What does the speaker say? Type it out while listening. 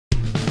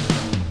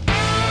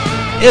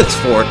It's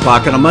 4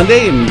 o'clock on a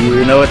Monday, and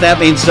you know what that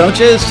means, don't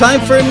you? It's time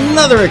for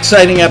another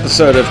exciting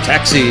episode of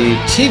Taxi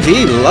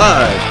TV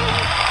Live.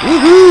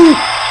 Woohoo!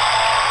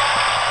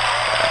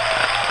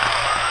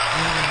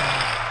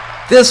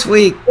 This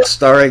week,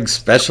 starring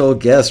special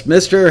guest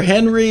Mr.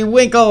 Henry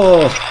Winkle.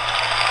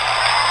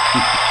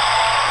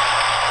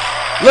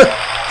 Look,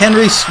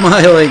 Henry's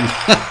smiling.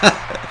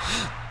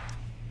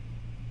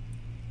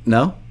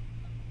 No?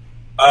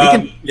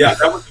 Yeah,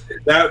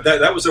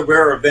 that was a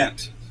rare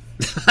event.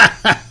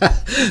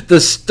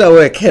 The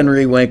stoic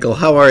Henry Winkle.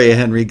 How are you,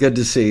 Henry? Good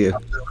to see you.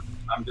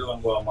 I'm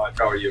doing well, Mike.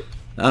 How are you?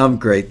 I'm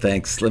great,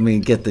 thanks. Let me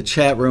get the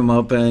chat room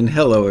open.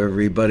 Hello,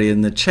 everybody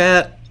in the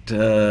chat.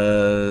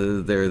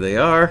 There they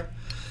are.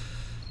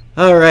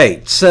 All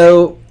right,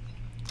 so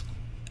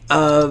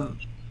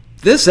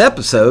this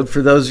episode,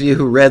 for those of you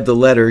who read the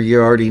letter, you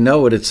already know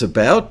what it's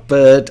about,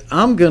 but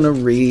I'm going to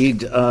read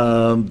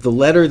the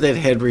letter that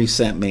Henry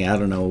sent me, I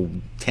don't know,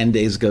 10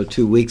 days ago,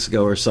 2 weeks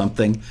ago or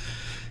something.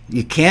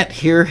 You can't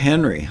hear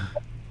Henry.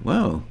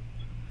 Whoa.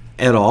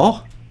 At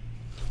all?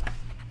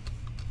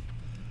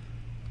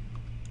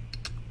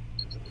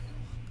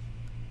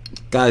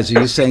 Guys, are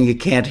you saying you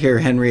can't hear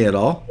Henry at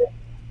all?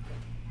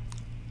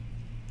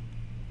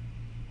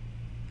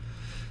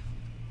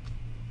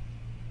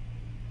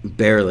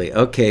 Barely.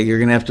 Okay, you're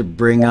going to have to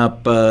bring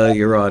up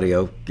your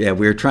audio. Yeah,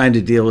 we were trying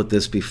to deal with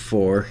this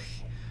before.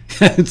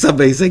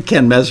 Somebody said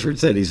Ken Mesford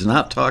said he's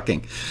not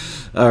talking.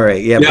 All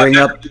right, bring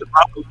up.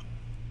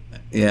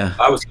 Yeah.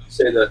 I was going to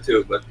say that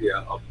too, but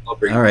yeah, I'll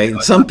bring it. All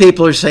right. Some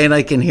people are saying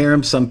I can hear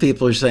him. Some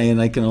people are saying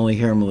I can only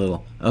hear him a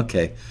little.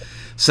 Okay.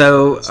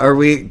 So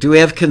do we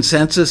have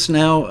consensus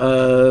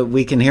now?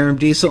 We can hear him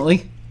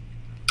decently?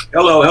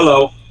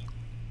 Hello.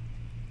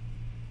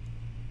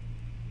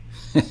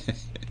 I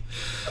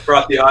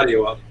brought the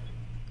audio up.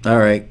 All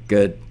right,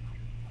 good.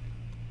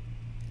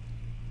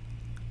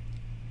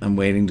 I'm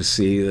waiting to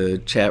see. The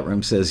chat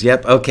room says,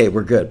 yep, okay,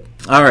 we're good.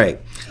 All right.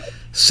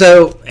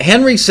 So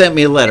Henry sent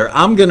me a letter.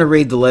 I'm going to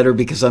read the letter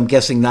because I'm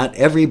guessing not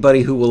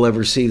everybody who will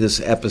ever see this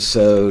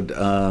episode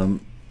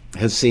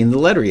has seen the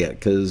letter yet,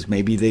 because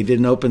maybe they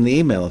didn't open the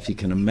email, if you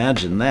can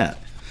imagine that.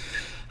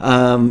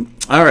 All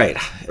right.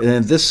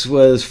 And this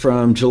was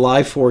from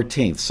July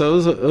 14th. So it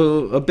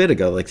was a bit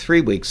ago, like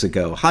 3 weeks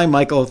ago. Hi,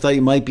 Michael. I thought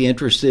you might be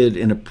interested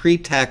in a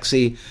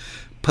pre-taxi,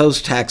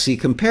 post-taxi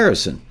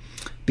comparison.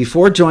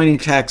 Before joining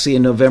Taxi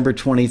in November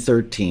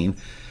 2013,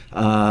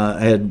 I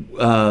had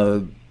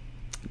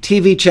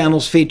TV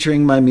channels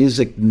featuring my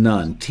music,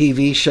 none.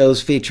 TV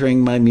shows featuring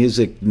my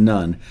music,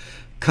 none.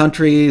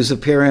 Countries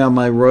appearing on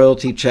my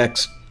royalty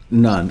checks,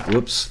 none.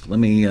 Whoops, let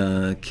me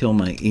kill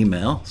my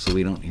email so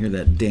we don't hear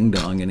that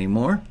ding-dong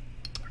anymore.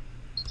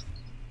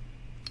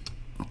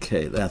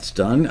 Okay, that's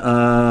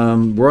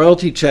done.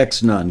 Royalty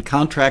checks, none.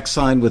 Contracts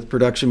signed with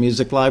production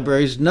music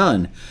libraries,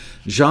 none.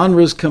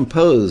 Genres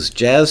composed,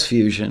 jazz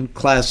fusion,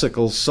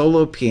 classical,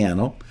 solo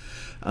piano,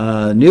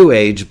 new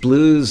age,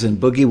 blues, and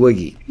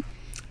boogie-woogie.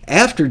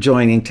 After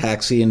joining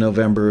Taxi in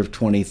November of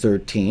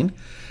 2013,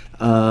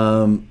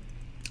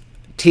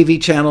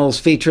 TV channels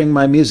featuring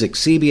my music,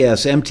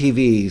 CBS,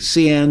 MTV,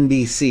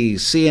 CNBC,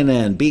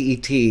 CNN,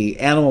 BET,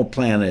 Animal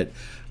Planet,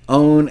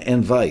 OWN,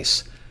 and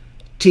Vice.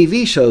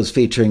 TV shows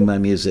featuring my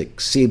music,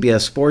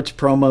 CBS Sports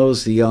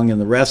Promos, The Young and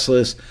the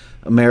Restless,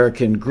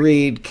 American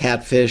Greed,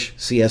 Catfish,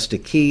 Siesta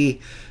Key,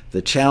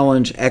 The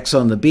Challenge, X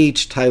on the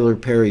Beach, Tyler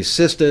Perry's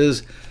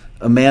Sisters,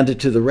 Amanda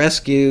to the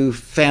Rescue,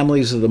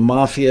 Families of the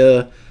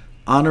Mafia,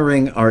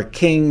 Honoring Our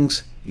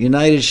Kings,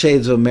 United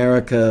Shades of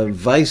America,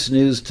 Vice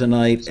News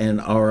Tonight, and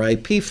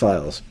RIP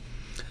Files.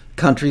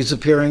 Countries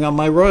appearing on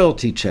my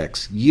royalty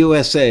checks,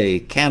 USA,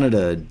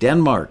 Canada,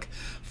 Denmark,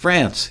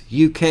 France,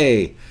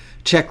 UK,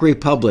 Czech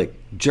Republic,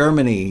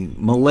 Germany,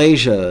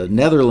 Malaysia,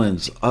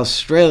 Netherlands,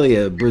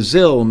 Australia,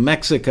 Brazil,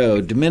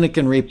 Mexico,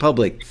 Dominican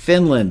Republic,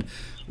 Finland,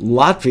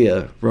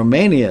 Latvia,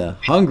 Romania,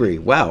 Hungary.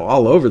 Wow,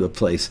 all over the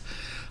place.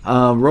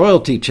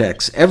 Royalty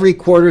checks every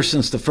quarter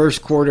since the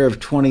first quarter of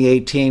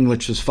 2018,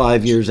 which was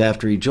 5 years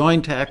after he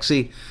joined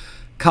Taxi.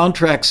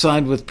 Contracts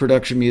signed with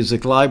production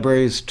music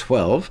libraries,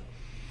 12.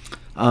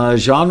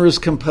 Genres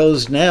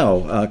composed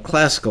now,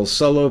 classical,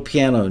 solo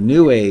piano,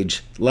 new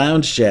age,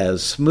 lounge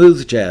jazz,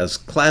 smooth jazz,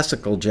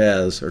 classical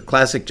jazz, or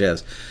classic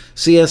jazz,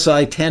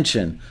 CSI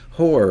tension,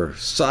 horror,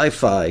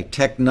 sci-fi,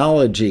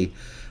 technology,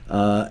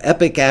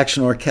 epic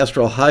action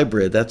orchestral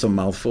hybrid, that's a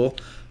mouthful,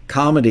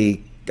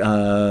 comedy,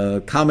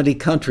 comedy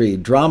country,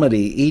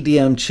 dramedy,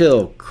 EDM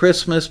chill,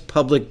 Christmas,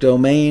 public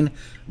domain,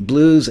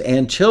 blues,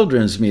 and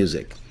children's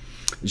music.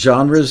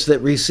 Genres that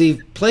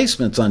receive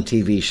placements on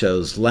TV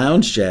shows,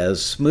 lounge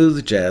jazz,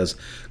 smooth jazz,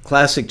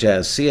 classic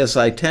jazz,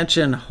 CSI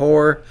tension,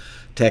 horror,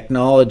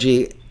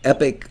 technology,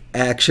 epic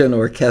action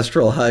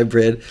orchestral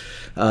hybrid,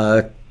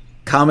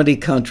 comedy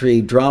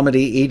country,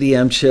 dramedy,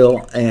 EDM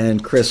chill,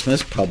 and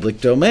Christmas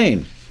public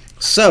domain.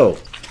 So,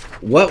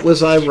 what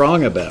was I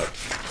wrong about?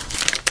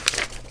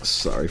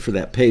 Sorry for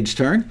that page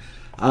turn.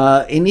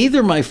 In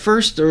either my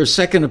first or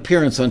second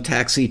appearance on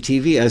Taxi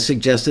TV, I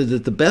suggested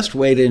that the best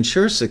way to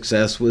ensure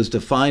success was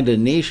to find a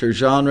niche or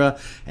genre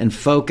and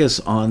focus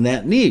on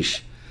that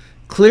niche.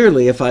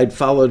 Clearly, if I'd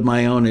followed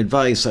my own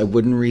advice, I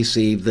wouldn't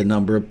receive the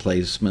number of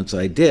placements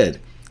I did.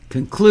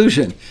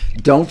 Conclusion: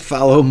 don't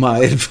follow my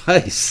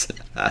advice.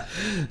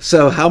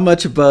 So how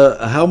much of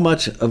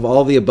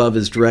all the above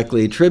is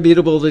directly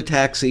attributable to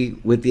Taxi?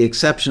 With the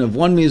exception of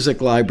one music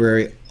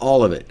library,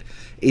 all of it,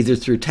 either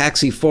through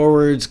Taxi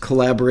forwards,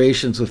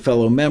 collaborations with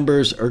fellow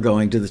members, or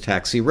going to the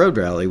Taxi Road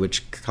Rally,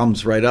 which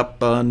comes right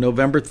up on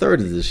November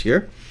 3rd of this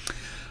year.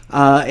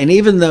 And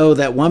even though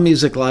that one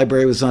music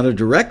library was not a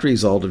direct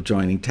result of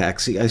joining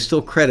Taxi, I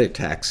still credit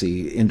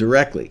Taxi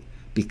indirectly,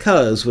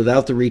 because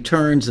without the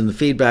returns and the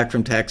feedback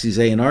from Taxi's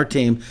A&R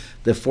team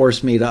that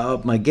forced me to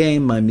up my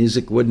game, my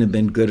music wouldn't have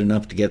been good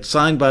enough to get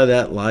signed by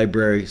that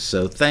library.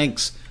 So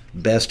thanks,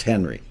 Best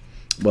Henry.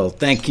 Well,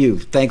 thank you.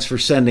 Thanks for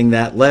sending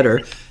that letter.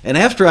 And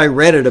after I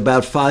read it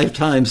about 5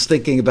 times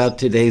thinking about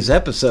today's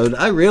episode,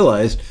 I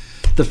realized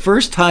the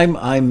first time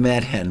I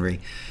met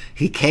Henry,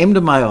 he came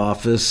to my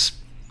office,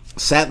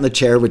 sat in the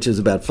chair, which is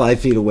about 5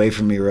 feet away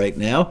from me right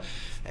now.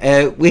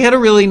 We had a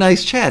really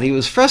nice chat. He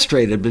was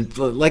frustrated, but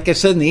like I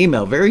said in the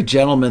email, very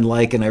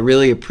gentlemanlike, and I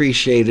really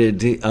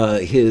appreciated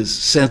his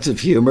sense of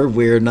humor.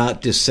 We're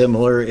not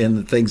dissimilar in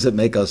the things that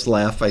make us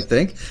laugh, I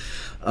think.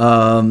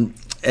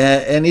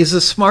 And he's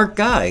a smart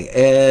guy.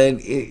 And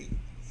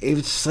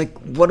it's like,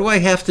 what do I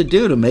have to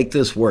do to make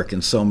this work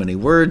in so many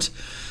words?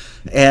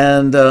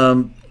 And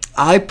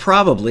I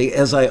probably,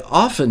 as I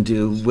often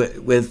do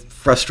with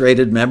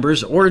frustrated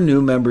members or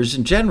new members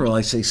in general,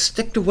 I say,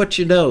 stick to what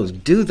you know,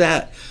 do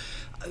that.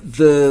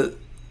 The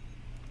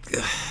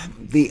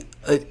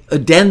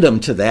addendum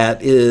to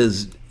that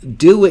is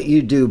do what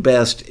you do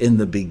best in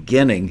the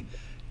beginning,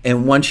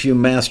 and once you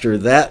master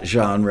that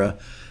genre,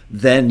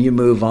 then you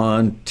move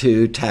on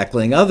to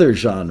tackling other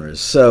genres.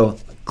 So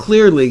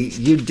clearly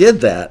you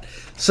did that.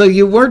 So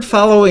you weren't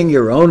following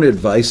your own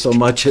advice so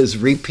much as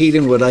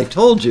repeating what I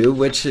told you,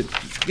 which,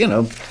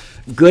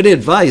 good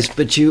advice,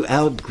 but you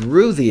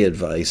outgrew the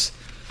advice.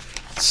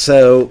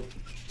 So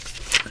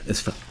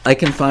if I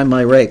can find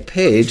my right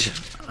page,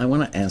 I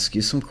want to ask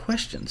you some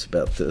questions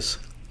about this.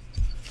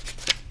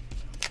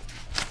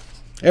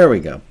 There we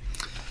go.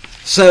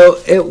 So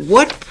at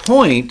what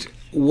point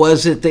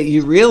was it that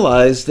you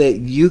realized that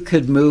you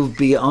could move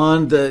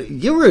beyond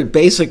you were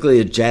basically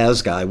a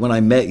jazz guy when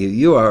I met you.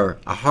 You are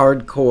a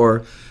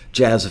hardcore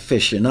jazz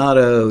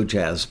aficionado,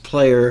 jazz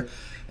player,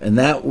 and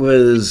that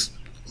was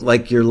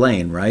like your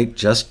lane, right?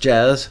 Just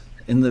jazz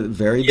in the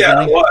very beginning?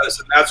 Yeah, it was,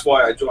 and that's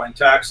why I joined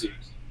Taxi,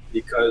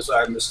 because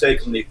I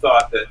mistakenly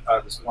thought that I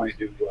was going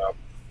to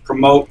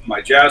promote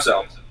my jazz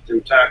album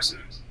through Taxi.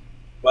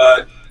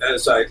 But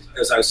as I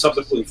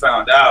subsequently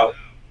found out,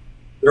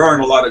 there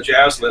aren't a lot of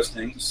jazz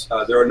listings.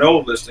 There are no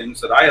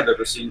listings that I have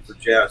ever seen for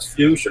jazz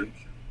fusion.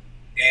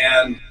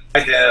 And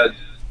I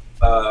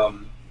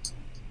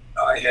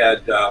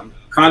had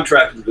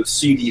contracted with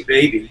CD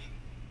Baby,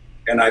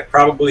 and I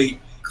probably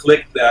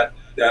clicked that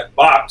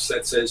box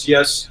that says,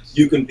 yes,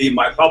 you can be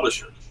my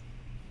publisher.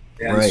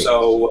 And right.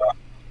 So,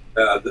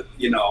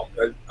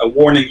 a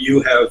warning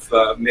you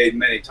have made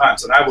many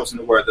times, and I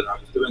wasn't aware that I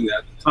was doing that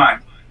at the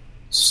time.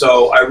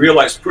 So I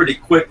realized pretty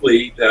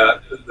quickly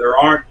that there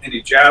aren't any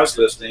jazz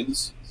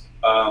listings.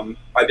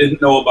 I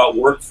didn't know about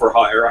work for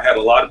hire. I had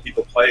a lot of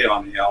people play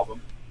on the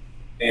album.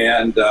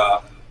 And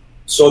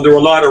so there were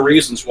a lot of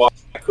reasons why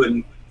I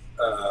couldn't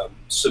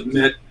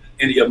submit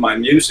any of my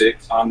music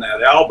on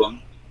that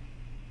album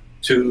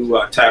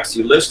to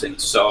Taxi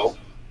listings. So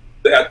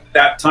at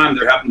that time,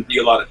 there happened to be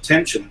a lot of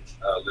tension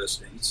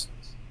listings.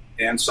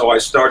 And so I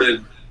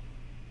started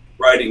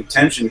writing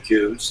tension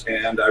cues,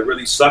 and I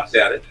really sucked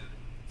at it.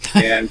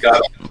 And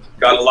got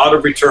a lot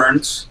of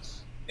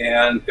returns,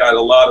 and got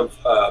a lot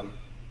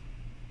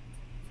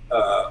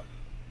of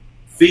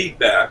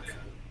feedback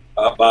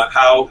about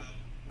how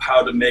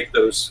to make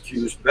those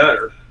cues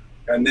better.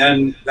 And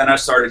then I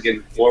started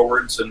getting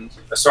forwards, and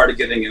I started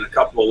getting in a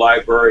couple of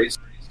libraries.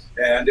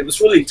 And it was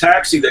really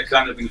Taxi that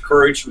kind of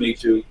encouraged me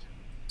to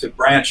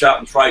branch out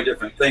and try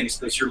different things,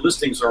 because your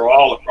listings are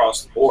all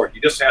across the board.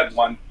 You just had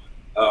one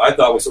I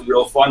thought was a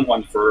real fun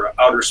one for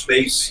outer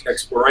space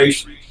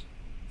exploration.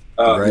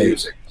 Right.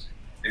 Music,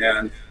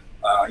 and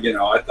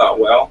I thought,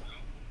 well,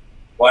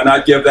 why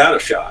not give that a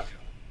shot?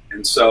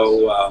 And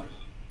so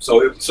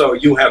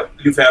you've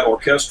had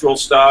orchestral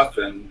stuff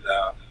and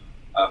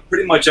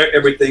pretty much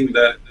everything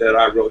that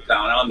I wrote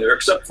down on there,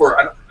 except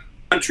for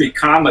country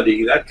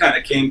comedy. That kind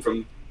of came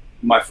from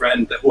my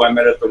friend who I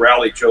met at the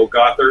rally, Joe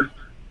Gothard.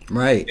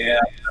 Right.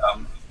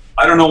 And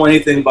I don't know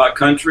anything about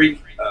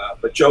country,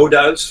 but Joe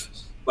does.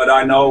 But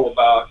I know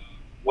about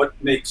what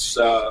makes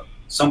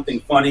something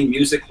funny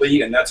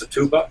musically, and that's a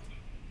tuba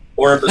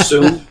or a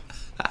bassoon.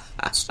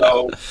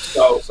 so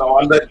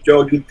I let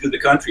Joe do the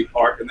country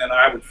part, and then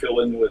I would fill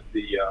in with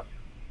the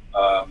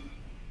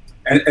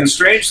and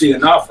strangely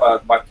enough,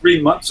 about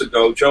 3 months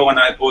ago, Joe and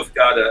I both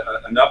got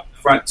an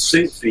upfront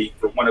sync fee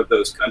for one of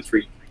those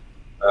country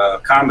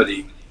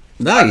comedy.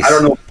 Nice. I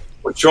don't know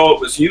what show it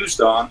was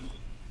used on,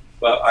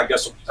 but I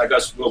guess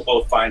we'll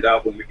both find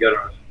out when we get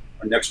our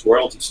next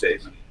royalty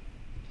statement.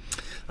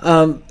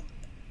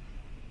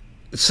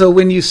 So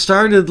when you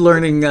started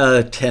learning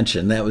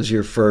tension, that was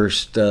your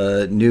first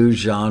new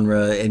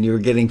genre, and you were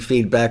getting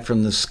feedback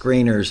from the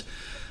screeners.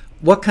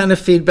 What kind of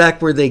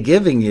feedback were they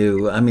giving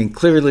you? I mean,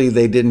 clearly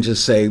they didn't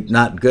just say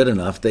not good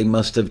enough. They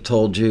must have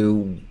told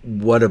you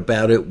what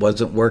about it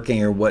wasn't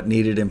working or what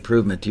needed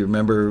improvement. Do you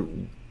remember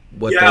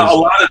what Yeah, those... a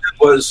lot of it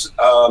was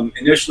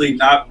initially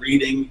not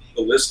reading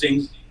the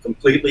listing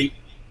completely.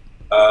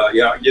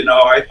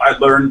 I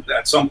learned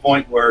at some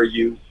point where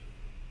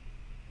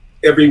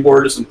every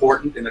word is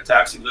important in a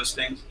taxi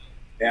listing,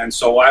 and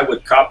so I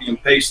would copy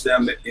and paste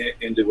them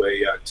into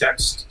a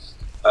text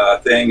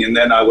thing, and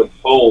then I would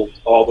bold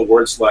all the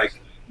words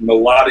like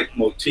melodic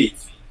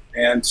motif.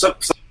 And some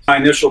of my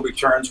initial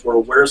returns were,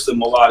 where's the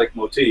melodic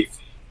motif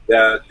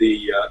that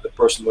the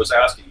person was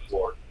asking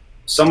for?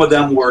 Some of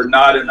them were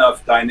not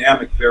enough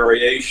dynamic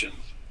variation.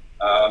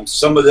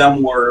 Some of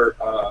them were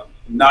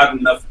not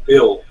enough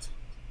build.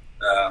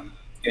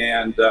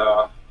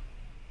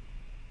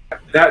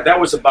 That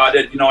was about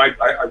it.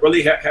 I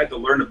really had to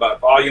learn about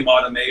volume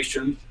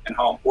automation and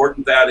how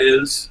important that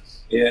is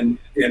in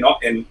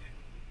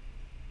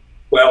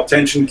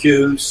tension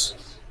cues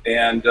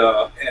and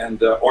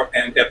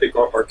epic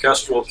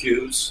orchestral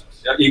cues,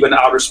 even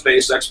outer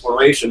space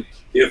exploration.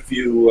 If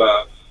you,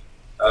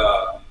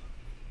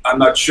 I'm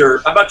not sure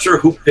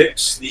who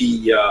picks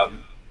the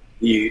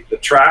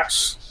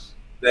tracks,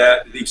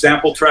 the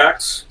example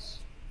tracks.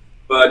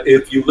 But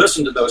if you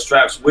listen to those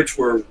tracks, which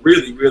were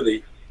really,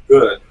 really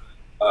good,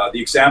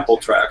 the example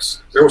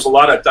tracks, there was a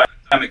lot of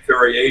dynamic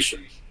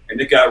variation,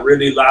 and it got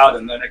really loud,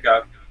 and then it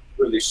got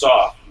really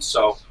soft. And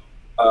so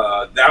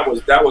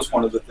that was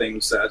one of the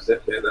things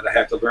that I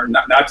had to learn,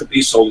 not to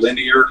be so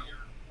linear.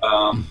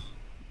 And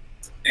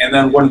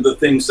then one of the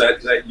things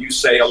that you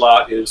say a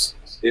lot is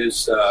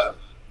the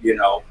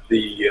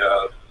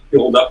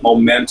build up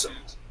momentum,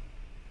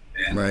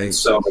 and Right.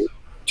 so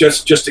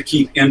just to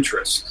keep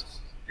interest.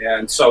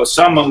 And so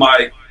some of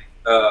my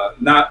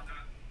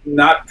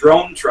not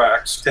drone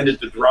tracks tended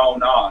to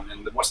drone on,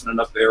 and there wasn't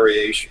enough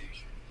variation,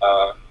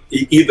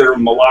 either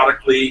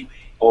melodically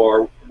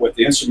or with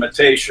the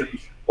instrumentation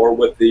or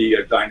with the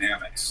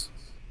dynamics.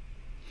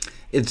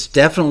 It's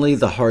definitely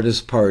the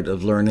hardest part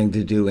of learning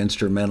to do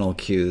instrumental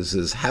cues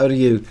is how do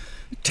you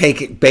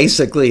take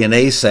basically an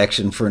A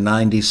section for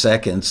 90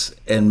 seconds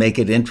and make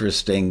it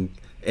interesting.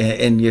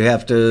 And you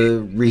have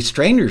to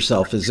restrain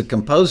yourself as a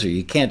composer.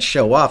 You can't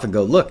show off and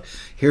go, look,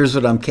 here's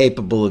what I'm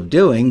capable of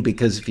doing,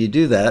 because if you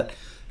do that,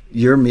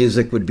 your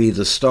music would be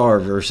the star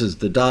versus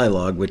the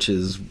dialogue, which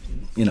is,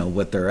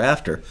 what they're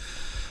after.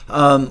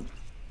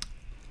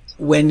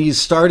 When you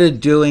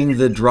started doing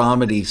the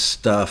dramedy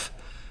stuff,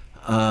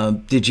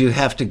 did you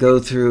have to go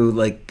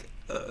through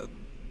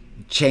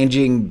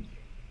changing...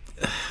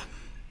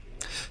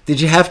 Did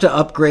you have to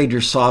upgrade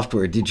your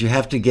software? Did you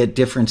have to get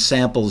different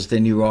samples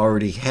than you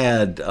already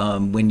had?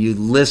 When you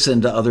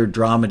listen to other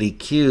dramedy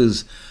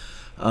cues,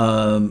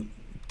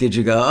 did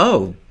you go,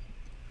 oh,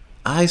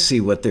 I see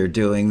what they're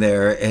doing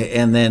there,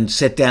 and then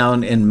sit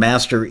down and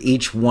master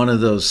each one of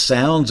those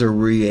sounds, or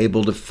were you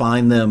able to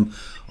find them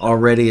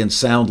already in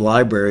sound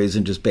libraries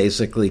and just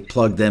basically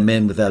plug them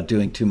in without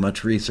doing too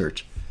much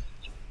research?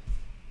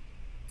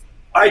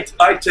 I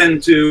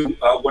tend to,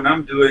 when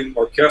I'm doing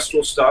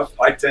orchestral stuff,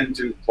 I tend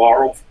to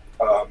borrow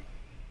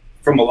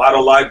from a lot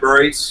of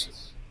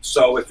libraries.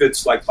 So if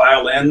it's like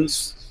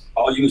violins,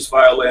 I'll use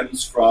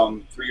violins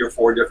from 3 or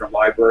 4 different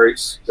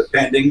libraries,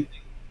 depending.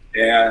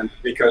 And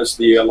because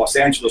the Los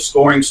Angeles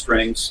scoring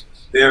strings,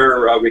 they're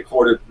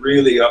recorded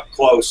really up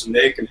close, and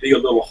they can be a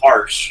little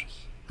harsh,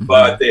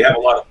 but they have a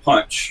lot of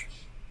punch.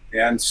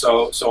 And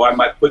so I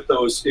might put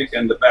those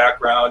in the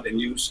background and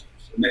use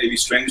maybe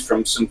strings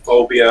from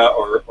Symphobia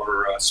or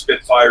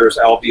Spitfire's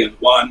Albion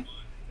 1.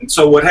 And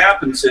so what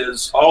happens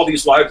is all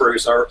these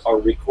libraries are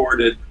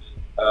recorded,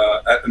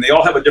 and they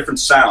all have a different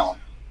sound.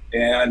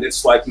 And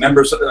it's like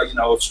members,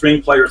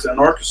 string players in an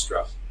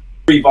orchestra.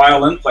 Every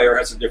violin player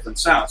has a different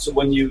sound. So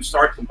when you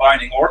start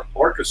combining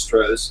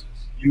orchestras,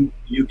 you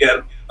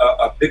get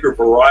a bigger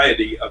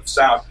variety of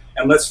sound.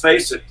 And let's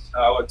face it,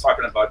 when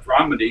talking about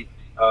dramedy,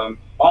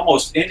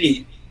 almost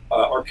any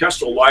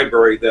orchestral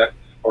library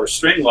or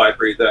string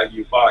library that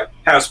you buy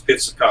has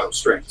pizzicato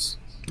strings.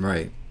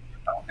 Right.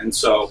 And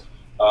so,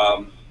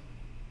 I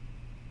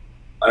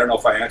don't know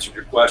if I answered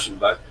your question,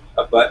 but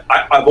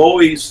I've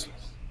always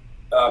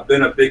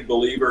been a big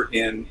believer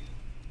in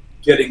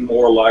getting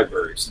more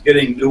libraries,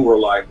 getting newer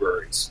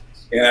libraries.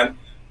 And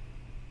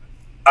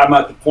I'm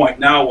at the point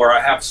now where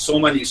I have so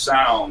many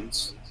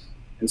sounds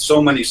and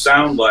so many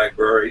sound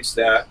libraries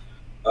that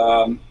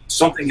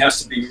something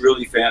has to be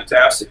really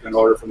fantastic in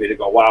order for me to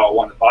go, wow, I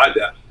want to buy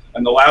that.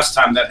 And the last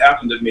time that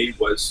happened to me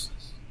was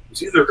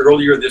either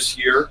earlier this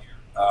year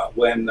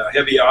when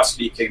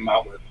Heavy-Oski came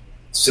out with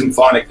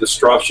Symphonic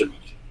Destruction.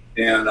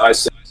 And I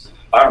said,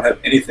 I don't have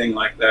anything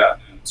like that.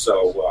 And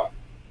so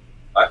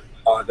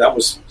that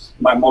was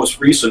my most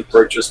recent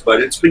purchase,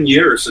 but it's been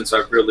years since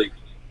I've really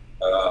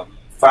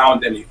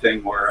found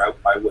anything where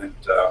I went,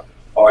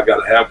 oh, I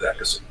got to have that,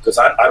 because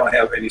I don't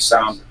have any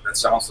sound that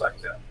sounds like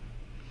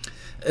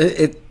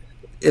that.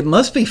 it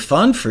must be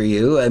fun for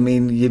you. I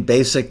mean, you've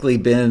basically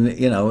been,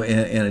 in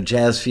a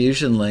jazz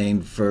fusion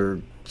lane for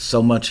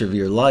so much of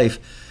your life,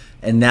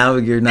 and now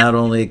you're not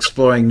only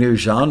exploring new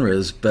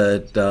genres,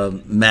 but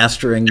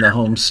mastering the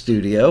home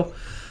studio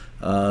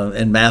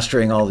and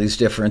mastering all these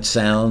different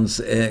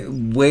sounds.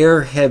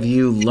 Where have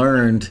you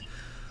learned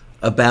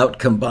about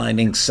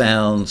combining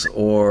sounds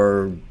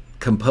or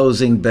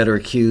composing better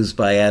cues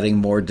by adding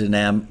more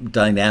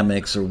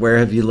dynamics, or where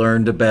have you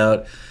learned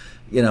about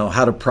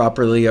how to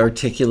properly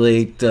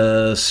articulate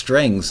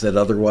strings that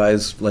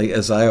otherwise, like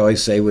as I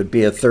always say, would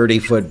be a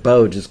 30-foot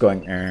bow just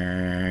going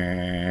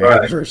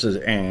right. versus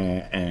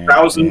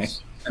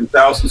thousands and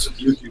thousands of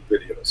YouTube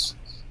videos.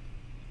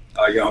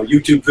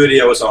 YouTube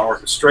videos on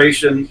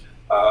orchestration,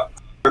 how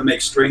to make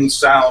strings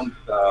sound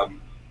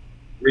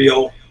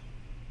real,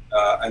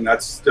 and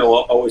that's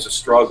still always a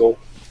struggle.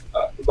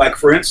 Like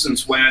for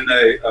instance, when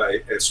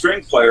a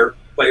string player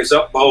plays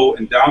up bow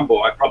and down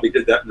bow, I probably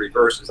did that in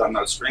reverse because I'm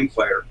not a string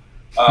player.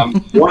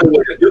 One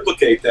way to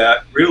duplicate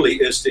that really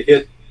is to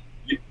hit.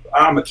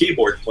 I'm a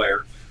keyboard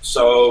player,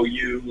 so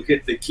you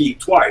hit the key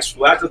twice.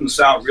 Well, that doesn't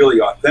sound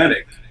really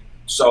authentic.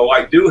 So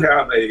I do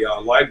have a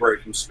library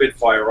from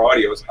Spitfire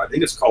Audio. I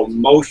think it's called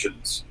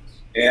Motions,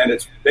 and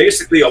it's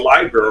basically a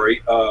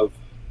library of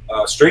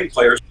string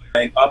players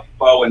playing up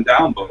bow and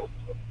down bow.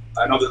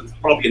 I know there's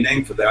probably a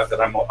name for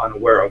that I'm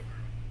unaware of,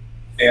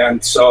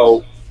 and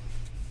so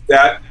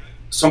that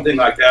something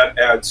like that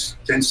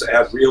tends to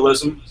add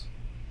realism.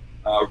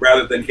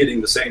 Rather than hitting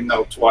the same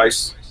note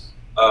twice.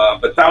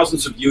 But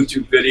thousands of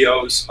YouTube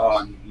videos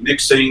on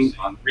mixing,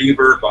 on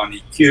reverb, on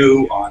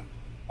EQ,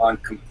 on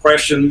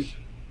compression,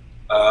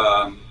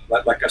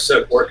 like I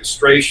said,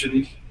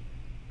 orchestration.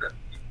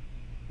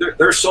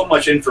 There's so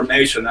much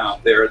information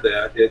out there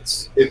that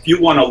if you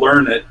want to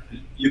learn it,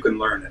 you can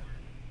learn it.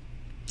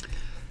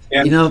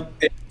 And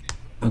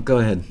go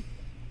ahead.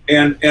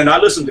 And I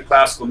listen to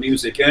classical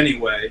music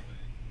anyway.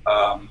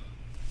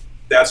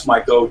 That's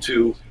my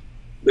go-to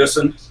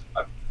listen.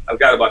 I've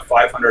got about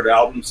 500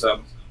 albums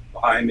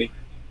behind me,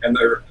 and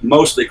they're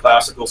mostly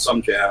classical,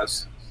 some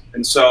jazz.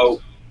 And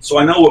so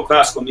I know what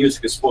classical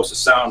music is supposed to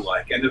sound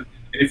like. And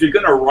if you're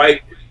going to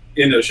write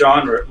in a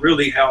genre, it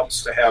really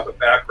helps to have a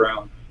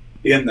background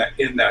in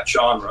that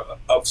genre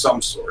of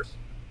some sort.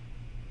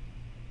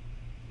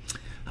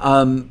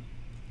 I'm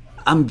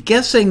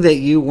guessing that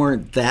you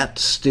weren't that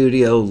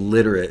studio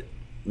literate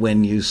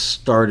when you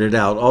started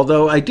out,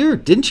 although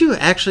didn't you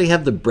actually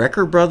have the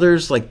Brecker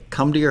brothers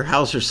come to your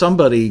house, or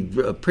somebody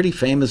pretty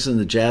famous in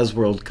the jazz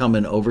world come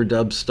and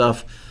overdub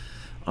stuff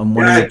on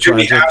one of the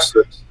projects?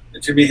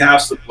 Jimmy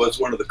Haslip was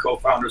one of the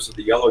co-founders of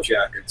the Yellow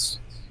Jackets,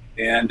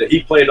 and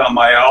he played on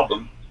my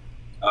album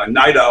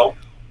Night Owl,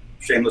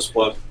 shameless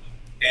plug,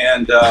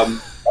 and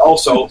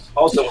also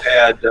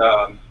had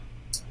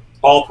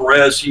Paul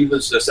Perez. He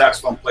was a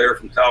saxophone player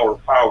from Tower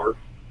of Power,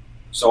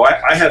 so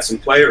I had some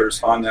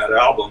players on that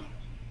album.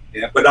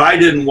 Yeah, but I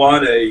didn't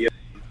want an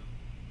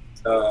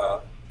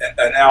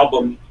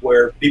album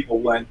where people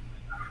went,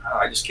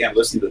 I just can't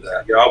listen to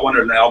that. I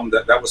wanted an album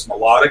that was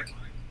melodic,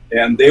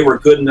 and they were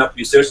good enough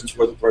musicians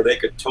where they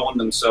could tone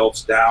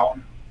themselves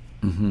down,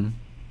 mm-hmm.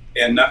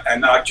 and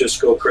not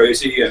just go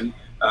crazy and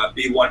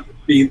be one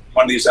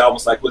of these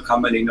albums like, look how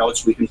many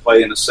notes we can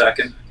play in a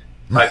second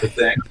type of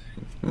thing.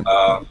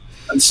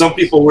 And some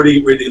people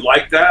really, really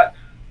like that.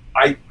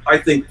 I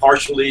think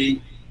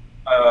partially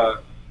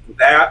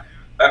that.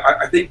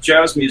 I think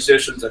jazz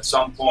musicians at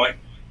some point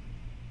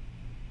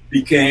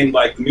became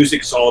like, the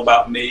music's all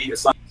about me.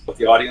 It's not what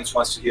the audience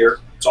wants to hear.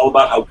 It's all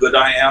about how good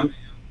I am.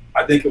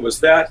 I think it was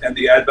that and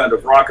the advent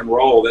of rock and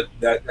roll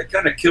that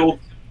kind of killed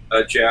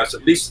jazz,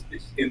 at least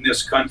in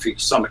this country to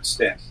some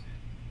extent.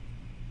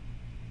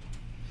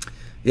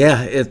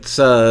 Yeah, it's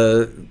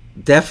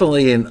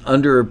definitely an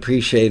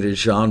underappreciated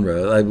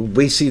genre.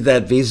 We see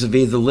that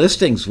vis-a-vis the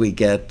listings we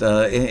get.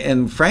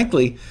 And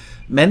frankly,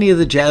 many of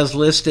the jazz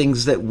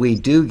listings that we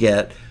do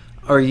get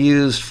are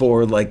used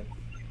for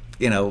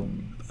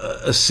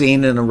a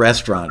scene in a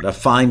restaurant, a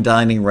fine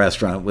dining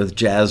restaurant with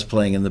jazz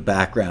playing in the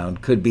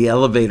background. Could be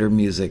elevator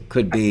music,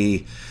 could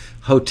be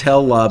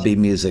hotel lobby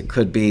music,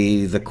 could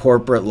be the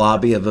corporate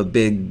lobby of a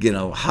big,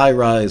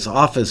 high-rise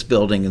office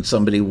building, and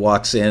somebody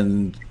walks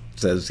in,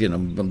 says,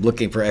 I'm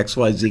looking for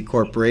XYZ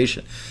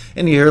Corporation.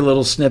 And you hear a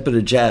little snippet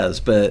of jazz,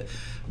 but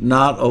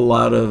not a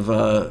lot of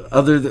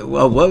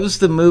what was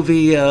the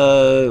movie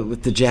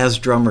with the jazz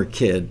drummer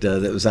kid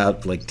that was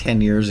out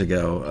 10 years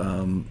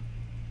ago?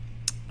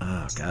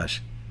 Oh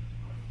gosh,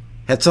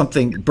 had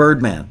something,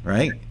 Birdman,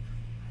 right?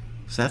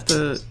 Was that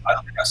the? I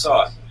don't think I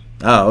saw it.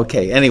 Oh,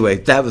 okay. Anyway,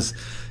 that was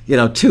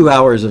 2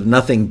 hours of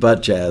nothing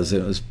but jazz.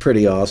 It was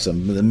pretty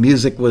awesome. The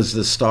music was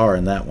the star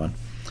in that one.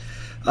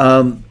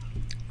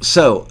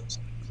 So,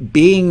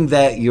 being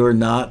that you're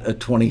not a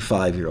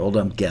 25-year-old,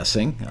 I'm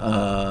guessing.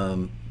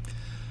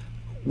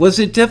 Was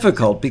it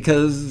difficult?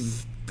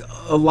 Because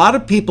a lot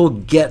of people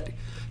get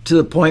to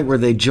the point where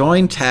they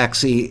join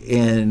Taxi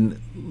in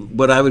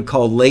what I would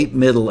call late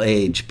middle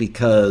age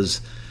because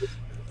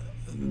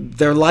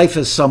their life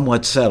is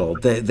somewhat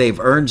settled. They've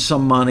earned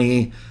some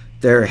money.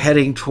 they're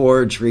heading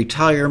towards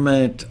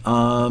retirement,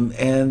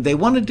 and they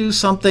want to do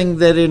something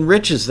that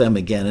enriches them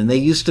again. And they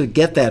used to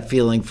get that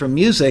feeling from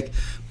music,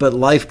 but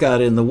life got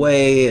in the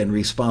way, and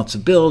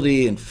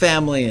responsibility and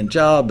family and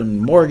job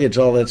and mortgage,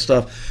 all that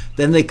stuff.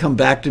 Then they come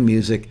back to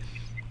music,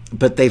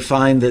 but they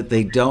find that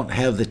they don't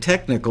have the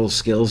technical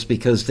skills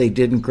because they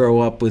didn't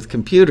grow up with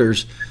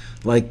computers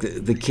like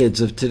the kids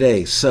of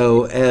today.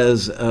 So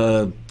as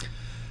a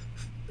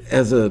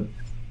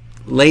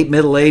late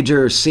middle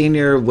ager or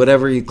senior,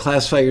 whatever you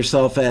classify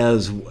yourself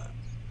as,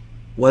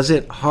 was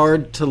it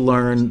hard to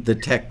learn the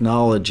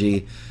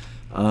technology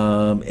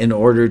in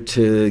order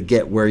to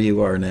get where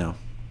you are now?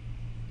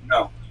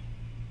 No.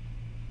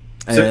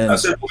 A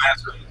simple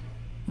answer.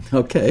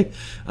 Okay.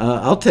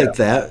 I'll take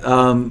that.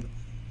 I'm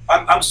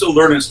still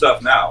learning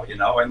stuff now, you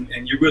know,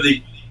 and you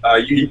really,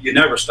 you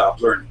never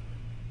stop learning.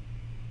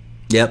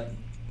 Yep,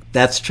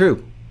 that's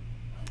true.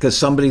 Because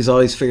somebody's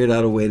always figured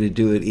out a way to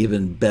do it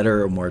even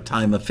better or more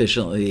time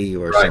efficiently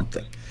or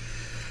something.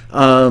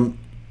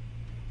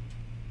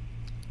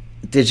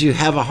 Did you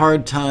have a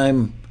hard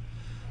time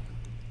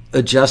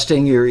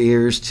adjusting your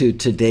ears to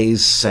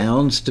today's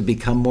sounds to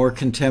become more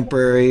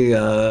contemporary?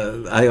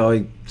 I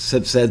always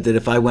have said that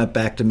if I went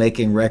back to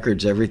making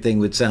records, everything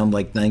would sound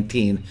like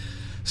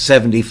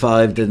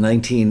 1975 to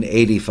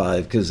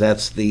 1985, because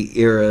that's the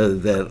era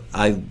that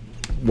I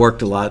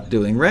worked a lot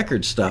doing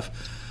record stuff.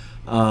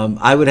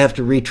 I would have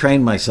to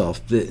retrain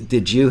myself.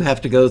 Did you have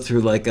to go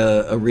through like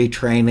a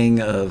retraining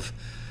of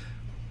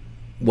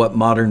what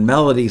modern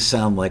melodies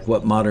sound like,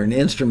 what modern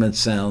instruments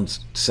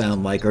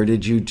sound like, or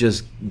did you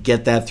just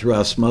get that through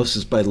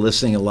osmosis by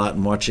listening a lot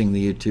and watching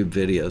the YouTube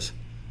videos?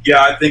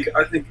 Yeah, I think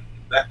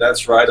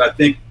that's right. I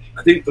think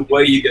the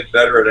way you get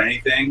better at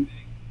anything,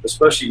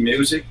 especially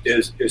music,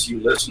 is you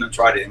listen and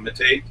try to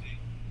imitate,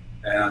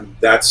 and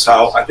that's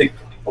how I think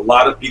a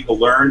lot of people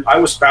learn. I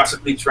was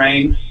classically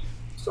trained.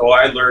 So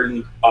I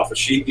learned off of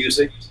sheet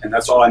music, and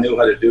that's all I knew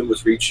how to do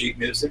was read sheet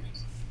music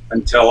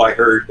until I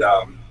heard,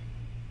 I think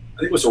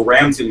it was a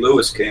Ramsey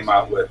Lewis came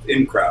out with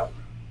In Crowd.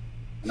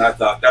 And I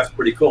thought, that's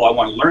pretty cool. I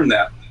want to learn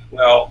that.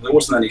 Well, there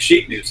wasn't any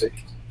sheet music.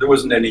 There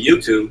wasn't any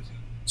YouTube.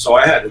 So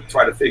I had to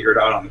try to figure it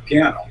out on the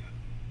piano.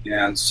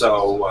 And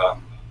so,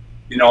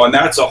 you know, and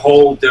that's a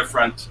whole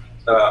different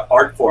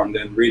art form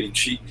than reading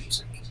sheet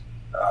music.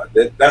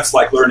 That's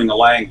like learning a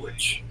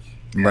language.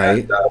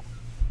 Right.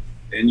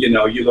 And you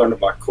know, you learn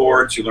about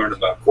chords, you learn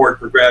about chord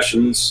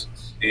progressions,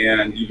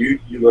 and you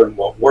learn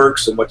what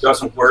works and what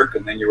doesn't work,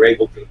 and then you're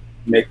able to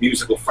make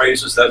musical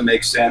phrases that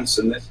make sense.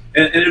 And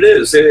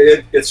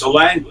it's a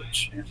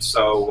language, and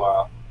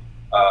so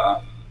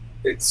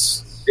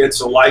it's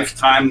a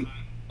lifetime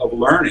of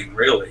learning,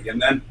 really.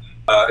 And then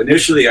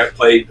initially, I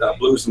played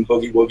blues and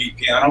boogie woogie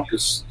piano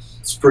because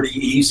it's pretty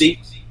easy.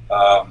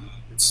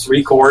 It's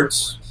 3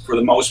 chords for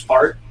the most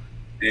part,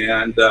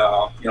 and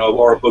you know,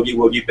 or a boogie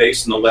woogie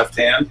bass in the left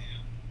hand.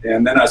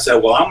 And then I said,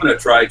 well, I'm going to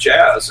try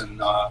jazz. And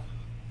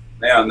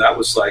man, that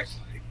was like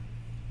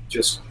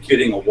just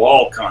hitting a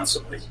wall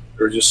constantly.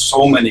 There were just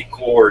so many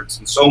chords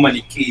and so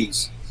many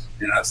keys.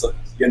 And I was like,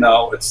 you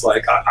know, it's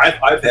like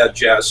I've had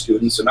jazz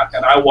students, and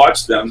I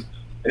watch them,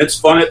 and it's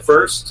fun at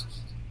first.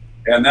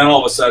 And then all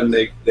of a sudden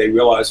they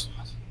realize,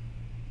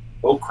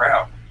 oh,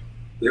 crap,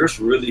 there's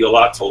really a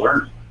lot to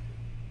learn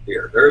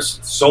here. There's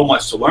so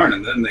much to learn.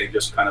 And then they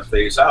just kind of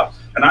phase out.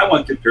 And I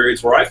went through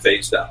periods where I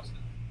phased out.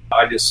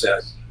 I just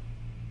said,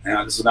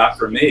 and this is not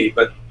for me,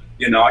 but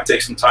you know, I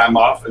take some time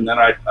off, and then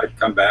I'd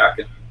come back.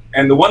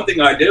 And the one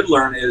thing I did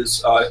learn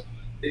is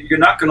you're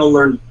not going to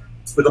learn,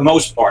 for the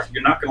most part,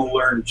 you're not going to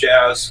learn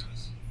jazz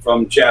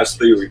from jazz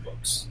theory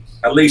books.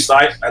 At least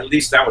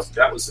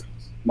that was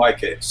my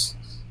case.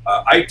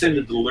 I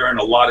tended to learn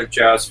a lot of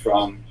jazz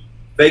from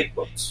fake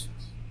books,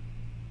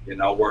 you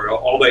know, where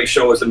all they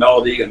show is the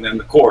melody and then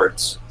the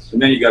chords,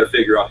 and then you got to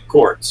figure out the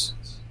chords.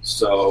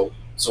 So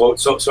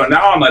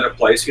now I'm at a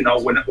place, you know,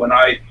 when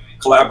I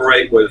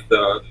collaborate with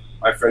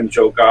my friend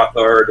Joe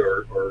Gothard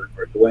or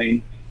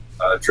Dwayne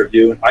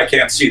Tribune. I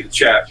can't see the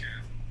chat.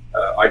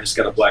 I just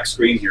got a black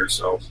screen here,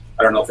 so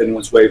I don't know if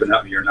anyone's waving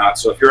at me or not.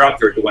 So if you're out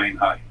there, Dwayne,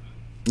 hi.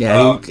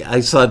 Yeah,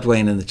 I saw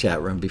Dwayne in the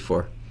chat room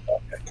before.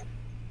 Okay.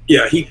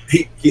 Yeah,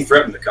 he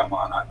threatened to come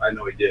on. I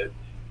know he did.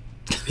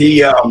 He,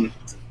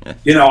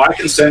 you know, I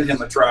can send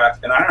him a track,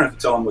 and I don't have to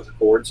tell him what the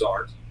chords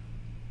are.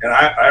 And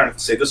I don't have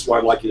to say, this is what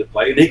I'd like you to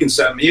play. And he can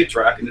send me a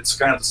track, and it's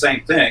kind of the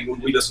same thing. When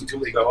we listen to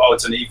it, we go, oh,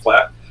 it's an E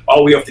flat.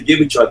 All we have to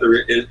give each other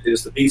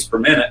is the beats per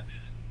minute,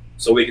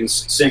 so we can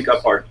sync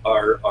up our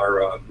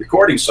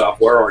recording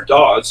software, our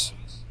DAWs,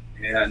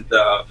 and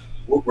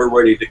we're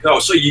ready to go.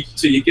 So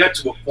you get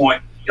to a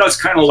point, you know,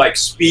 it's kind of like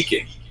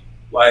speaking.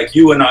 Like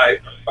you and I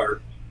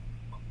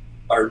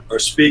are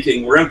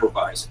speaking, we're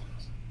improvising,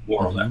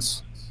 more or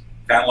less.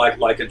 Kind of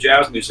like a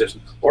jazz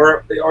musician,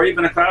 or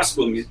even a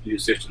classical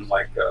musician,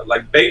 like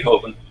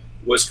Beethoven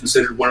was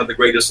considered one of the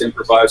greatest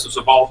improvisers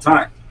of all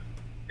time.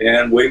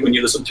 And when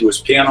you listen to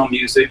his piano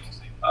music,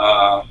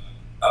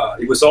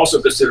 he was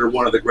also considered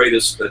one of the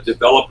greatest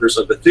developers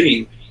of the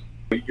theme.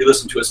 You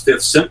listen to his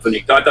Fifth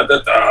Symphony, da da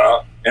da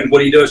da, and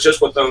what he does just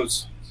with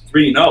those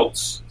 3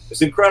 notes,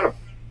 is incredible.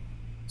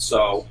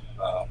 So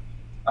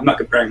I'm not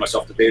comparing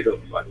myself to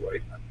Beethoven, by the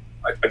way.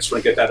 I just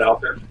want to get that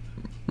out there.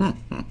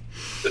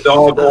 The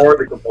dog or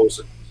the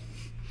composer.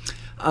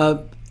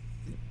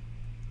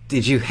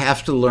 Did you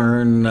have to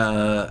learn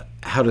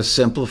how to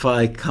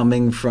simplify,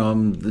 coming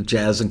from the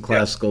jazz and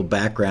classical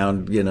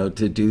background, you know,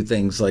 to do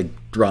things like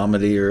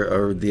dramedy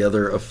or the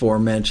other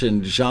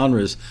aforementioned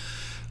genres?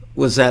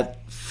 Was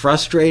that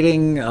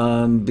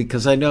frustrating?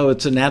 Because I know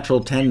it's a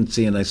natural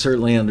tendency, and I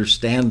certainly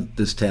understand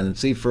this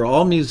tendency, for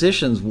all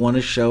musicians want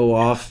to show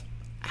off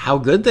how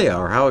good they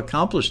are, how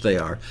accomplished they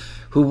are.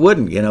 Who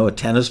wouldn't? You know, a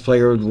tennis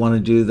player would want to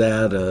do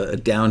that, a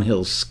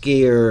downhill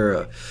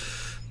skier,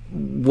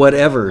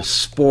 whatever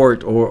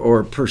sport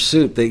or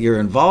pursuit that you're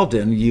involved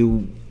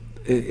in.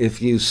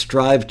 If you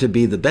strive to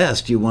be the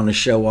best, you want to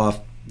show off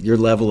your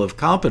level of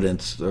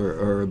competence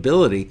or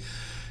ability.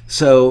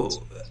 So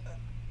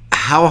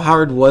how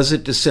hard was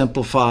it to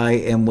simplify,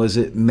 and was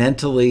it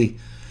mentally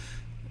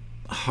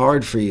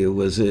hard for you?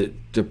 Was it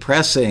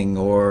depressing,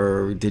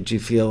 or did you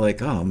feel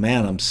like, oh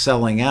man, I'm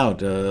selling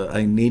out,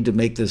 I need to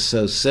make this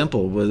so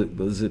simple?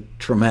 Was it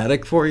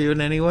traumatic for you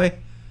in any way?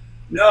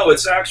 No,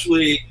 it's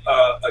actually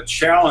a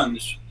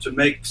challenge to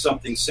make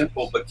something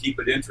simple but keep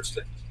it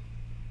interesting.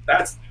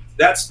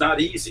 That's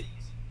not easy,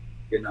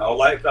 you know,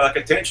 like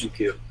a tension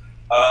cue.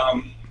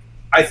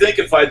 I think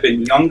if I'd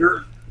been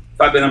younger,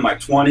 if I'd been in my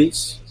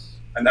 20s,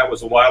 and that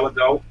was a while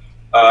ago,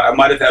 I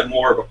might have had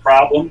more of a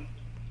problem.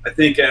 I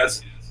think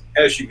as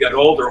you get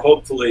older,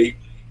 hopefully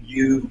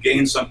you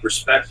gain some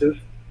perspective,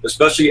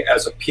 especially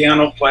as a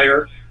piano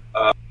player.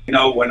 You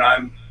know, when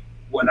I'm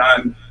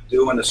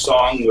doing a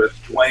song with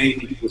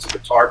Dwayne, who's a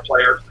guitar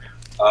player,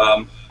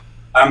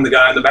 I'm the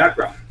guy in the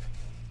background,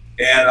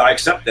 and I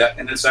accept that.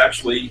 And it's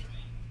actually,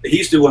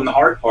 he's doing the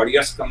hard part. He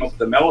has to come up with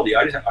the melody.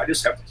 I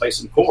just have to play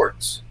some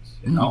chords,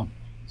 you know.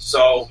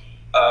 So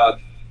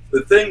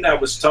the thing that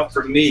was tough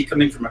for me,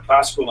 coming from a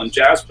classical and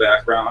jazz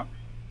background,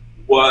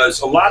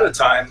 was a lot of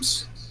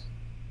times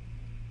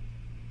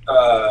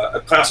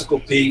a classical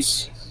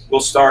piece will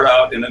start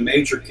out in a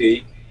major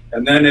key,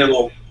 and then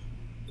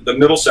the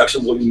middle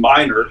section will be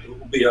minor.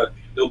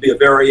 There'll be a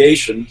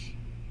variation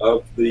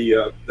of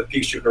the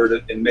piece you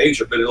heard in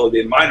major, but it'll be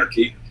in minor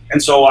key.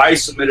 And so I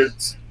submitted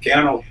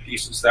piano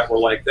pieces that were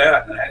like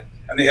that,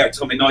 and they had to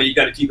tell me, no, you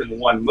got to keep it in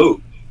one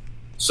mood.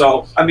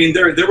 So I mean,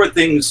 there were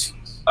things.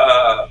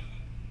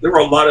 There were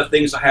a lot of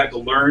things I had to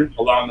learn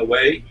along the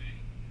way,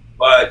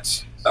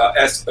 but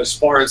as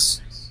far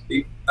as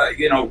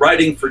you know,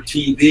 writing for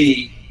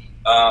TV,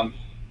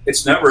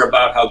 it's never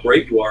about how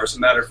great you are. As a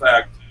matter of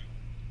fact,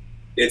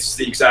 it's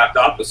the exact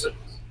opposite.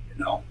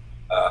 You know,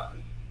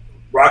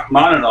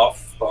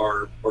 Rachmaninoff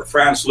or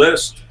Franz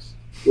Liszt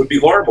would be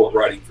horrible at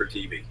writing for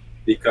TV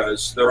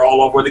because they're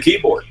all over the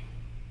keyboard.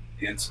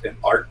 And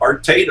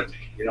Art Tatum,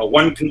 you know,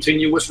 one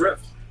continuous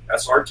riff.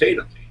 That's Art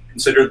Tatum,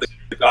 considered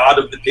the god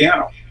of the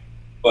piano.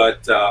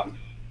 But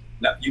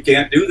you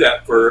can't do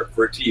that for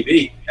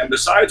TV. And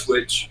besides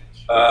which,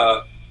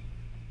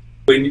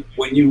 when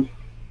you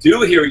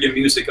do hear your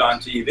music on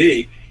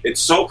TV, it's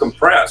so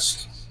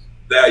compressed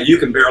that you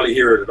can barely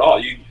hear it at all.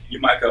 You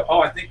might go,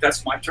 oh, I think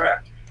that's my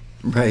track.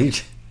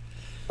 Right.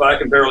 But I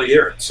can barely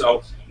hear it.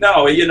 So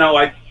no, you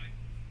know,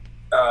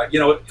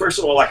 first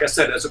of all, like I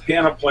said, as a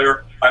piano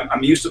player,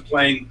 I'm used to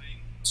playing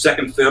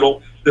second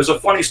fiddle. There's a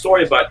funny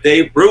story about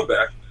Dave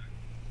Brubeck.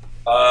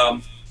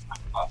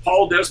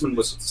 Paul Desmond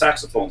was a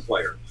saxophone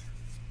player,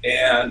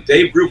 and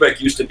Dave Brubeck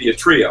used to be a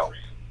trio.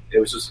 It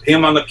was just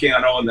him on the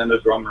piano and then a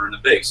drummer and a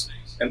bass.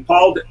 And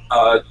Paul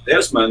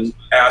Desmond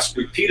asked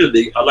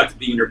repeatedly, I'd like to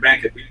be in your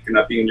band, can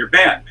I be in your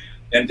band?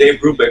 And Dave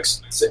Brubeck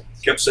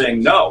kept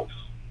saying no,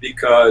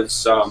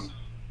 because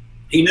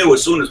he knew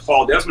as soon as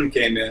Paul Desmond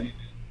came in,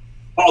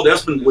 Paul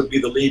Desmond would be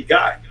the lead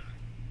guy,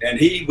 and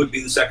he would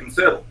be the second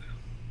fiddle.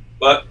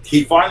 But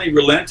he finally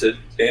relented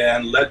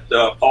and let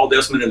Paul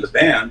Desmond in the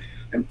band,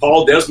 and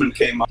Paul Desmond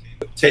came up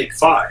with Take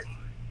 5,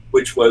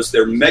 which was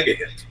their mega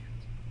hit.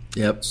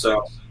 Yep.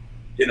 So,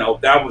 you know,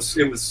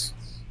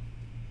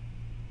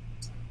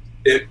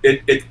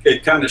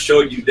 it kind of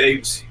showed you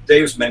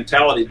Dave's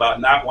mentality about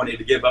not wanting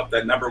to give up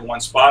that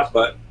 #1 spot,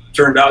 but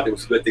turned out it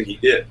was a good thing he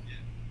did.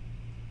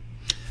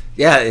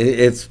 Yeah,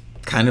 it's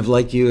kind of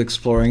like you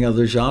exploring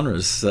other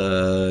genres.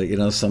 You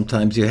know,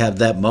 sometimes you have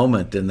that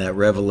moment and that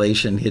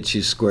revelation hits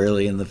you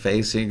squarely in the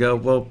face and you go,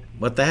 well,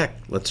 what the heck?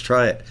 Let's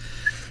try it.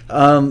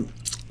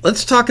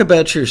 Let's talk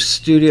about your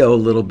studio a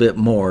little bit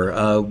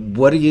more.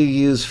 What do you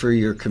use for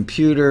your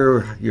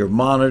computer, your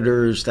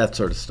monitors, that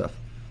sort of stuff?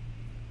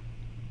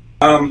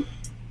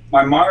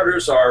 My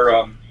monitors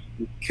are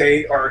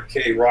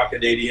KRK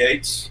Rocket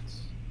 88s,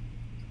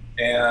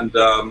 and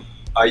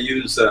I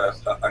use an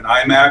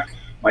iMac.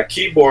 My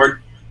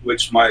keyboard,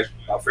 which my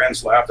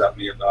friends laughed at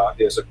me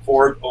about, is a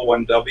Korg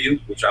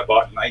 01W, which I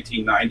bought in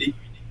 1990.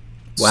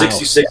 Wow.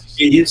 66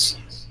 keys,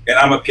 and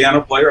I'm a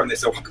piano player, and they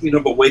said, how come you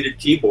don't have a weighted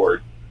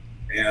keyboard?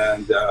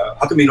 And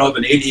how come you don't have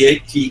an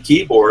 88 key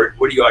keyboard?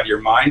 What are you, out of your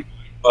mind?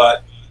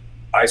 But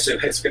I said,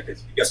 hey,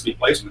 it gets to be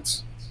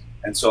placements.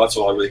 And so that's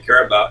all I really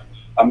care about.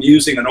 I'm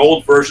using an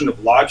old version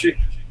of Logic,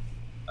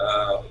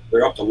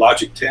 They're up to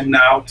Logic 10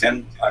 now.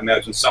 10, I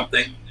imagine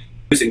something.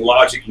 Using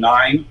Logic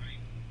 9,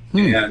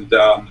 and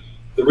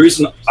the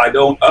reason I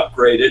don't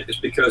upgrade it is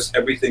because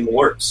everything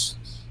works.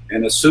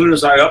 And as soon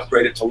as I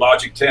upgrade it to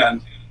Logic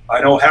 10,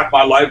 I know half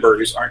my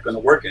libraries aren't going to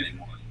work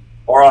anymore,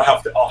 or I'll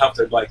have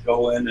to like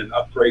go in and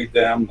upgrade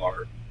them,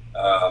 or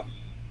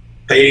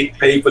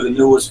pay for the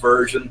newest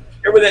version.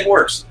 Everything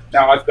works.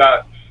 Now I've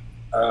got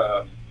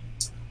a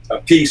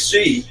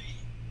PC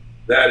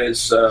that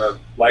is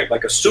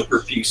like a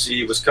super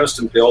PC. It was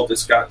custom built.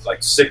 It's got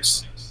like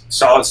 6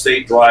 solid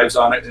state drives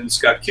on it, and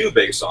it's got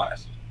Cubase on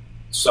it.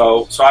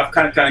 So I've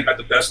kind of got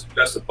the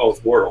best of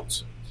both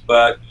worlds.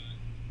 But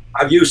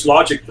I've used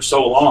Logic for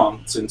so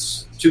long,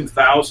 since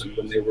 2000,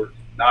 when they were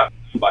not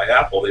owned by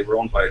Apple, they were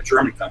owned by a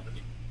German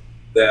company,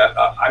 that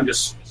I'm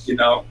just, you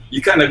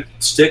kind of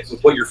stick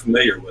with what you're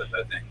familiar with,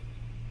 I think.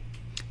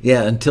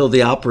 Yeah, until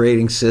the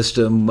operating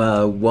system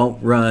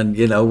won't run.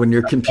 When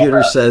your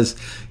computer says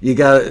you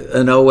got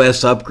an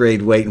OS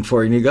upgrade waiting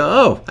for you, and you go,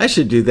 oh, I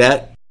should do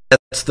that.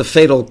 That's the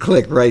fatal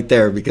click right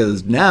there,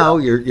 because now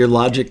your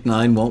Logic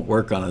 9 won't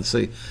work on it.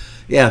 So,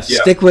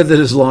 stick with it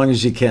as long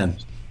as you can.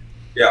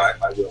 Yeah,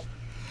 I will.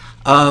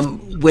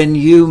 When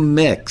you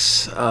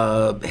mix,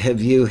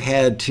 have you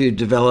had to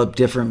develop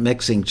different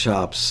mixing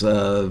chops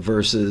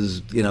versus,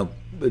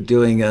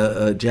 doing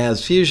a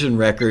jazz fusion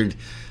record,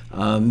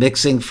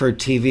 mixing for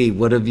TV?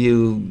 What have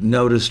you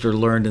noticed or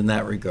learned in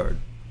that regard?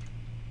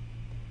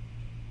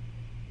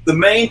 The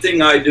main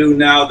thing I do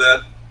now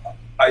that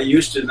I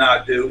used to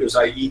not do is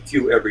I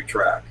EQ every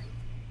track.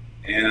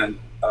 And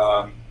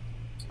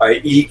I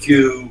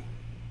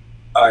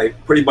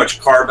pretty much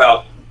carve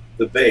out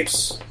the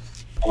bass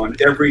on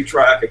every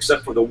track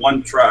except for the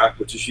one track,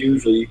 which is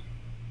usually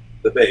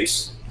the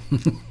bass in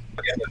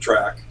the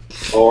track,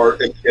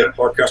 or in an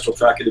orchestral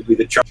track, it'd be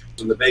the cellos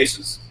and the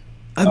basses.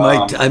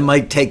 I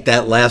might take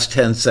that last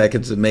 10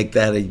 seconds and make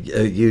that a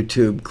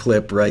YouTube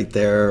clip right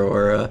there,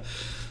 or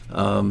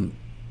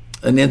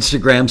an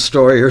Instagram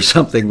story or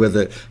something with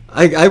it.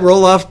 I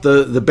roll off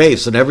the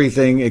bass and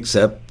everything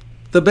except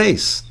the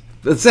bass.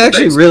 It's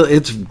actually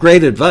it's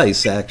great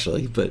advice,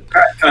 actually. But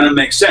that kind of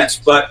makes sense.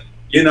 But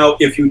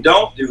if you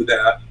don't do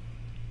that,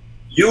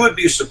 you would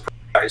be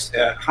surprised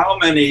at how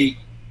many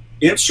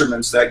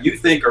instruments that you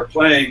think are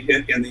playing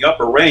in the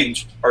upper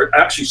range are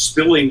actually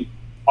spilling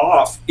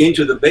off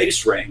into the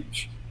bass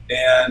range.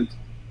 And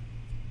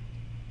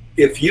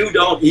if you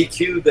don't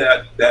EQ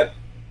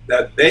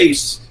that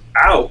bass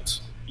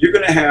out, you're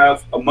going to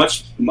have a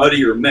much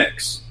muddier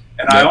mix.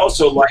 And I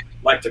also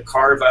like to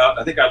carve out,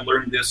 I think I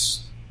learned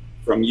this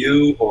from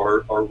you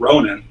or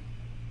Ronan.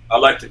 I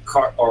like to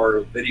or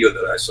a video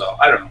that I saw.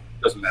 I don't know.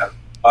 Doesn't matter.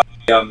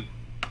 I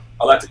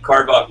like to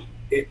carve out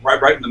it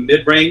right in the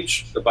mid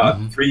range,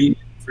 about 3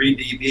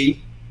 dB,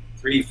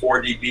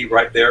 4 dB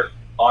right there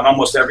on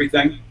almost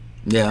everything.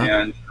 Yeah.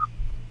 And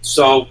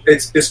so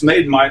it's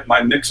made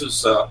my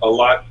mixes a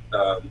lot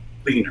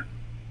cleaner.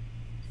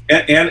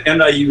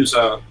 And I use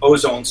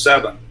Ozone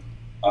 7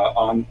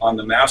 on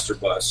the master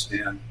bus,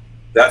 and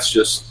that's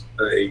just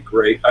a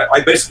great.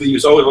 I basically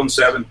use Ozone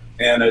 7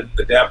 and an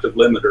adaptive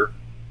limiter,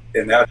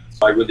 and that's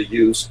what I really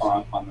use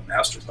on the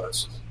master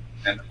bus.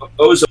 And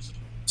Ozone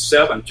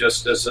 7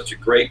 just does such a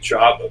great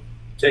job of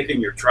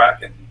taking your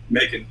track and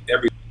making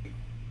everything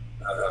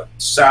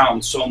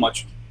sound so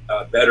much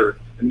better.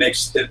 It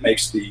makes the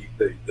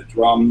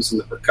drums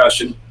and the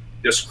percussion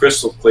just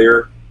crystal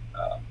clear.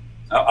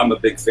 I'm a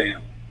big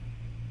fan.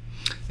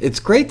 It's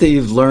great that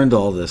you've learned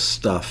all this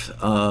stuff.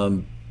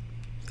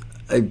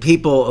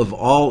 People of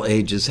all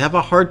ages have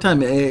a hard time.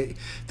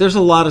 There's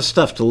a lot of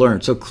stuff to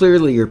learn. So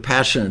clearly you're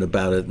passionate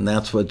about it, and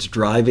that's what's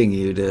driving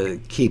you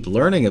to keep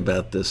learning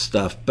about this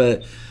stuff.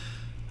 But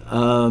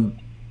I've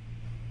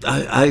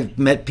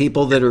met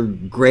people that are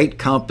great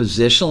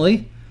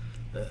compositionally,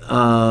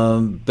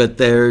 but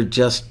they're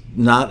just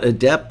not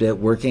adept at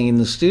working in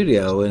the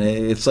studio. And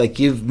it's like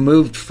you've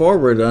moved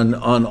forward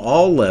on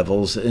all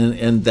levels,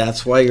 and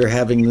that's why you're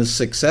having this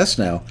success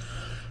now.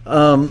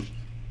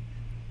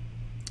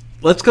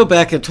 Let's go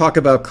back and talk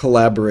about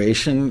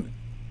collaboration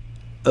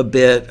a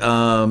bit.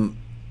 I'm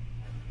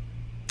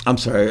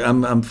sorry,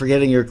 I'm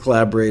forgetting your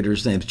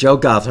collaborators' names. Joe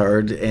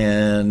Gothard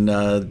and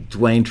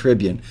Dwayne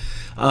Tribune.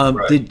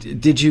 Right.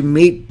 Did you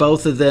meet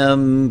both of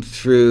them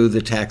through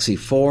the Taxi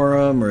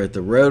Forum or at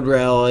the Road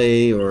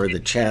Rally or the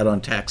chat on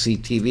Taxi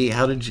TV?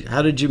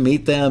 How did you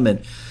meet them,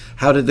 and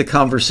how did the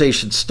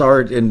conversation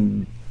start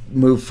and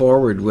move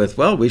forward with,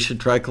 well, we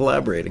should try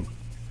collaborating?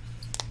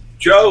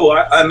 Joe,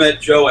 I met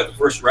Joe at the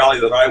first rally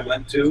that I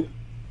went to,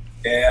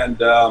 and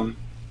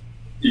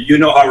you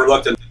know how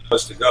reluctant I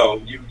was to go.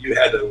 You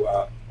had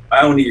to.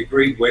 I only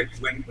agreed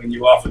when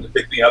you offered to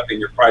pick me up in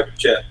your private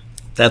jet.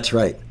 That's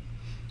right.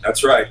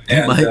 That's right.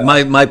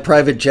 And, my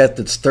private jet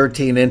that's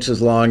 13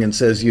 inches long and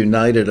says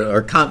United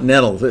or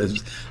Continental.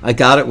 I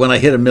got it when I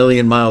hit 1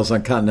 million miles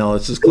on Continental.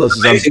 It's as close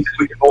as amazing that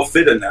we can both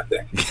fit in that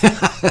thing.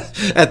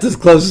 That's as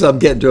close as I'm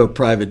getting to a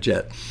private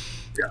jet.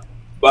 Yeah,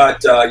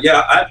 but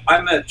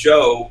I met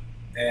Joe,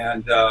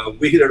 and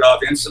we hit it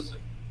off instantly.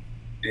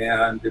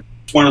 And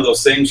it's one of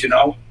those things,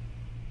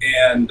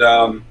 and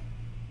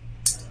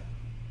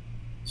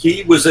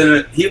he was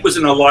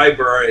in a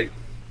library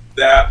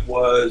that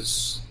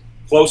was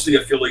closely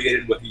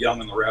affiliated with the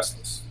Young and the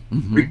Restless.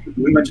 Mm-hmm.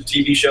 We mentioned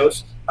TV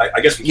shows. I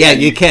guess we can. Yeah,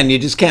 you can. You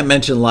just can't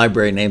mention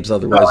library names,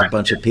 otherwise a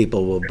bunch of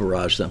people will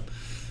barrage them.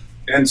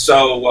 And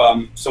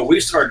so we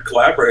started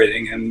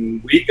collaborating,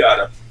 and we got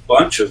a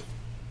bunch of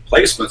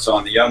placements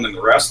on the Young and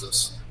the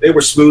Restless. They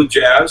were smooth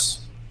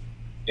jazz,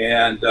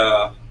 and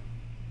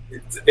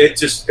it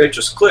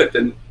just clicked.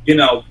 And you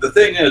know, the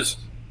thing is,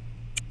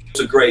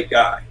 he's a great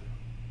guy,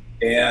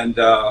 and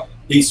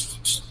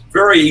he's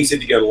very easy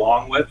to get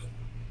along with.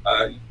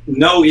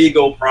 No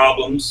ego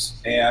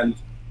problems, and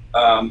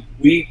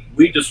we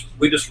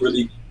just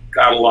really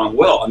got along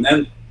well. And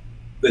then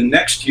the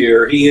next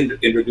year, he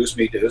introduced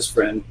me to his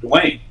friend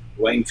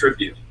Dwayne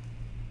Tribute,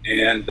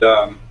 and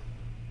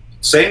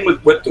same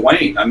with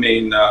Dwayne. I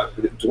mean,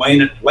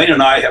 Dwayne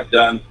and I have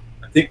done.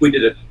 I think we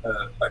did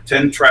a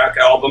 10-track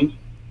album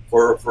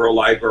for a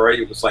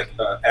library. It was like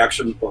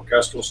action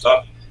orchestral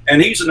stuff,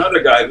 and he's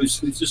another guy who's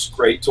just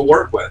great to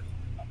work with.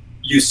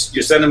 You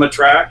send him a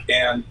track,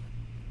 and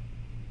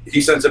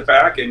he sends it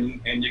back,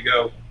 and you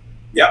go,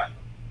 yeah,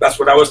 that's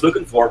what I was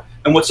looking for.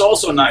 And what's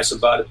also nice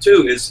about it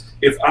too is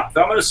if I'm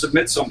going to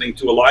submit something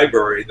to a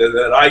library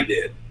that I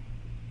did,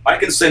 I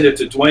can send it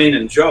to Dwayne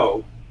and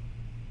Joe,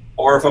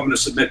 or if I'm going to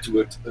submit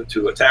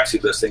to a taxi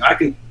listing, I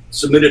can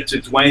submit it to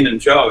Dwayne and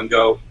Joe and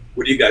go,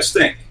 what do you guys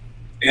think?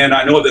 And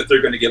I know that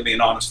they're going to give me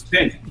an honest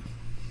opinion,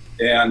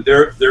 and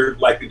they're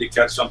likely to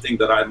catch something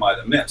that I might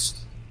have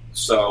missed.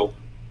 So,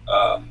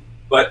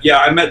 but yeah,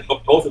 I met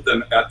both of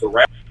them at the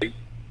rally,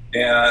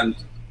 and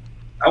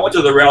I went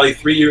to the rally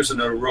 3 years in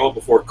a row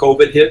before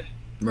COVID hit.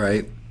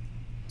 Right.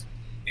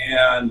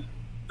 And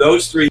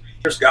those 3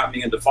 years got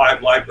me into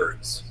 5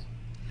 libraries.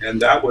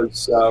 And that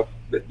was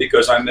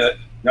because I met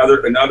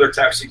another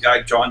taxi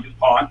guy, John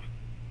DuPont.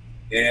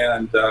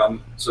 And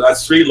so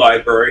that's 3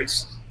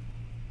 libraries.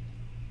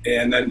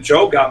 And then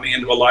Joe got me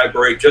into a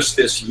library just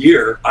this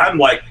year. I'm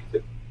like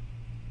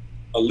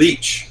a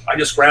leech. I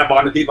just grab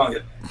onto people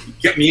and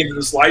get me into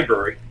this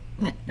library.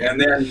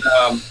 And then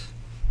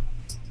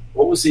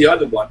what was the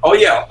other one? Oh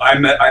yeah, I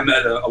met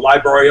a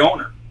library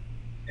owner,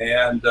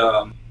 and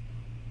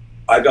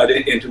I got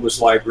into his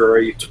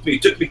library. It took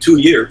me 2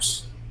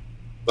 years,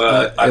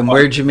 but and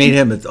where'd you meet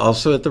him?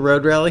 Also at the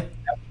Road Rally?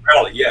 At the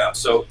rally, yeah.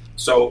 So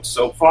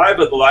 5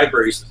 of the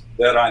libraries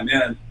that I'm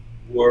in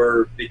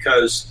were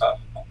because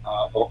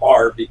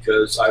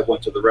I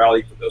went to the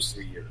rally for those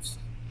 3 years.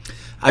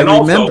 I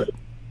remember.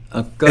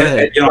 Go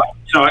ahead. And,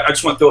 I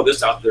just want to throw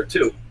this out there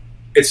too.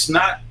 It's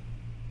not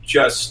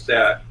just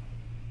that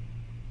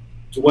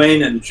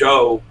Dwayne and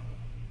Joe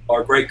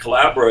are great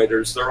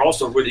collaborators. They're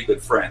also really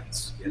good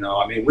friends.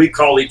 I mean, we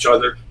call each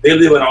other. They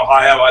live in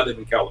Ohio. I live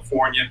in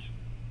California.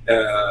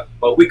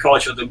 But we call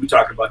each other. We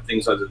talk about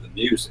things other than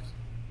music.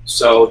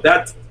 So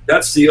that's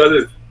the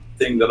other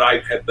thing that I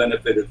have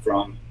benefited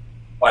from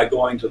by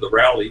going to the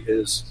rally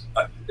is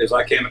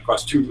I came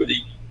across 2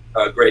 really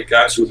great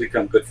guys who have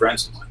become good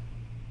friends of mine.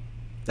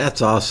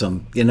 That's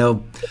awesome.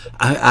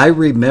 I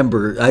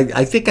remember,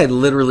 I think I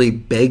literally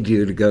begged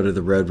you to go to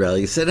the Road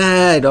Rally. You said,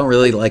 I don't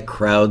really like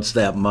crowds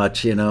that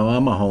much. I'm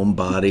a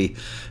homebody.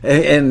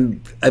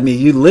 And I mean,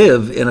 you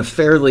live in a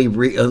fairly,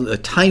 a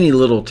tiny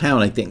little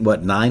town, I think,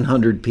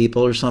 900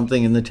 people or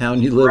something in the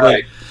town you live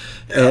right.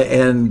 in. Yeah.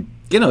 And,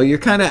 you're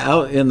kind of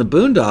out in the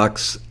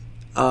boondocks.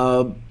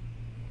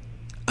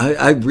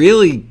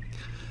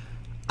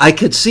 I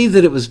could see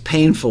that it was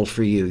painful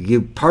for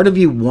you. Part of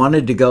you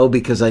wanted to go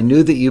because I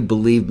knew that you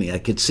believed me. I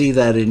could see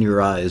that in your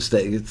eyes.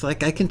 That it's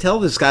like, I can tell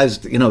this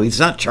guy's, he's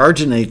not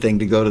charging anything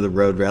to go to the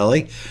Road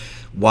Rally.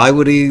 Why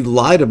would he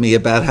lie to me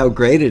about how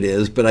great it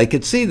is? But I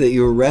could see that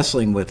you were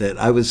wrestling with it.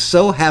 I was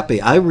so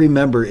happy. I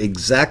remember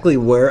exactly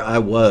where I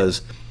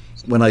was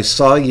when I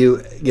saw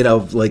you,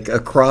 like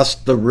across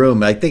the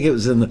room. I think it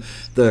was in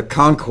the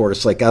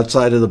concourse, like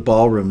outside of the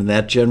ballroom in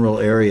that general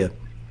area.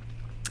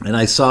 And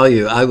I saw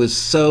you. I was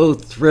so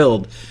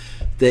thrilled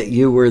that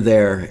you were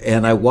there.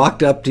 And I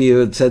walked up to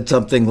you and said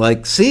something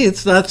like, see,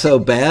 it's not so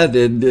bad.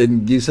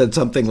 And you said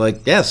something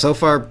like, yeah, so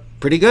far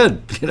pretty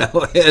good,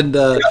 And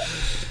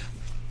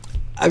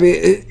I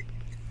mean,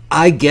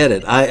 I get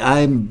it.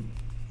 I'm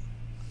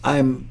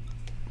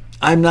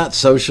not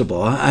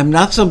sociable. I'm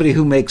not somebody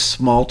who makes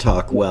small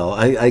talk well.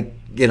 I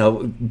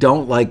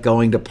don't like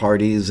going to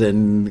parties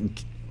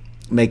and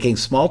making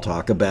small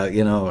talk about,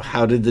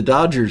 how did the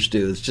Dodgers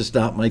do? It's just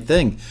not my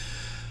thing.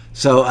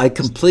 So I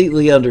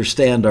completely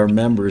understand our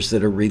members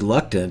that are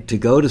reluctant to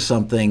go to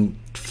something,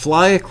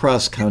 fly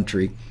across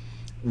country,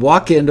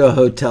 walk into a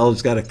hotel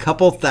that's got a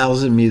couple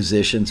thousand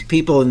musicians,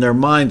 people in their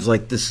minds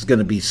like, this is going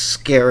to be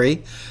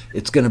scary.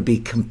 It's going to be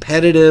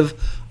competitive.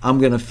 I'm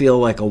going to feel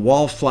like a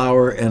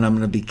wallflower, and I'm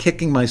going to be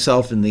kicking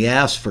myself in the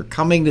ass for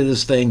coming to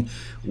this thing.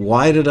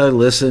 Why did I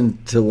listen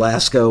to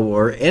Lasco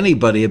or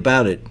anybody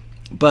about it?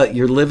 But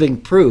you're living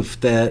proof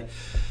that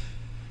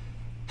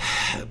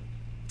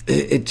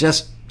it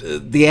just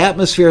the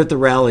atmosphere at the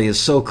rally is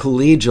so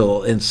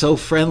collegial and so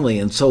friendly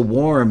and so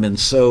warm and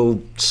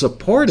so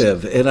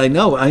supportive. And I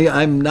know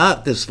I'm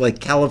not this like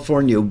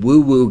California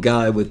woo-woo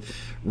guy with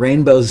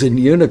rainbows and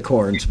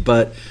unicorns,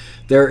 but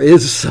there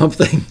is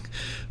something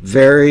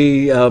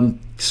very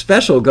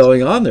special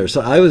going on there.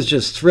 So I was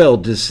just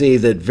thrilled to see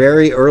that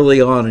very early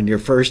on in your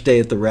first day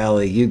at the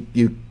rally,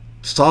 you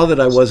saw that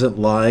I wasn't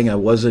lying, I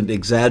wasn't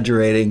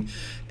exaggerating,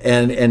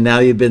 and now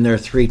you've been there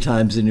 3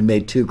 times and you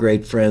made 2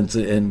 great friends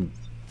and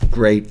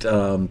great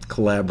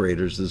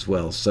collaborators as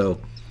well.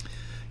 So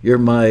you're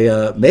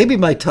my maybe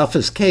my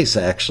toughest case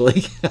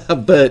actually,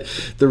 but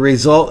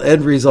the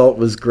end result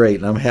was great,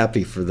 and I'm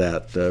happy for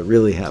that.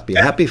 Really happy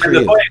for you.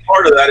 The funny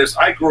part of that is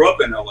I grew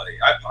up in LA.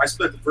 I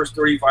spent the first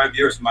 35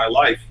 years of my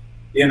life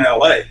in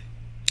LA,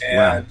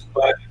 and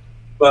wow.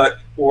 but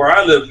where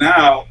I live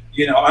now,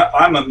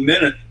 I'm a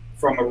minute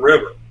from a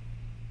river,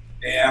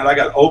 and I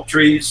got oak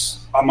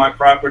trees on my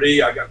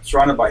property. I got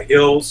surrounded by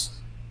hills.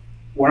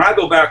 When I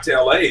go back to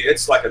LA,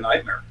 it's like a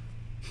nightmare.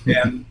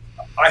 And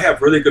I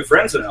have really good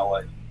friends in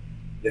LA,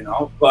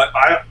 but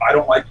I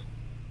don't like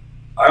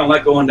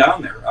going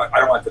down there. I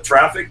don't like the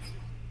traffic.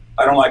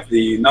 I don't like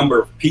the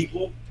number of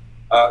people.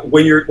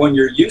 When you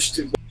get used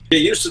to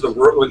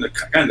the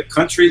kind of the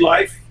country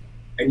life,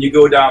 and you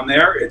go down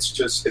there,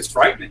 it's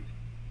frightening.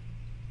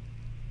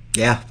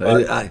 Yeah,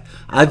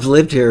 I've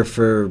lived here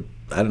for,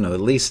 I don't know,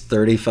 at least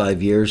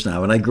 35 years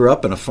now, and I grew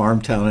up in a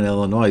farm town in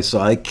Illinois, so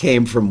I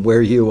came from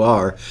where you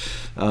are,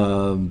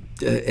 and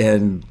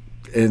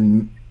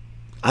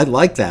I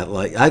like that.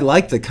 I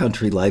like the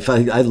country life.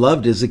 I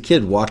loved as a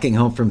kid walking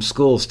home from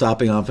school,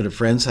 stopping off at a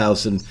friend's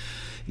house, and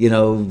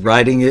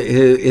riding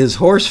his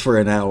horse for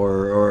an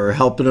hour or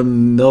helping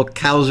him milk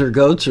cows or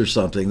goats or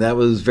something. That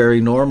was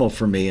very normal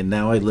for me. And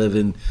now I live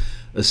in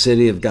a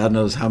city of God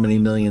knows how many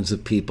millions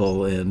of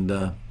people,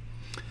 and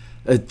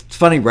it's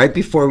funny, right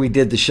before we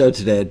did the show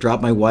today, I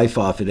dropped my wife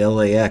off at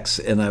LAX,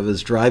 and I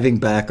was driving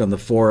back on the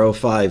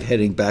 405,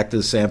 heading back to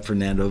the San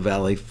Fernando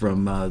Valley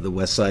from the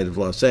west side of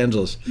Los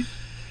Angeles.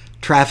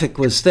 Traffic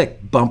was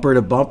thick, bumper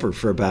to bumper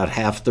for about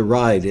half the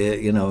ride,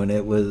 and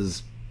it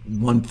was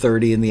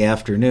 1:30 in the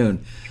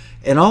afternoon.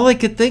 And all I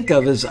could think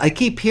of is I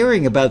keep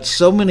hearing about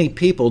so many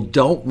people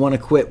don't want to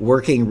quit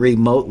working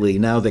remotely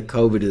now that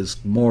COVID is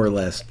more or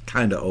less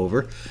kind of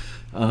over.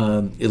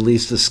 At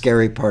least the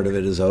scary part of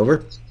it is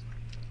over.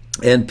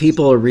 And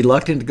people are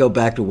reluctant to go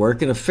back to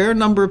work, and a fair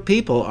number of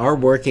people are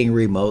working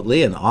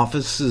remotely, and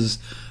office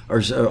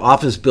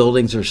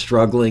buildings are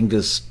struggling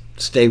to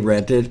stay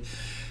rented.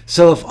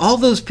 So if all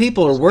those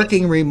people are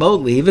working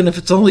remotely, even if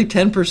it's only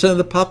 10% of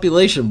the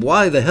population,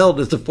 why the hell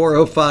does the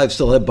 405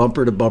 still have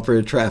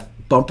bumper-to-bumper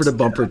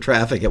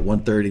traffic at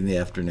 1:30 in the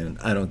afternoon?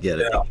 I don't get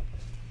it.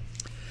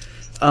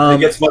 Yeah. It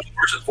gets much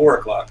worse at 4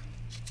 o'clock.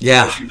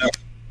 Yeah.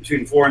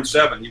 Between 4 and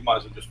 7, you might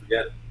as well just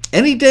forget it.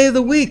 Any day of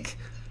the week.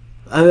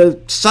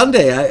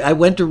 Sunday, I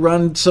went to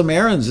run some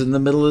errands in the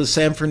middle of the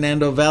San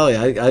Fernando Valley.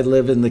 I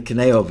live in the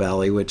Conejo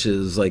Valley, which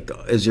is like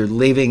as you're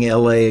leaving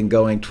LA and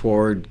going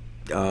toward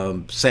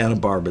Santa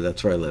Barbara.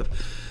 That's where I live.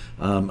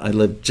 I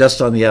live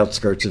just on the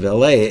outskirts of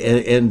LA,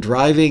 and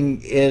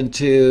driving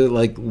into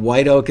like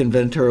White Oak and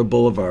Ventura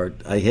Boulevard,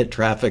 I hit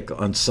traffic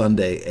on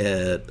Sunday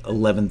at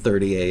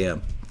 11:30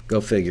 a.m.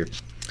 Go figure.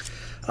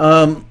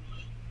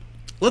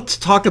 Let's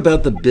talk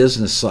about the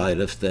business side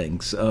of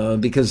things,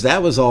 because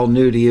that was all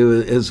new to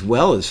you as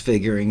well as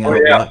figuring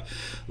out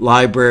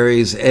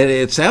libraries. And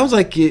it sounds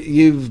like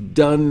you've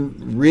done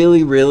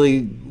really,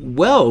 really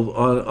well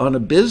on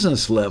a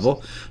business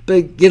level.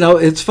 But,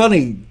 it's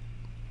funny.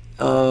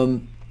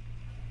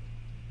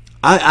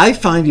 I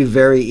find you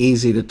very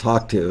easy to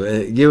talk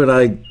to. You and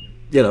I,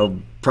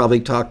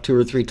 probably talk 2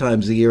 or 3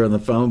 times a year on the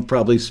phone,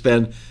 probably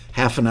spend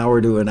half an hour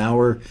to an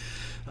hour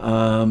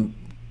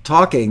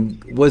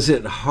talking. Was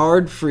it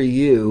hard for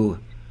you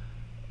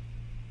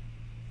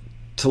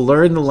to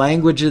learn the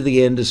language of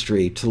the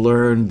industry, to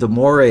learn the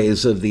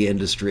mores of the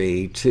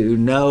industry, to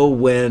know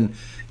when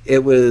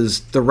it was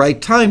the right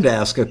time to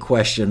ask a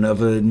question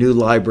of a new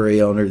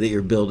library owner that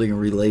you're building a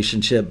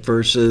relationship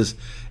versus,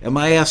 am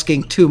I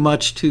asking too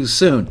much too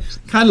soon?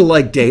 Kind of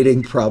like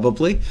dating,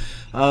 probably.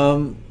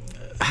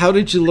 How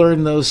did you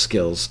learn those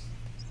skills?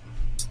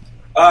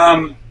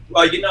 Well,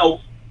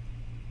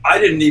 I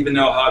didn't even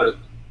know how to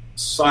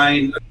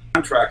sign a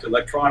contract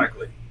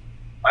electronically.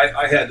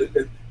 I had,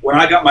 when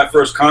I got my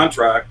first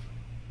contract,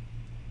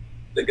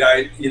 the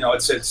guy,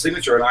 it said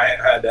signature, and I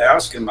had to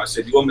ask him, I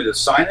said, you want me to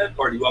sign it,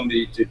 or do you want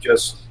me to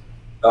just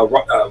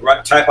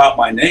type out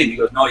my name? He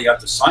goes, no, you have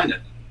to sign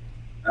it.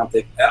 And I'm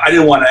thinking, I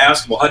didn't want to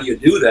ask him, well, how do you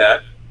do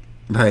that?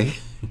 Right.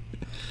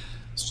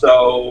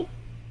 So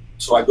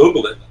I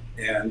Googled it.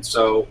 And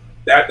so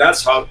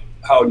that's how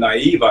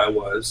naive I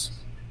was.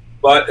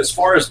 But as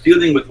far as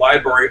dealing with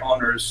library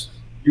owners,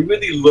 you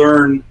really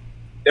learn,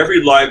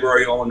 every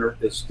library owner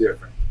is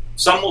different.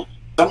 Some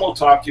will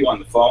talk to you on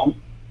the phone.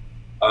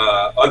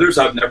 Others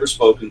I've never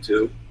spoken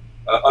to.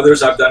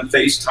 Others I've done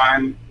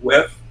FaceTime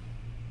with.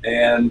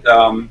 And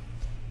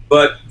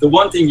but the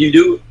one thing you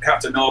do have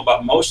to know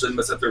about most of them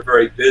is that they're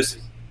very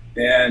busy.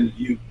 And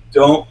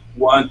don't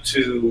want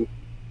to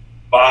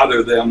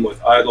bother them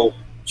with idle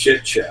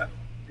chit chat,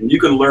 and you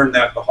can learn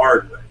that the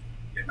hard way.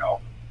 You know,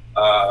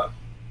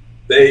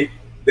 they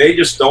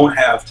just don't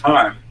have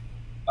time.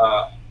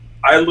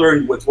 I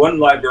learned with one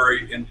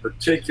library in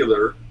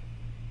particular.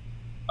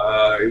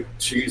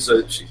 She's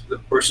the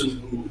person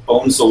who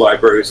owns the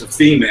library is a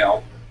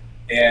female,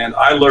 and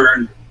I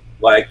learned,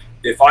 like,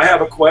 if I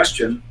have a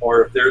question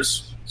or if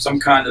there's some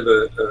kind of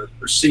a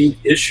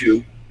perceived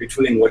issue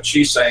between what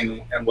she's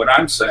saying and what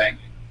I'm saying,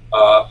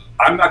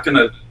 I'm not going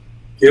to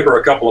give her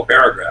a couple of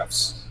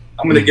paragraphs.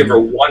 I'm going to give her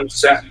one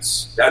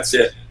sentence. That's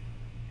it.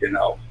 You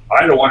know,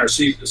 I don't want her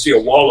to see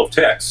a wall of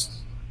text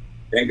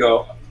and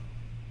go,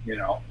 you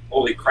know,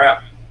 holy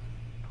crap,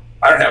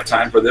 I don't have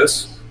time for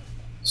this.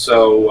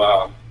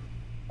 So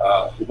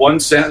one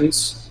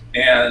sentence,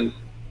 and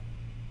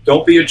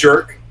don't be a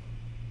jerk,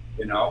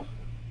 you know,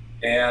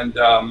 and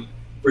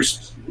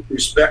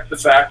respect the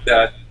fact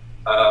that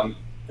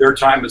their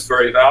time is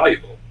very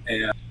valuable,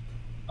 and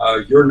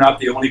you're not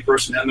the only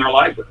person in their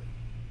library.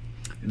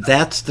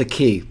 That's the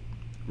key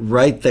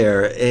right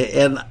there.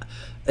 And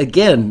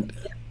again,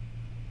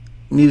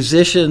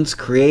 musicians,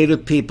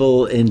 creative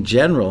people in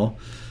general,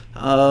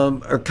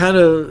 are kind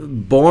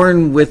of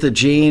born with a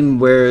gene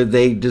where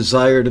they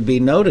desire to be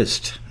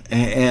noticed.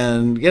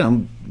 And, you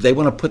know, they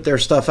want to put their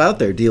stuff out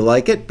there. Do you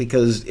like it?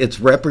 Because it's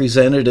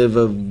representative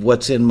of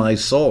what's in my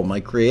soul, my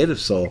creative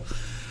soul.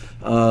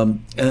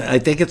 And I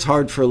think it's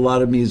hard for a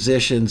lot of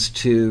musicians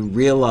to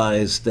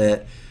realize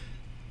that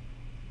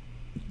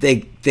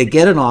they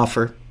get an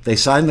offer, they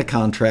sign the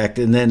contract,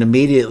 and then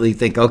immediately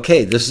think,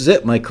 okay, this is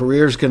it. My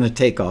career's going to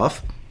take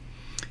off.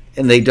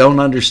 And they don't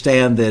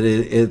understand that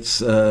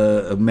it's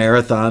a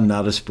marathon,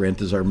 not a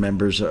sprint, as our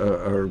members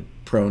are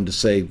prone to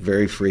say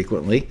very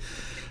frequently.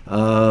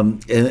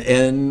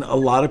 And a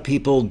lot of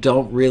people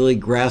don't really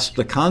grasp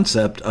the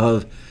concept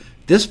of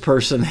this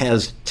person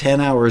has 10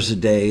 hours a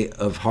day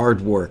of hard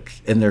work,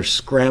 and they're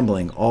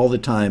scrambling all the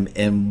time.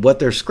 And what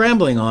they're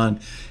scrambling on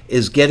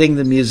is getting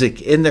the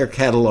music in their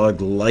catalog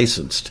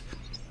licensed,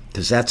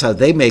 because that's how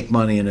they make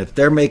money. And if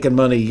they're making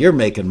money, you're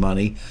making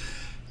money.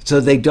 So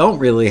they don't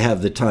really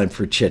have the time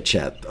for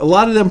chit-chat. A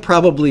lot of them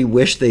probably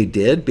wish they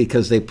did,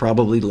 because they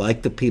probably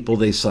like the people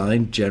they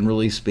sign,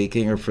 generally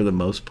speaking, or for the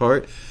most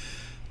part.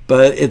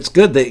 But it's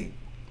good that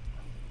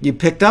you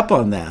picked up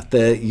on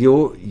that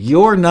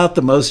you're not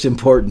the most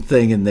important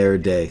thing in their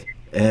day.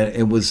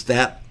 And was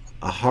that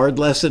a hard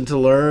lesson to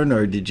learn,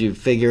 or did you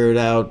figure it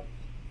out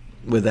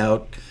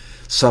without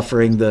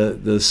suffering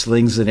the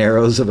slings and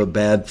arrows of a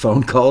bad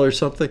phone call or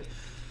something?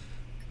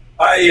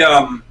 I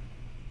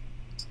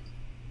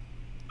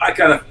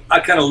kind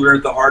of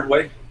learned the hard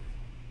way.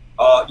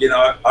 You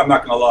know, I'm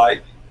not going to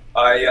lie.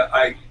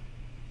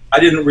 I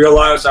didn't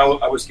realize I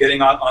was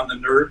getting on the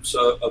nerves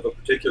of a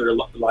particular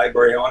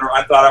library owner.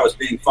 I thought I was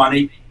being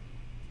funny,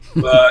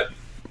 but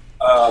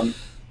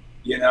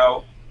you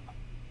know,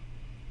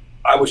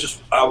 I was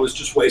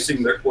just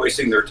wasting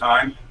their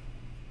time,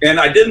 and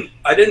I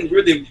didn't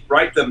really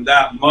write them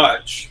that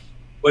much,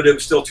 but it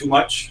was still too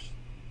much.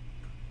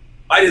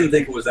 I didn't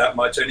think it was that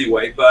much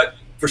anyway, but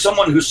for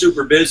someone who's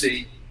super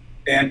busy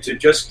and to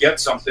just get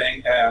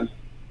something, and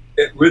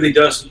it really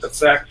doesn't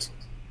affect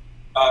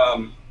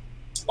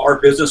our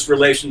business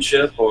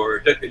relationship, or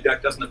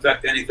it doesn't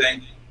affect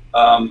anything.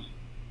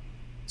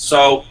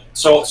 So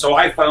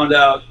I found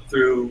out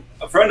through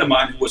a friend of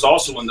mine who was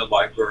also in the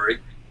library,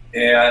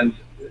 and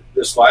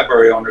this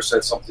library owner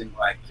said something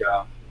like,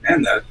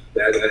 man, that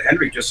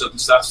Henry just doesn't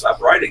stop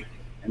writing.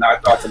 And I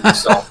thought to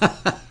myself,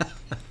 I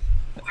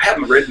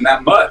haven't written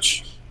that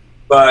much,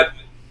 but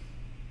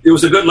it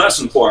was a good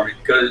lesson for me,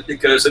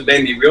 because it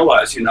made me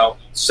realize, you know,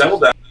 settle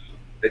down.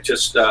 It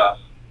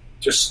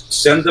just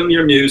send them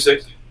your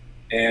music,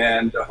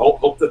 and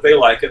hope that they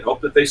like it,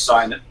 hope that they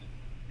sign it,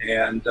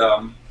 and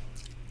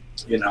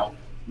you know,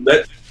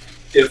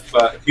 if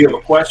you have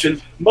a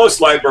question,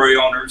 most library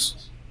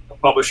owners,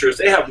 publishers,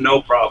 they have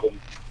no problem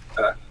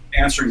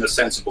answering a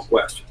sensible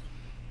question.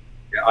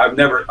 Yeah, I've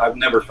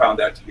never found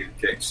that to be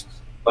the case.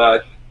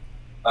 But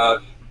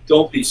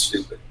don't be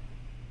stupid.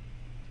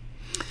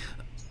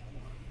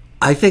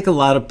 I think a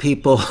lot of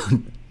people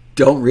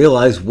don't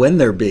realize when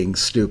they're being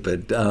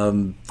stupid.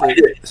 I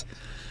did.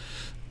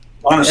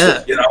 Honestly,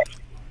 yeah. You know.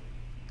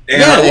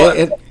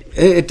 And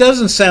it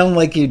doesn't sound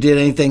like you did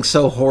anything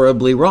so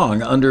horribly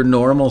wrong. Under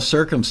normal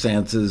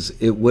circumstances,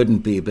 it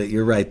wouldn't be. But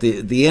you're right.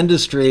 The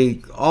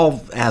industry,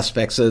 all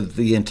aspects of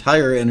the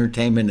entire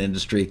entertainment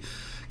industry,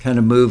 kind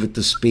of move at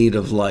the speed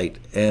of light.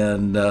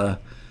 And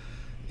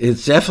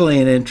it's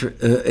definitely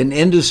an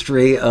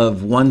industry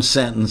of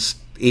one-sentence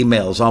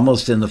emails,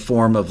 almost in the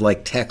form of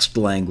like text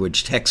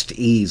language,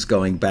 text-ese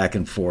going back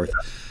and forth.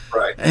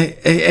 Right.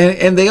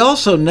 And they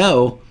also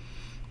know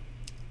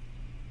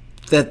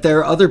that there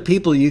are other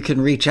people you can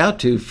reach out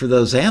to for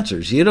those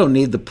answers. You don't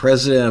need the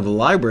president of a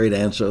library to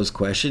answer those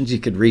questions. You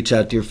could reach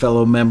out to your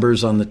fellow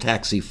members on the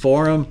Taxi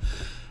forum.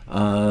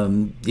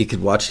 You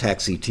could watch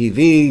Taxi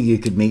TV. You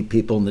could meet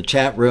people in the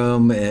chat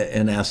room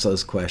and ask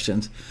those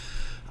questions.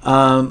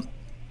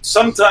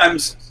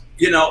 Sometimes,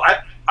 you know,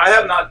 I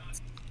have not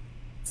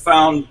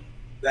found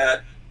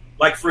that,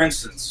 like for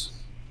instance,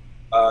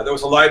 there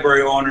was a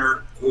library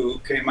owner who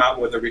came out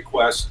with a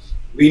request,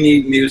 we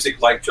need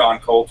music like John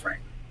Coltrane.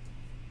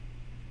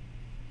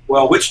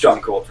 Well, which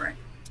John Coltrane?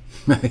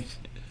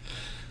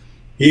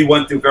 He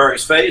went through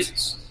various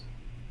phases.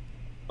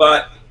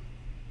 But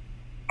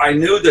I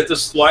knew that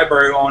this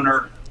library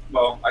owner,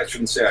 well, I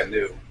shouldn't say I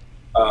knew.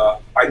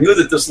 I knew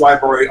that this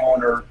library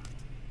owner,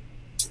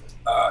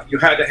 you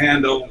had to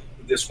handle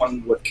this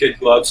one with kid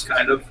gloves,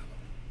 kind of.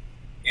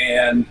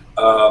 And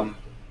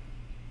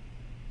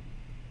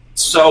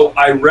so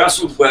I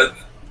wrestled with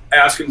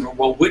asking her,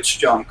 well, which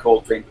John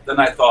Coltrane? But then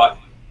I thought,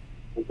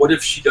 well, what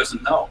if she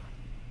doesn't know?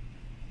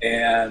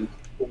 And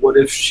what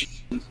if she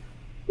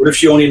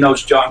only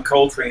knows John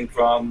Coltrane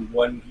from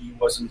when he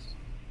wasn't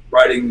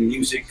writing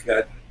music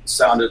that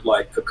sounded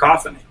like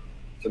cacophony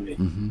to me,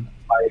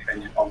 my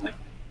opinion only.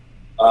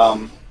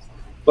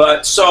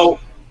 But so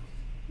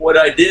what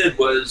I did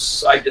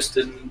was I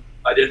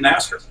didn't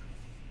ask her.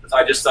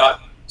 I just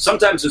thought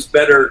sometimes it's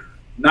better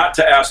not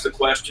to ask the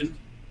question.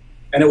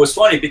 And it was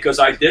funny because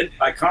I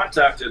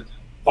contacted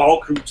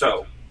Paul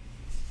Cruteau,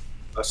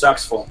 a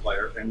saxophone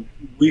player, and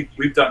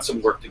we've done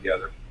some work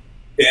together.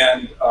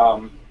 And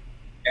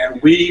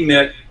we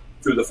met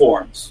through the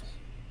forums.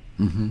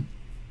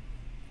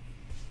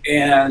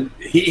 And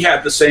he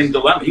had the same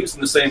dilemma. He was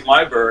in the same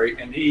library,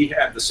 and he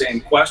had the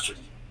same question.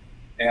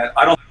 And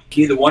I don't think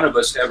either one of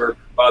us ever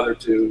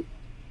bothered to,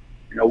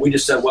 we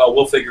just said, well,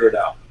 we'll figure it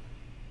out.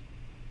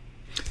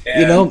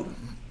 And,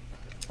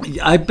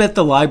 I bet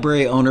the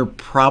library owner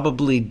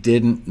probably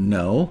didn't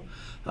know.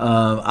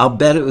 I'll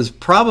bet it was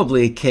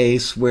probably a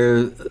case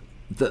where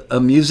a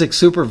music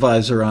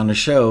supervisor on a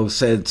show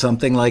said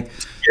something like,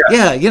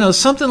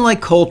 something like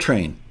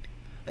Coltrane.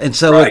 And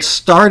so It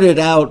started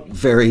out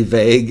very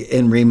vague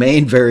and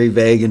remained very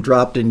vague and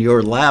dropped in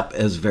your lap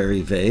as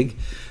very vague.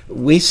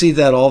 We see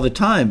that all the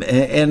time.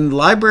 And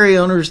library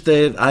owners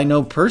that I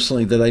know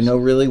personally, that I know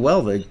really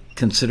well, they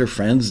consider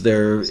friends,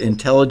 they're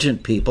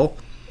intelligent people.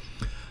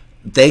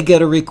 They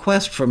get a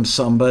request from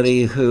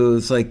somebody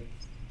who's like,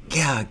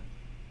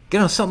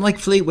 something like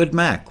Fleetwood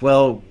Mac.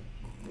 Well,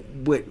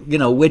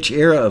 which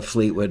era of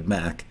Fleetwood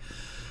Mac?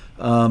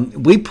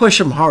 We push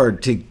them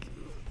hard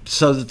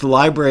so that the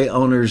library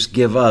owners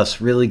give us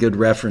really good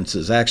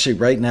references. Actually,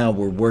 right now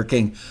we're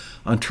working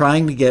on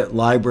trying to get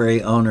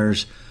library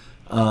owners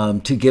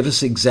to give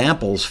us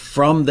examples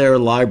from their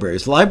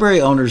libraries.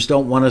 Library owners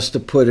don't want us to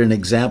put an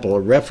example,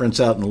 a reference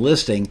out in the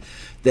listing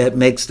that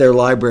makes their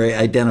library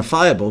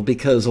identifiable,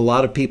 because a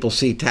lot of people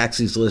see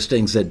taxis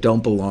listings that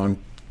don't belong,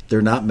 they're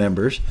not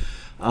members,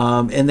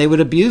 and they would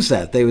abuse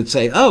that. They would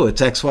say, oh,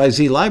 it's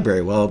XYZ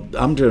library. Well,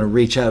 I'm going to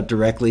reach out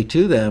directly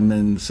to them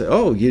and say,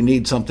 oh, you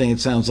need something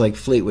that sounds like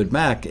Fleetwood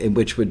Mac,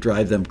 which would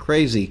drive them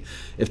crazy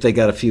if they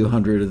got a few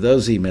hundred of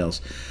those emails.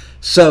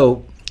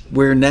 So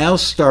we're now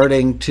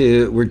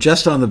we're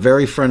just on the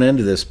very front end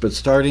of this, but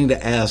starting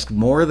to ask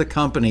more of the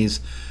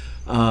companies.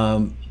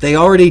 They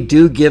already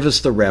do give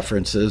us the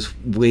references.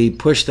 We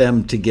push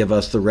them to give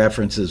us the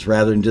references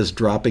rather than just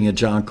dropping a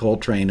John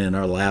Coltrane in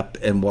our lap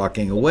and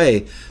walking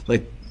away.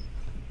 Like,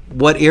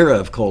 what era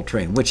of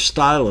Coltrane? Which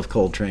style of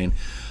Coltrane?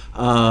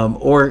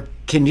 Or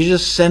can you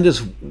just send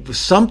us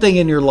something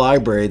in your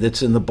library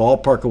that's in the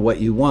ballpark of what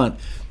you want,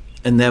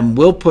 and then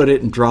we'll put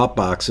it in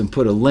Dropbox and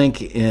put a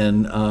link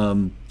in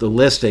the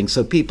listing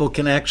so people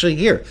can actually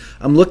hear.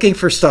 I'm looking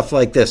for stuff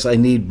like this. I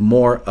need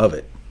more of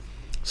it.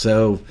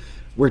 So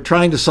we're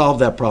trying to solve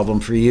that problem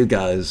for you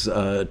guys,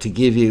 to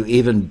give you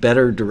even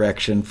better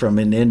direction from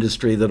an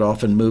industry that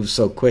often moves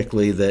so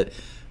quickly that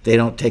they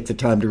don't take the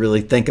time to really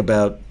think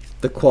about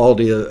the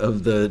quality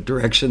of the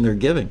direction they're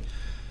giving.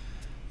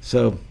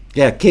 So,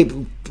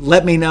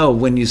 let me know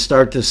when you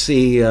start to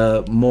see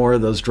more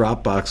of those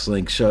Dropbox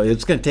links show.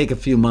 It's going to take a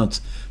few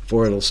months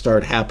before it'll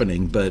start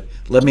happening, but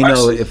let me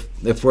know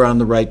if we're on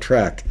the right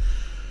track.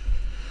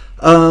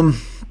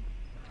 I'm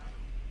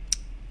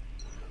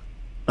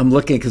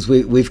looking because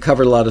we've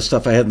covered a lot of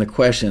stuff I had in the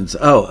questions.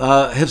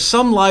 Have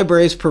some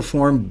libraries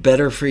performed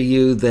better for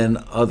you than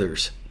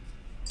others?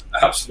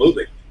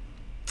 Absolutely.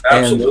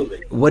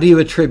 And what do you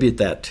attribute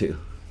that to?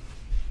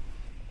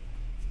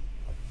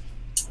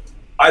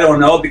 I don't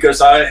know,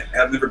 because I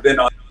have never been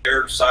on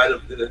their side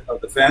of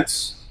the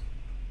fence.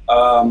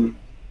 But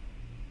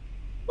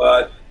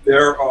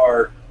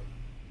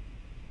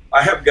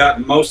I have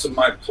gotten most of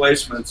my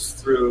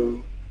placements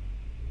through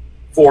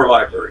 4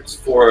 libraries,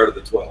 4 out of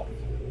the 12.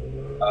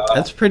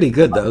 That's pretty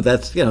good, though.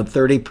 That's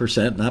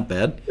 30%, not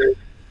bad.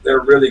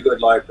 They're really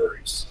good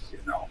libraries,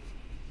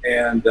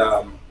 and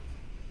the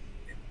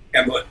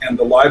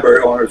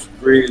library owners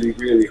really,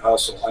 really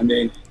hustle. I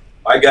mean,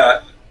 I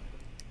got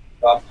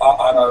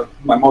on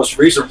my most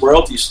recent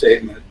royalty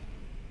statement,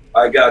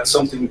 I got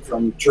something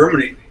from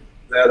Germany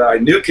that I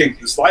knew came to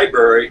this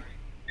library,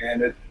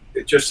 and it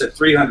just said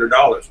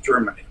 $300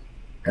 Germany.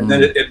 And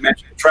then it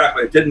mentioned the track,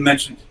 but it didn't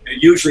mention,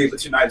 usually if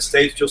it's United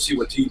States, you'll see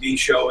what TV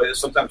show it is.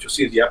 Sometimes you'll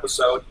see the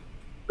episode,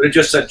 but it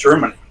just said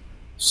Germany.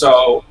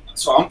 So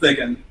I'm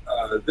thinking,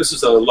 this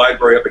is a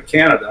library up in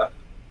Canada,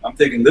 I'm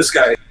thinking this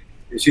guy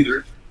is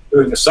either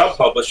doing a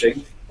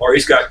sub-publishing or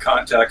he's got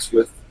contacts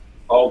with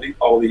all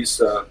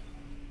these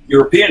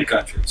European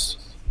countries.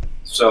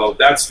 So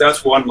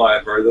that's one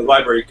library. The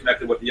library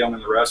connected with the Young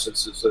and the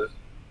Restless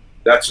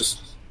that's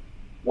just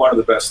one of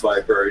the best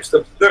libraries.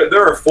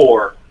 There are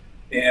four,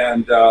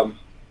 and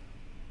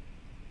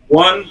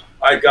one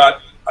I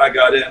got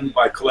in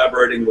by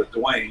collaborating with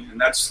Dwayne,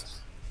 and that's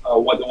the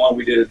one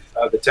we did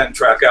the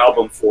 10-track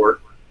album for.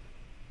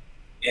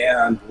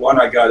 And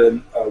one I got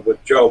in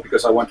with Joe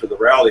because I went to the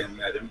rally and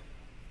met him.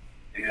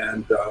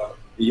 And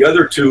the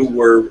other two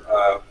were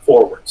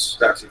forwards,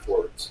 taxi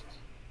forwards.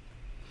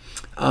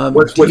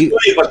 What's funny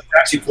about the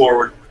taxi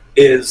forward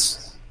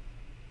is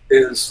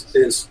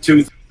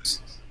two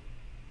things.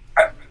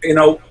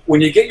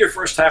 When you get your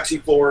first taxi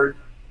forward,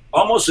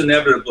 almost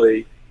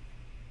inevitably,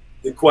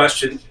 the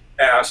question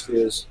asked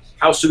is,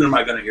 how soon am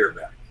I going to hear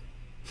back?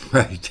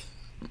 Right.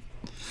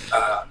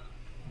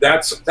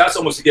 That's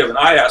almost a given.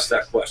 I asked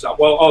that question.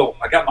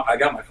 I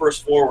got my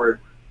first forward.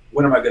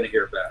 When am I going to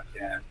hear back?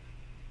 And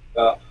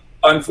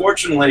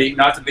unfortunately,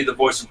 not to be the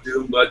voice of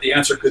doom, but the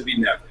answer could be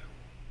never.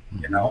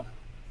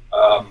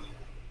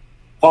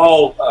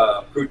 Paul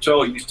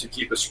Pruteau used to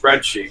keep a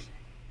spreadsheet,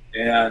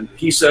 and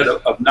he said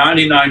of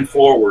 99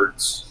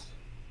 forwards,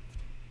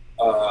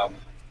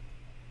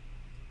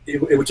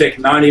 it would take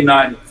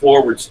 99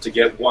 forwards to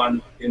get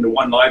one into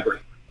one library.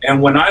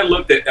 And when I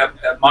looked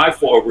at my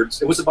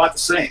forwards, it was about the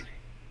same.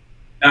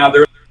 Now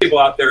there are people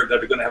out there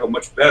that are going to have a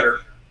much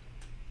better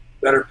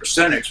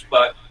percentage,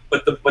 but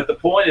the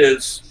point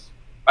is,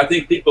 I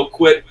think people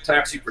quit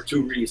taxi for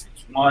two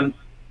reasons. One,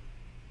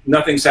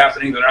 nothing's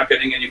happening. They're not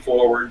getting any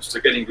forwards.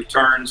 They're getting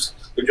returns.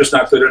 They're just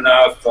not good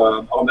enough.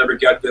 I'll never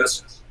get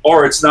this.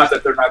 Or it's not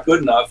that they're not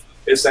good enough.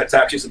 It's that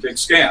taxi's a big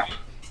scam,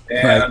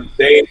 and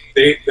right.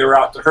 they're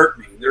out to hurt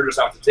me. They're just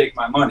out to take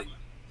my money.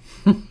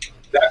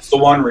 That's the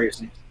one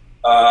reason.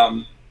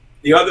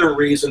 The other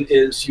reason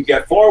is you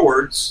get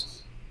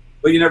forwards,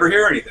 but you never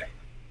hear anything.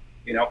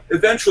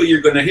 Eventually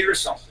you're going to hear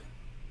something.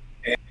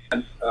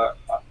 And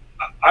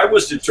I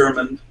was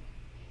determined,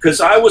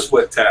 because I was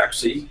with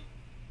Taxi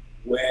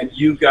when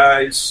you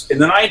guys in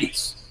the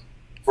 90s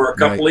for a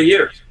couple of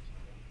years,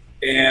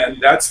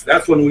 and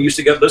that's when we used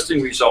to get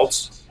listing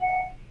results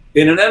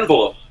in an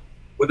envelope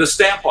with a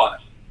stamp on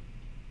it.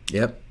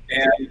 Yep.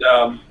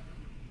 And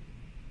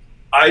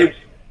I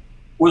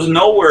was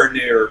nowhere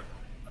near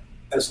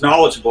as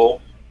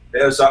knowledgeable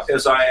as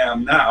I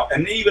am now,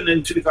 and even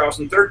in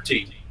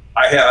 2013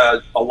 I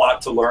had a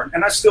lot to learn,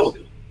 and I still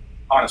do,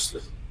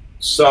 honestly.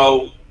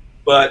 So,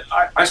 but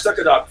I stuck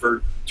it out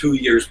for 2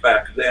 years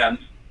back then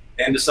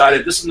and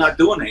decided this is not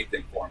doing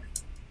anything for me.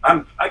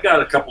 I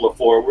got a couple of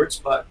forwards,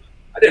 but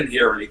I didn't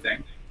hear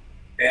anything.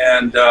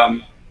 And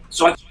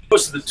so I think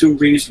those are the two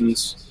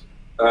reasons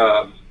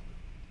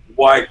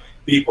why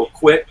people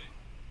quit.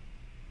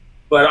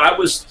 But I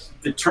was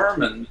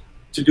determined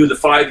to do the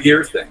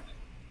 5-year thing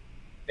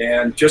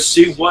and just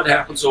see what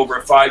happens over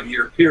a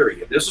 5-year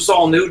period. This is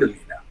all new to me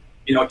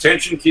now.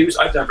 Attention cues,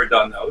 I've never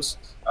done those.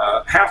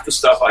 Half the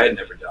stuff I had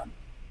never done.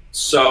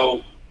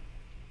 So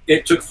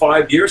it took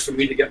 5 years for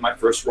me to get my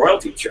first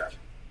royalty check.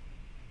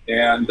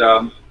 And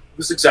it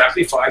was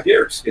exactly 5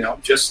 years,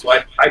 just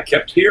like I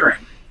kept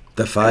hearing.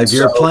 The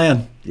 5-year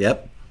plan.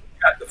 Yep.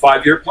 The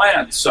 5-year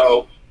plan.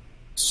 So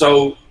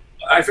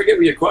I forget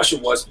what your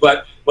question was,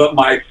 but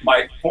my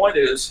point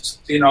is,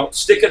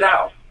 stick it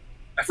out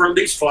for at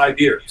least 5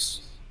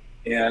 years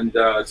and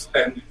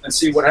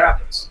see what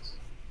happens.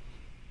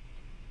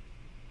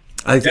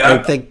 I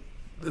think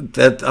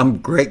that I'm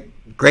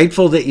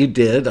grateful that you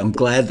did. I'm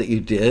glad that you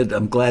did.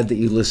 I'm glad that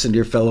you listened to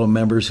your fellow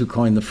members who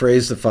coined the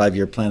phrase the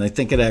 5-year plan. I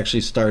think it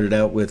actually started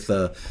out with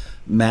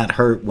Matt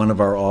Hurt, one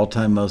of our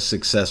all-time most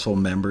successful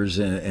members,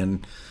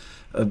 and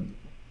Matt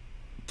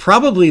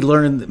probably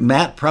learned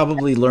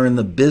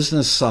the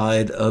business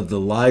side of the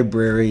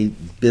library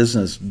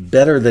business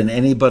better than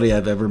anybody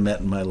I've ever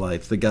met in my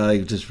life. The guy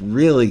just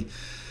really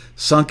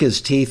sunk his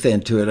teeth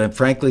into it, and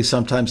frankly,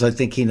 sometimes I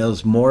think he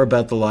knows more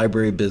about the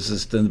library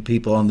business than the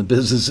people on the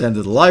business end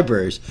of the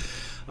libraries,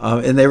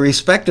 and they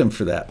respect him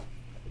for that.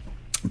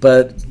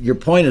 But your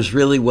point is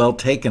really well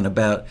taken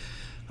about,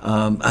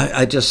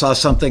 I just saw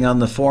something on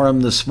the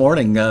forum this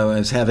morning. I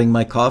was having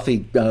my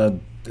coffee,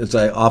 as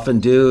I often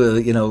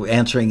do,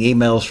 answering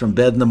emails from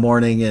bed in the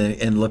morning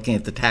and looking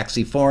at the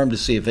Taxi forum to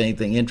see if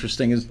anything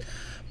interesting is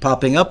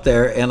popping up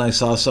there, and I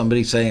saw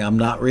somebody saying, I'm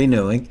not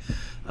renewing.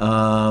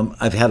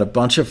 I've had a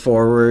bunch of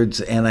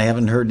forwards and I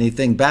haven't heard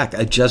anything back.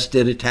 I just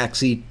did a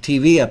Taxi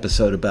TV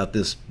episode about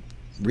this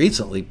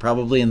recently,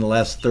 probably in the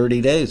last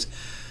 30 days.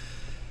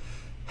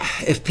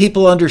 If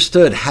people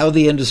understood how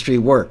the industry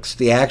works,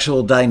 the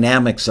actual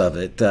dynamics of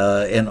it,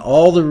 and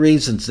all the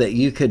reasons that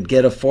you could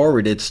get a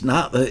forward, it's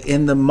not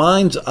in the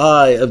mind's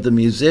eye of the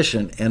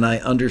musician, and I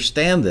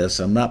understand this,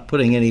 I'm not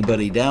putting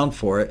anybody down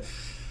for it.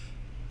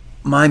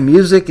 My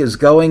music is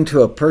going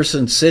to a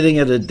person sitting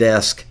at a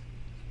desk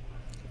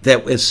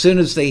that as soon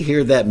as they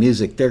hear that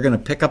music, they're going to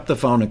pick up the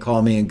phone and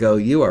call me and go,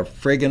 you are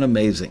friggin'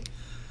 amazing.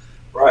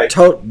 Right.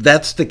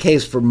 That's the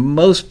case for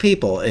most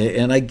people,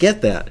 and I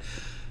get that.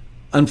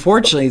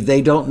 Unfortunately,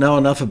 they don't know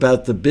enough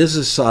about the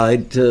business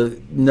side to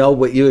know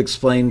what you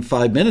explained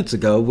 5 minutes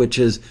ago, which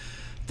is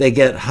they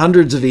get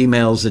hundreds of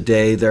emails a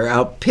day. They're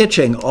out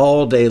pitching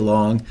all day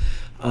long,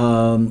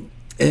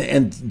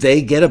 and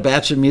they get a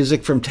batch of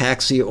music from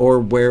Taxi or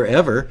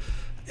wherever,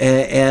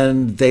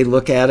 and they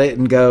look at it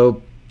and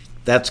go,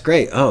 that's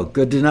great. Oh,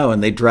 good to know.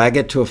 And they drag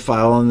it to a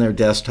file on their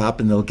desktop,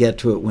 and they'll get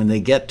to it when they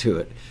get to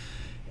it.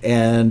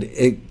 And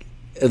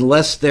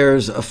unless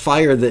there's a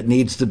fire that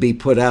needs to be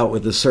put out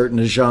with a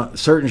certain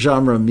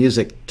genre of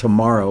music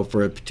tomorrow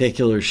for a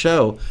particular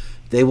show,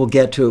 they will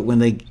get to it when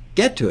they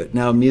get to it.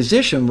 Now, a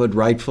musician would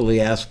rightfully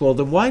ask, well,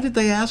 then why did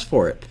they ask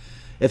for it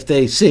if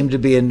they seem to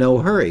be in no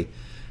hurry?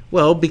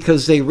 Well,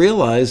 because they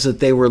realized that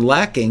they were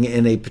lacking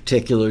in a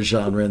particular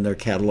genre in their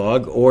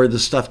catalog, or the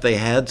stuff they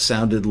had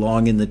sounded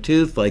long in the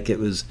tooth, like it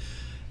was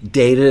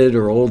dated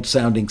or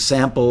old-sounding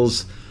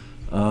samples,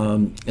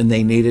 and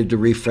they needed to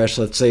refresh,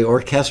 let's say,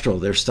 orchestral.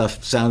 Their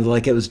stuff sounded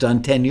like it was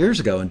done 10 years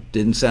ago and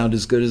didn't sound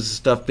as good as the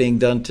stuff being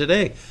done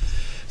today.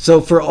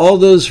 So for all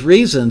those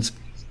reasons,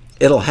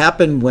 it'll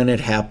happen when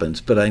it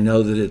happens, but I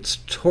know that it's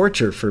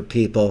torture for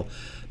people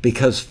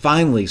because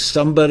finally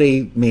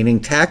somebody, meaning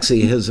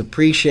Taxi, has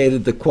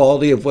appreciated the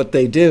quality of what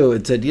they do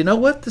and said, you know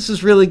what, this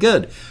is really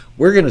good.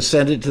 We're going to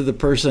send it to the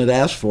person that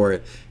asked for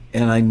it,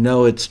 and I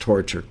know it's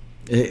torture.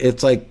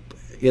 It's like,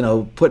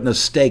 putting a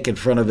steak in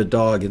front of a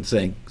dog and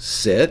saying,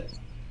 sit,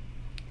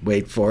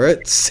 wait for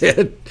it,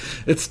 sit.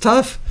 It's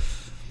tough.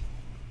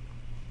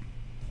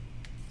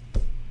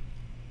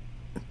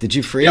 Did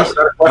you freeze? Yeah,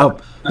 oh,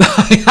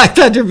 I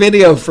thought your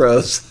video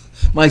froze.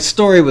 My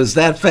story was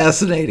that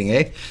fascinating,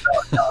 eh?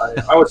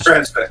 I was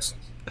transfixed.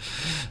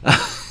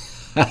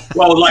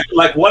 Well,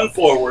 like One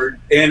Forward,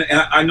 and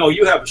I know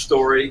you have a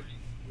story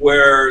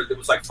where it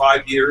was like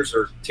 5 years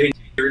or 10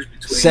 years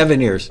between. 7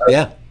 years,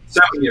 yeah.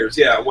 7 years,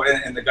 yeah,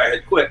 and the guy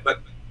had quit. But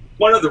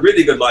one of the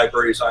really good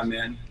libraries I'm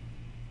in,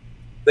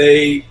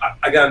 I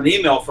got an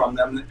email from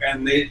them,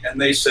 and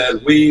they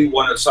said, we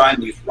want to sign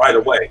these right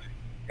away.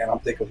 And I'm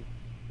thinking,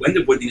 when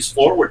were these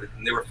forwarded?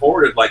 And they were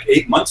forwarded like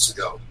 8 months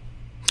ago.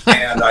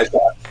 And I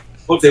thought,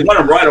 well, if they want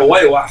them right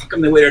away, well, how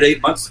come they waited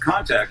 8 months to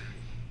contact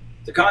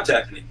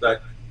me?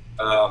 But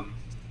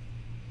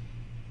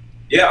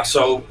yeah,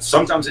 so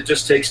sometimes it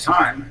just takes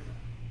time,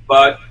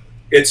 but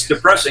it's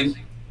depressing.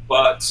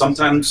 But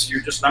sometimes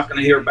you're just not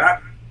going to hear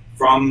back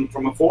from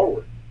a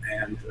forward,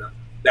 and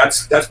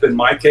that's been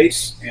my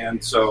case.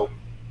 And so,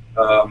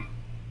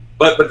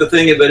 but the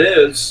thing of it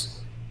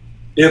is,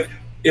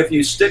 if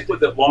you stick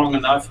with it long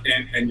enough,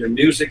 and your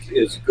music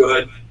is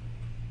good,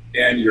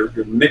 and your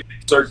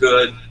mixes are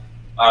good,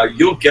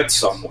 you'll get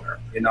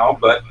somewhere,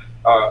 But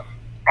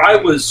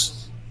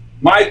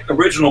my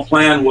original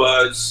plan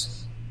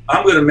was,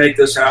 I'm going to make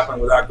this happen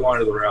without going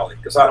to the rally,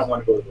 because I don't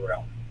want to go to the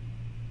rally.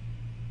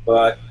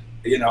 But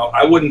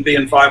I wouldn't be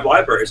in 5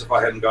 libraries if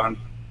I hadn't gone.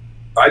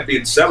 I'd be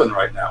in 7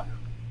 right now.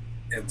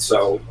 And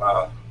so,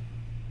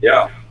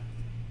 yeah,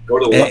 go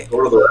to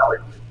the rally.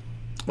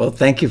 Well,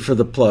 thank you for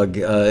the plug.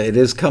 It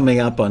is coming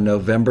up on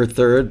November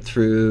 3rd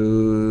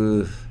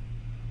through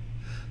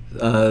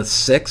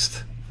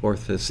 6th, 4th,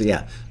 5th.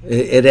 Yeah,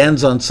 it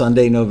ends on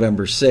Sunday,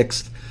 November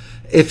 6th.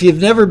 If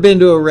you've never been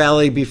to a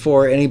rally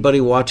before,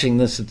 anybody watching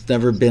this that's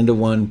never been to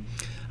one,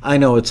 I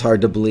know it's hard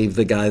to believe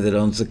the guy that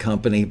owns the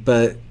company,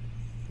 but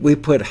we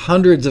put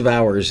hundreds of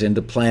hours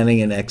into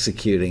planning and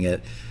executing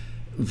it.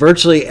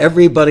 Virtually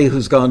everybody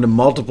who's gone to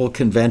multiple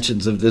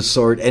conventions of this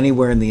sort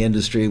anywhere in the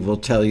industry will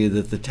tell you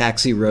that the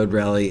Taxi Road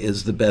Rally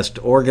is the best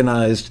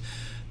organized,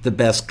 the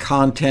best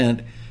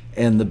content,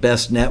 and the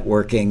best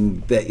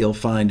networking that you'll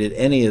find at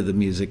any of the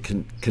music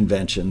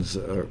conventions.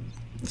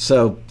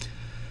 So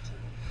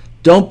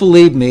don't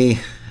believe me.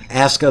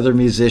 Ask other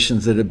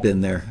musicians that have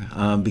been there,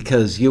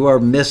 because you are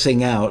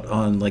missing out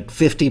on like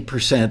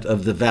 50%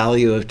 of the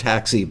value of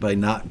Taxi by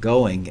not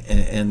going.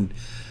 And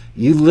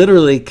you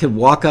literally could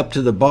walk up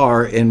to the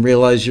bar and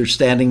realize you're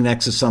standing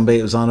next to somebody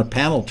that was on a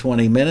panel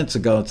 20 minutes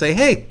ago and say,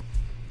 hey,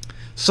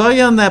 saw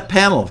you on that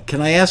panel.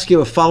 Can I ask you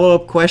a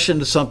follow-up question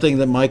to something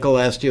that Michael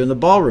asked you in the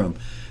ballroom?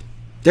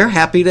 They're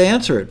happy to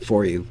answer it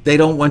for you. They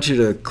don't want you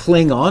to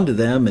cling on to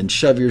them and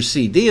shove your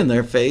CD in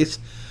their face,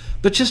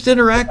 but just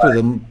interact with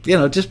them,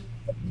 just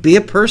be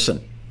a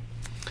person.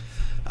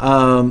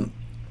 I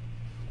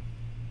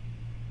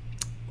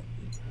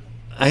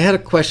had a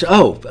question.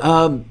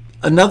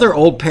 Another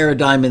old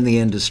paradigm in the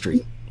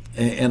industry,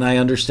 and I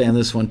understand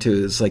this one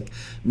too, is like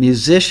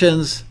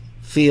musicians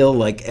feel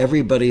like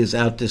everybody is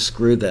out to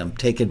screw them,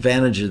 take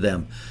advantage of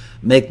them,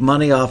 make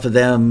money off of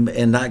them,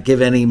 and not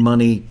give any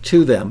money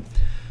to them.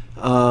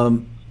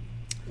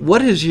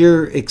 What has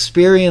your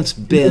experience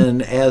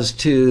been as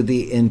to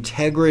the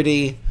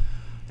integrity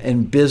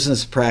and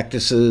business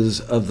practices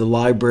of the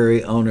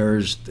library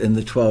owners in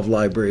the 12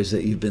 libraries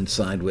that you've been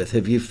signed with?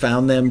 Have you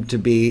found them to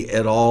be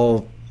at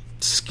all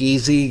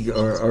skeezy,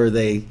 or are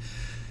they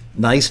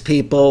nice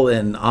people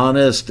and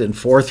honest and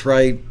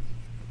forthright?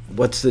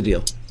 What's the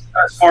deal?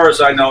 As far as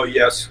I know,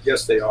 yes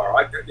they are.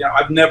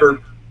 I've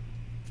never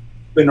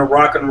been a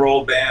rock and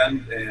roll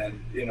band, and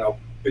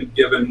been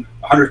given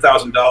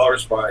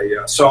 $100,000 by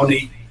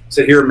Sony.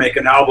 Said, here, make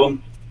an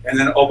album, and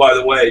then, oh, by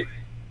the way,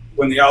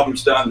 when the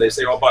album's done, they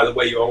say, oh, by the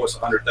way, you owe us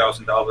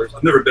 $100,000.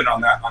 I've never been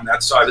on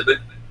that side of it.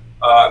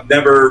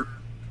 Never.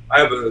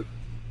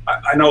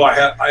 I know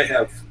I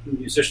have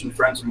musician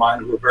friends of mine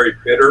who are very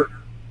bitter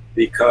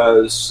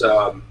because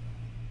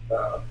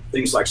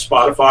things like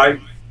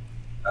Spotify,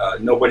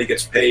 nobody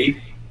gets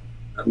paid.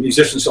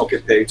 Musicians don't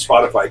get paid.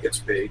 Spotify gets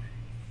paid.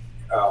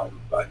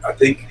 But I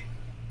think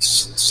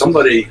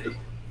somebody, a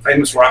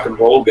famous rock and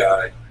roll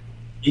guy,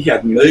 he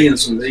had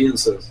millions and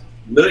millions of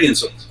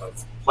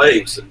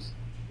plays, and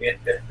I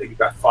think he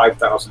got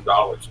 $5,000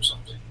 or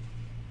something.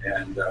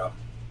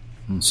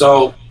 And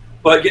so,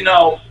 but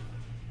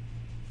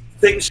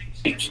things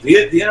change.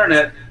 The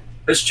internet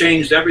has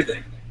changed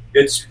everything.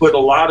 It's put a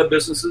lot of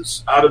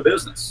businesses out of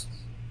business,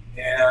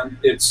 and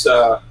it's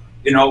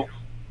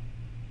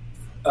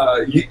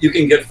you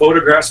can get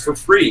photographs for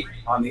free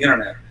on the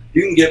internet.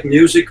 You can get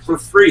music for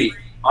free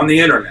on the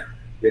internet.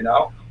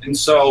 And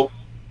so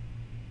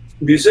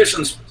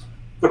musicians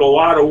put a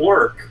lot of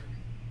work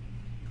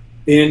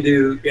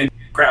into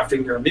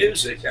crafting their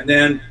music, and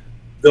then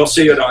they'll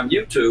see it on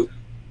YouTube,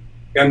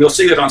 and they'll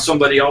see it on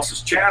somebody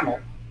else's channel,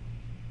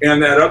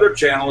 and that other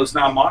channel is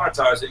now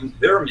monetizing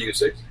their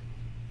music.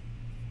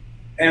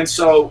 And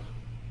so,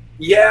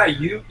 yeah,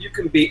 you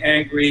can be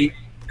angry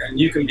and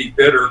you can be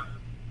bitter,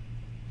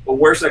 but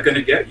where's that going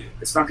to get you?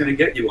 It's not going to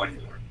get you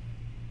anywhere.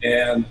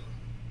 And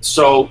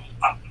so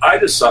I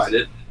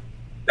decided,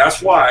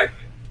 that's why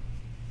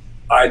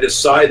I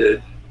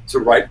decided to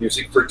write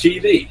music for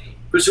TV,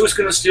 because who's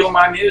going to steal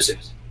my music?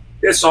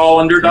 It's all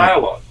under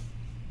dialogue.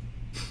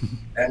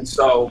 And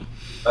so,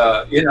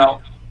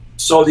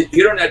 so the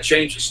internet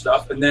changes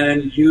stuff, and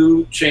then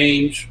you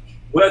change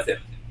with it.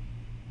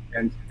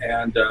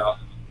 And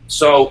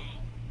so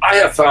I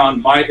have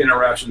found my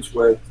interactions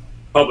with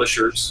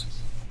publishers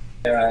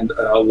and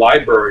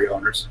library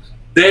owners,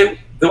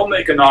 they'll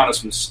make an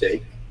honest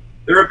mistake.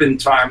 There have been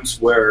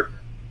times where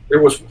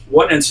there was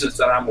one instance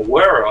that I'm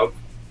aware of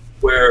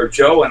where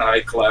Joe and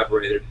I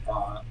collaborated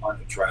on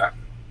the track,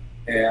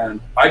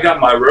 and I got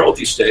my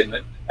royalty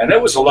statement, and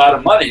it was a lot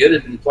of money. It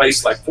had been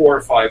placed like 4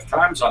 or 5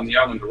 times on The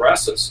Young and the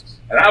Restless,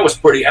 and I was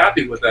pretty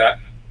happy with that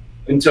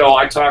until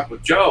I talked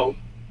with Joe,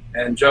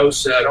 and Joe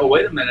said, "Oh,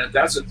 wait a minute,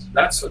 that's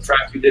a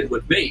track you did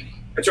with me."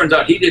 It turns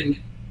out he didn't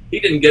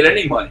get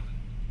any money.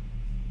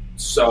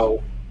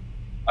 So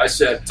I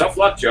said, "Tough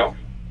luck, Joe.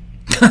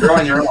 You're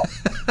on your own.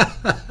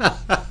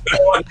 Go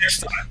on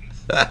next time."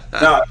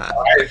 No,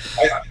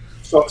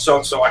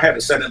 so I had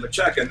to send him a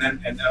check, and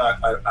then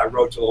I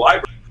wrote to the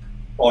library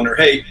owner,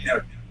 "Hey,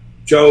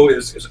 Joe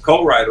is a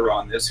co-writer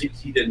on this.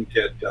 He didn't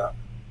get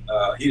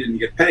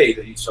paid,"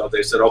 and so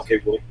they said, "Okay,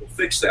 we'll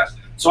fix that."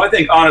 So I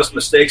think honest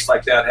mistakes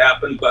like that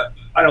happen, but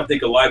I don't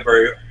think a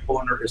library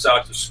owner is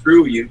out to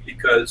screw you,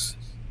 because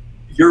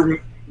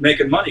you're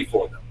making money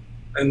for them,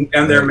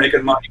 and they're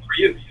making money for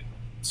you.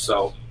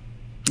 So.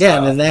 Yeah,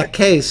 and in that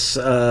case,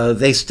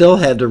 they still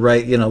had to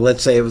write,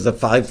 let's say it was a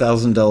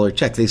 $5,000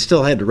 check. They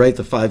still had to write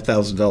the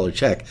 $5,000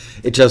 check.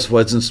 It just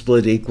wasn't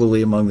split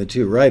equally among the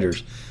 2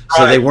 writers.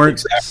 So they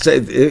weren't,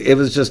 exactly. It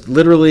was just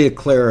literally a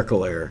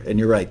clerical error. And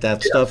you're right,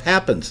 that stuff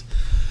happens.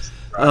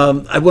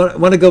 Right. I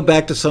want to go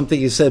back to something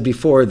you said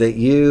before, that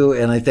you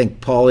and I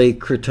think Paulie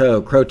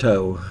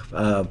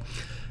Croteau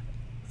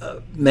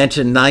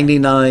mentioned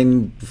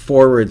 99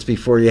 forwards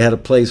before you had a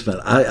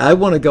placement. I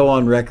want to go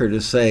on record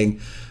as saying,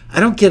 I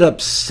don't get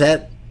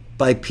upset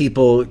by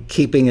people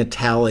keeping a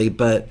tally,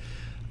 but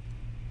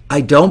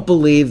I don't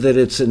believe that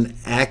it's an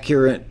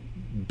accurate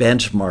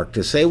benchmark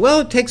to say,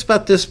 well, it takes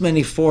about this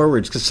many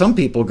forwards, because some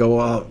people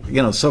go,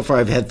 so far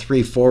I've had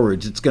 3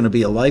 forwards. It's going to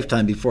be a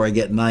lifetime before I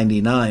get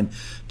 99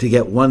 to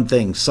get one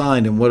thing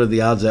signed, and what are the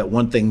odds of that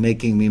one thing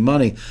making me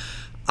money?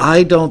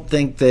 I don't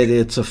think that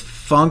it's a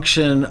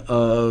function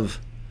of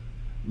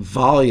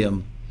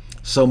volume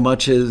so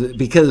much as,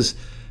 because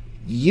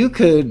you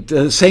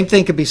could, same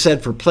thing could be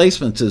said for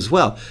placements as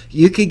well.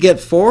 You could get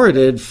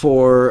forwarded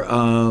for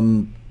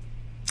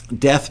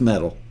death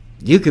metal.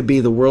 You could be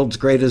the world's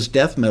greatest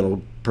death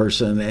metal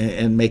person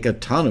and make a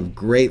ton of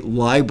great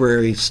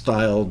library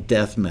style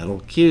death metal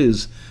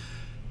cues.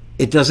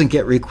 It doesn't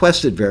get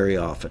requested very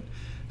often.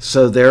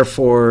 So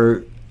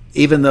therefore,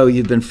 even though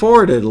you've been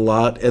forwarded a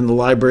lot and the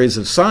libraries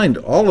have signed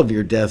all of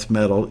your death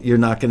metal, you're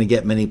not going to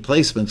get many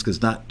placements,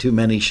 because not too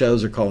many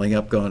shows are calling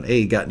up going, "Hey,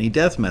 you got any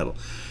death metal?"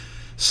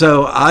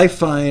 So I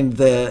find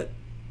that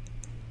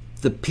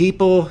the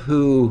people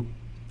who,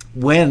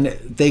 when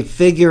they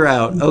figure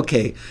out,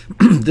 okay,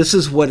 this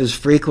is what is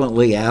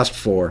frequently asked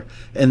for,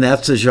 and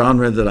that's a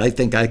genre that I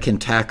think I can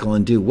tackle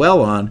and do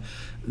well on,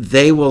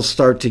 they will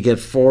start to get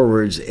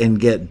forwards and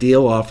get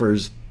deal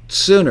offers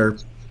sooner,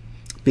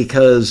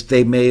 because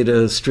they made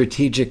a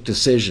strategic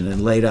decision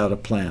and laid out a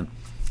plan.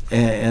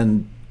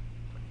 And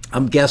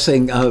I'm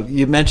guessing,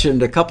 you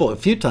mentioned a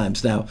few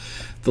times now,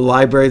 the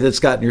library that's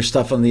gotten your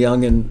stuff on The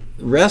Young and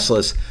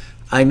Restless.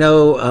 I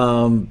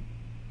know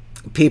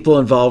people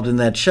involved in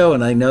that show,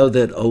 and I know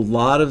that a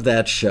lot of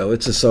that show,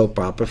 it's a soap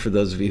opera for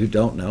those of you who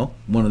don't know,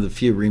 one of the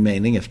few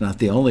remaining, if not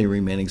the only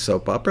remaining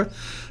soap opera.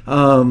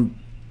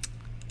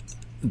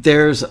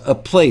 There's a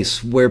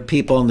place where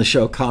people on the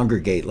show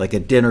congregate, like a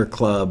dinner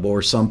club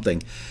or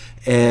something.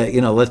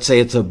 Let's say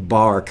it's a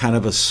bar, kind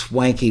of a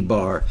swanky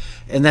bar,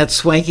 and that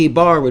swanky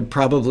bar would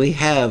probably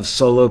have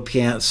solo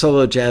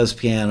jazz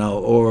piano,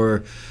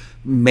 or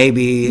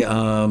maybe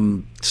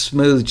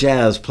smooth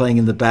jazz playing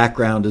in the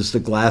background as the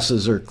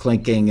glasses are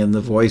clinking and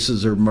the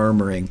voices are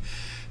murmuring.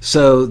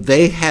 So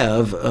they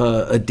have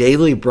a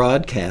daily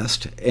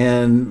broadcast,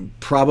 and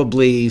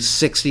probably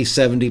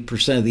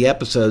 60-70% of the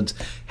episodes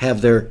have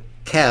their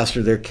cast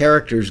or their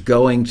characters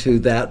going to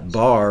that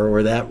bar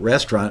or that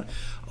restaurant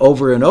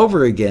over and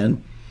over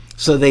again.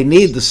 So they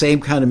need the same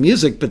kind of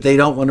music, but they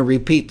don't want to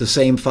repeat the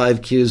same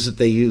 5 cues that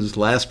they used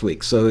last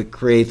week. So it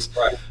creates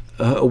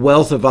a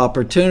wealth of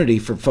opportunity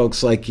for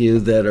folks like you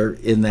that are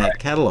in that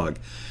catalog.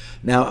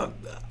 Now,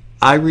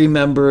 I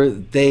remember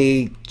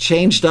they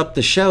changed up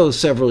the show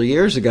several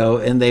years ago,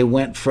 and they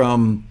went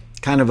from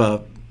kind of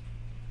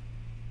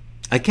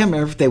I can't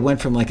remember if they went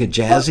from like a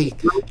jazzy...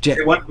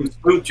 They went from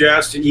smooth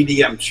jazz to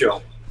EDM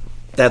chill.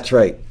 That's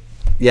right.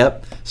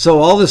 Yep. So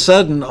all of a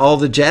sudden, all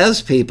the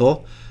jazz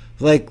people,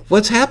 like,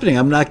 what's happening?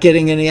 I'm not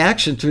getting any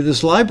action through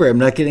this library. I'm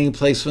not getting any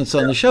placements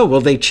on the show.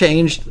 Well, they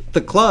changed the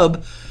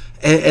club,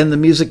 and the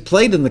music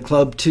played in the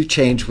club to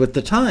change with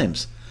the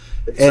times.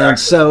 Exactly. And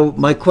so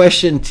my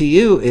question to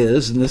you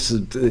is, and this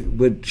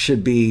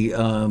should be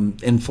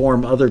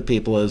inform other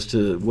people as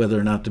to whether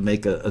or not to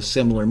make a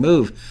similar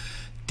move.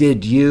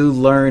 Did you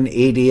learn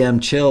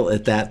EDM chill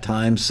at that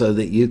time so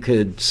that you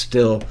could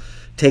still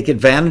take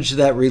advantage of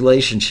that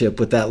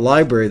relationship with that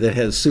library that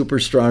has super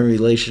strong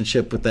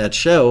relationship with that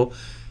show?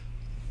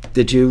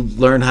 Did you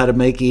learn how to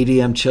make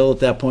EDM chill at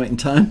that point in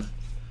time?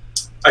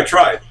 I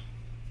tried.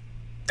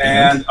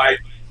 And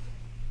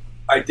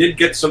I did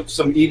get some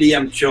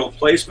EDM chill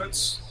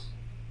placements,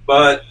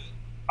 but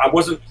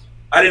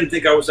I didn't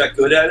think I was that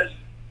good at it.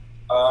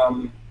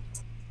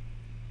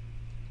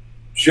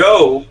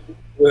 Joe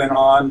went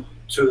on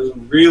to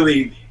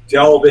really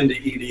delve into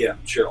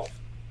EDM chill,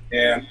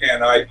 and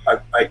I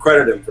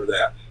credit him for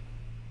that.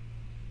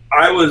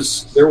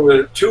 There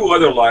were 2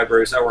 other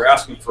libraries that were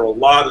asking for a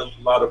lot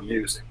of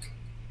music,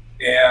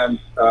 and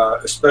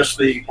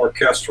especially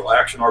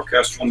action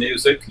orchestral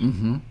music,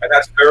 and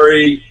that's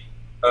very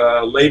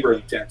labor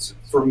intensive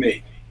for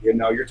me.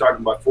 You're talking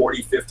about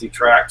 40, 50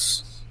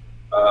 tracks,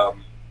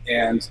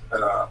 and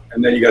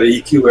then you got to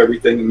EQ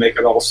everything and make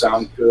it all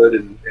sound good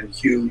and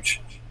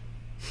huge.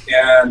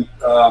 And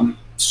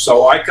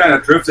so I kind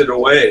of drifted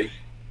away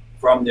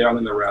from Young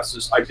and the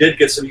Restless. I did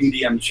get some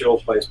EDM chill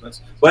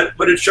placements, but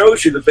it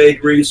shows you the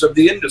vagaries of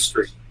the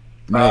industry.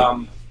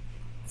 Right.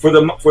 For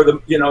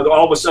the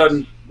all of a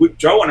sudden,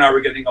 Joe and I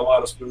were getting a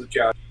lot of smooth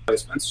jazz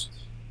placements,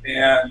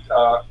 and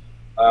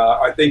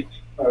I think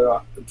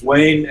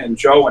Dwayne and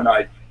Joe and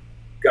I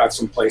got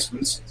some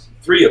placements,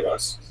 3 of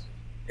us,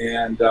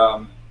 and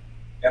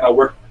I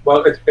worked.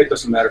 Well, it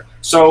doesn't matter.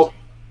 So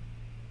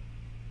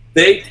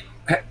they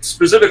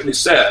specifically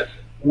said,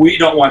 we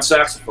don't want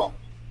saxophone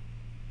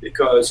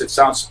because it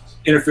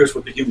interferes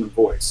with the human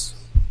voice.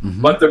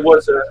 But there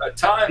was a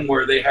time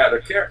where they had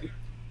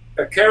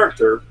a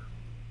character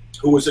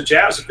who was a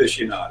jazz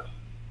aficionado.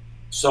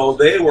 So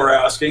they were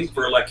asking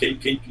for, like, can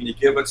you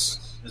give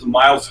us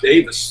Miles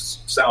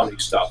Davis sounding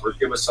stuff, or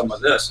give us some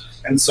of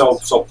this? And so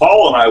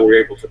Paul and I were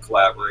able to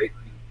collaborate,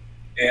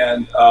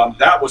 and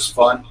that was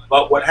fun.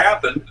 But what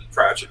happened,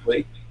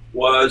 tragically,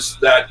 was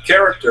that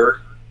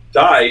character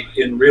died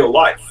in real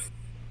life.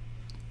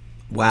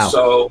 Wow.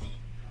 So,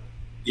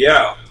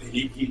 yeah,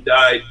 he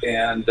died,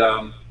 and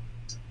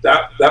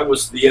that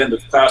was the end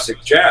of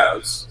classic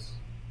jazz.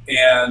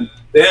 And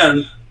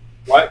then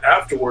right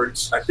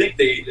afterwards, I think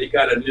they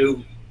got a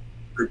new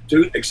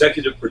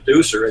executive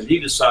producer, and he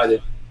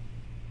decided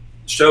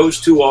the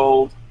show's too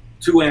old,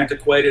 too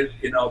antiquated.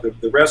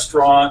 The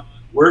restaurant,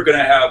 we're going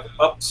to have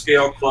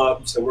upscale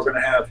clubs, and we're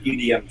going to have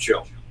EDM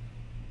chill.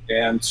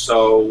 And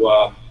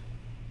so,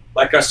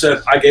 like I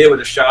said, I gave it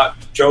a shot.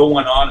 Joe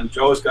went on, and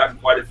Joe has gotten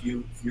quite a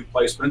few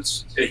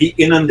placements. He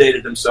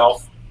inundated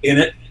himself in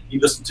it. He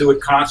listened to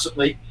it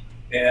constantly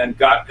and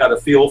got a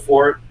feel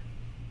for it.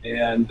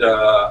 And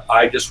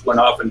I just went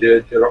off and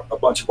did a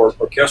bunch of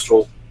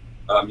orchestral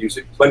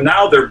music. But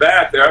now they're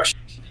back. They're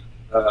actually,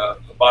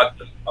 about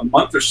a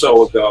month or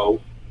so ago,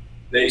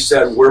 they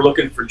said, we're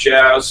looking for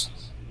jazz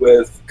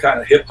with kind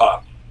of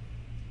hip-hop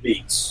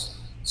beats.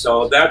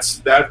 So that's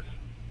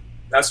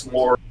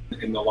more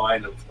in the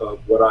line of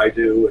what I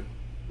do, and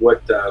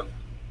what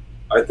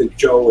I think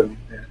Joe and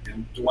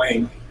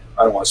Dwayne,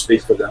 I don't want to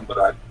speak for them, but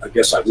I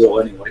guess I will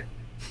anyway.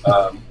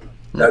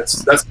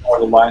 That's more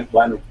the line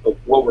of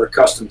what we're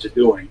accustomed to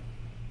doing.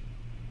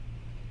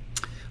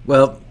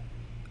 Well,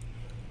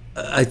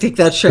 I think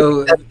that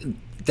show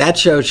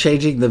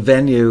changing the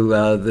venue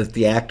that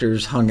the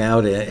actors hung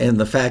out in, and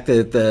the fact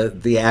that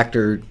the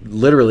actor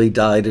literally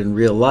died in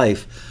real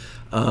life,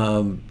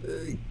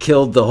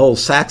 killed the whole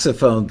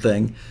saxophone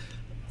thing.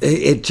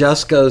 It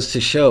just goes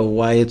to show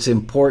why it's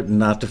important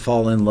not to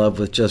fall in love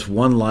with just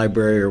one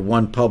library or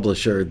one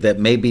publisher that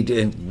may be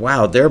doing,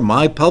 wow, they're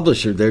my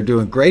publisher. They're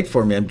doing great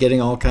for me. I'm getting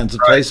all kinds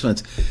of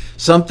placements.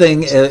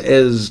 Something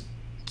as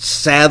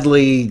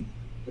sadly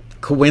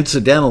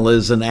coincidental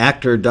as an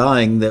actor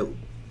dying, that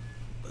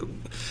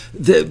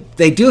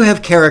they do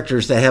have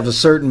characters that have a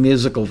certain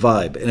musical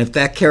vibe. And if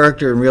that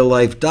character in real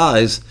life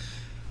dies,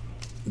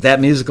 that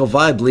musical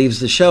vibe leaves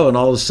the show, and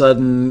all of a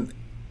sudden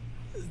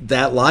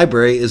that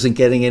library isn't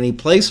getting any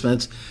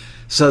placements.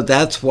 So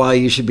that's why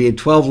you should be in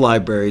 12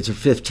 libraries or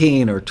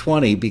 15 or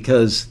 20,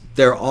 because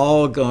they're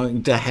all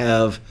going to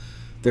have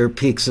their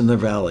peaks and their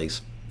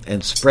valleys.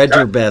 And spread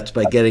your bets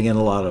by getting in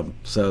a lot of them.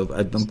 So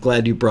I'm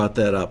glad you brought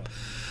that up.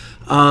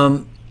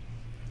 I'm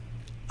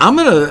going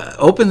to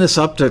open this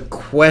up to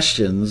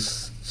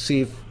questions.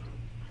 See if...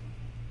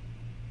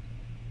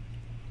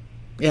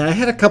 Yeah, I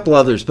had a couple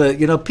others, but,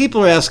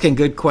 people are asking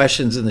good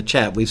questions in the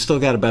chat. We've still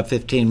got about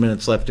 15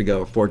 minutes left to go,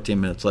 or 14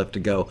 minutes left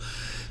to go.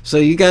 So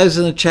you guys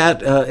in the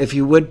chat, if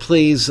you would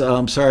please,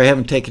 I'm sorry I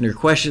haven't taken your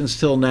questions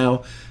till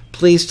now,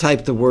 please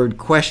type the word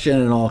question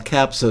in all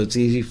caps so it's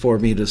easy for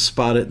me to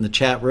spot it in the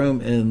chat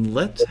room, and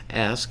let's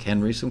ask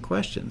Henry some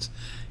questions.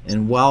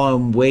 And while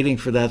I'm waiting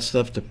for that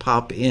stuff to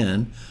pop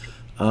in,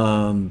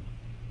 who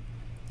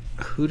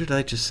did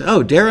I just say?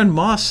 Oh, Darren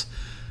Moss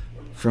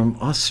from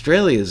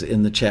Australia is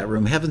in the chat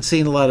room. Haven't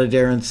seen a lot of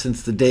Darren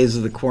since the days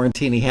of the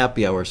Quarantini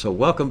happy hour. So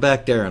welcome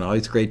back, Darren.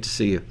 Always great to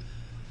see you.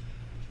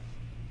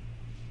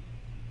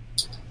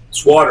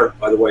 It's water,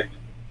 by the way, in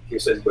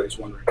case anybody's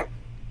wondering.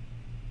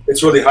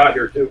 It's really hot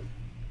here, too.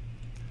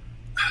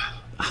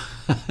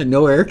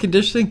 No air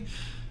conditioning?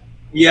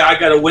 Yeah, I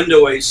got a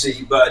window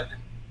AC, but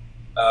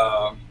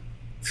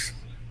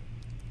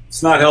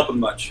it's not helping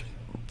much.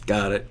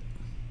 Got it.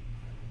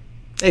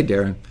 Hey,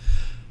 Darren.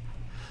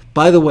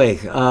 By the way,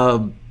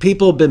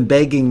 people have been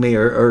begging me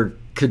or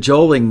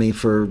cajoling me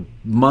for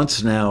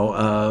months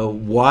now.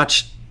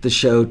 Watch the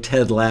show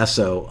Ted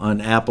Lasso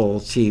on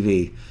Apple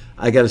TV.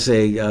 I got to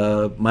say,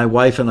 my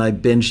wife and I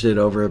binged it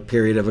over a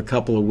period of a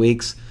couple of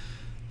weeks.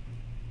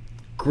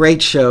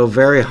 Great show,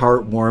 very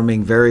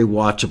heartwarming, very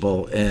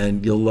watchable,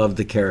 and you'll love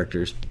the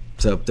characters.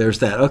 So there's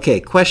that. Okay,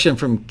 question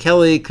from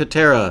Kelly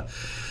Kotera.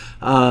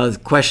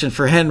 Question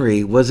for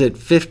Henry. Was it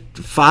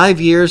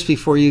 5 years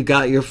before you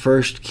got your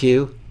first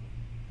cue?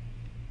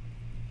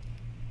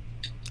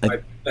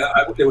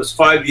 It was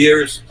 5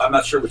 years. I'm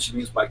not sure what she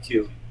means by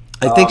cue.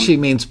 I think she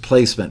means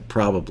placement,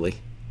 probably.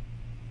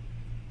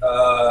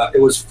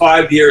 It was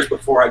 5 years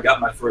before I got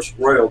my first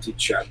royalty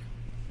check.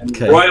 And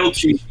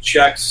royalty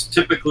checks,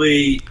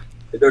 typically,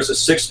 there's a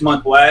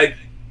 6-month lag.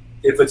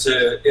 If it's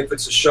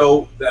a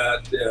show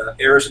that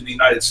airs in the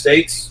United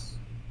States,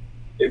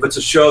 if it's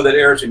a show that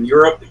airs in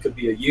Europe, it could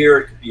be a year,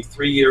 it could be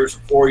 3 years or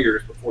 4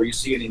 years before you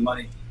see any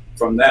money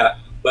from that.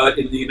 But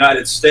in the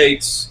United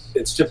States,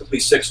 it's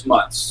typically 6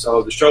 months.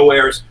 So the show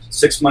airs,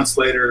 6 months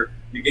later,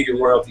 you get your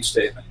royalty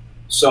statement.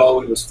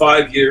 So it was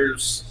 5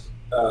 years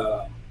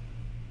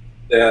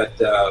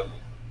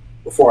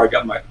before I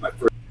got my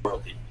first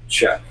royalty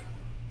check.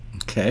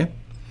 Okay.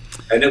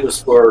 And it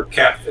was for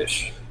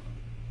Catfish.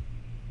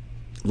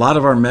 A lot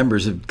of our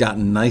members have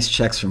gotten nice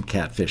checks from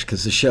Catfish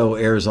because the show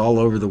airs all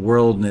over the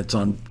world and it's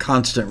on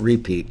constant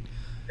repeat.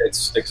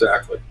 It's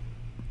exactly.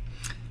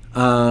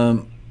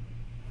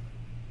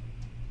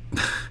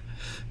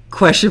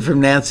 Question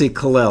from Nancy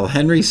Colell.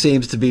 Henry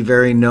seems to be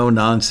very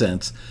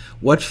no-nonsense.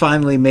 What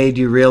finally made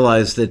you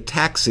realize that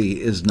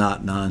Taxi is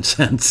not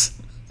nonsense?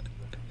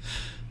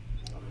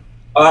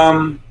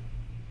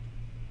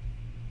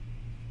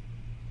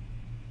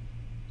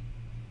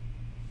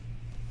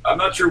 I'm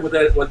not sure what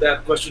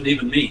that question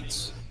even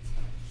means.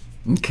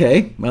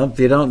 Okay. Well, if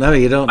you don't know,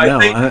 you don't know.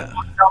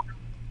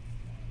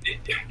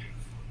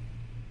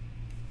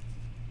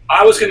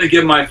 I was going to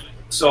give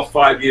myself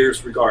 5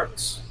 years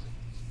regardless.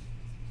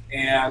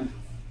 And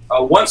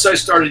once I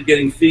started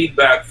getting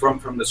feedback from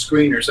the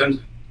screeners,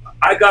 and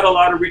I got a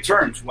lot of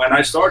returns when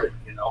I started,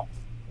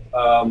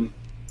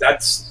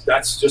 that's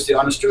just the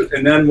honest truth.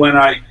 And then when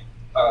I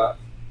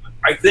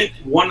think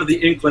one of the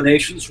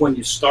inclinations when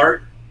you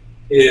start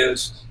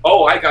is,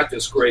 oh, I got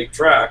this great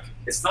track.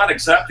 It's not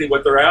exactly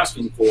what they're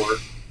asking for,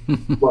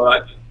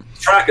 but the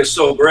track is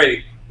so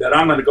great that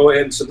I'm going to go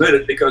ahead and submit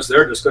it because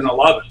they're just going to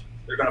love it.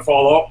 They're going to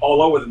fall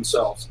all over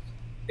themselves.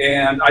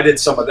 And I did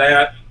some of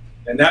that,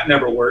 and that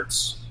never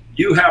works.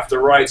 You have to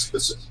write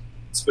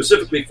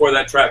specifically for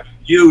that track.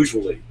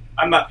 Usually,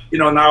 I'm not.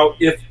 Now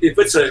if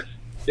it's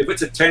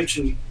a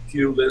tension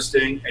cue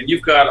listing and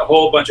you've got a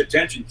whole bunch of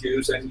tension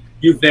cues and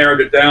you've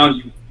narrowed it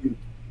down, you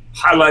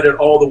highlighted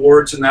all the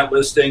words in that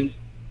listing,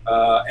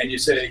 and you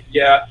say,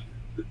 yeah,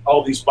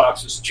 all these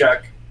boxes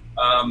check.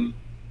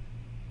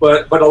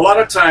 But a lot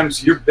of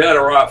times you're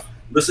better off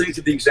listening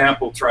to the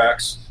example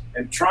tracks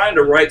and trying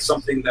to write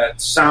something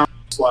that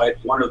sounds like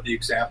one of the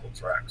example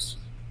tracks.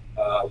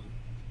 I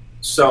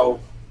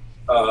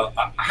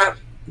have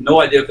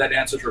no idea if that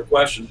answers your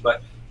question,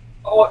 but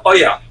oh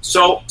yeah.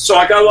 So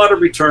I got a lot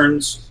of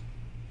returns,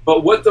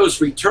 but with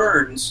those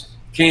returns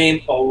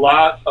came a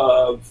lot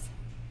of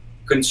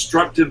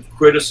constructive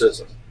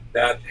criticism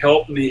that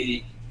helped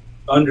me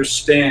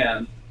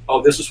understand,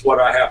 oh, this is what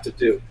I have to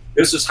do.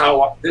 This is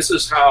how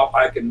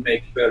I can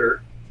make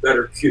better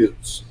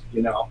cues,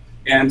 you know.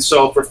 And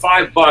so for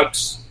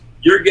 $5,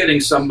 you're getting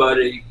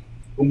somebody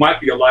who might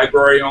be a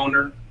library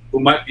owner, who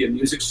might be a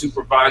music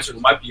supervisor,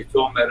 who might be a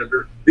film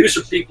editor. These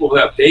are people who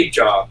have day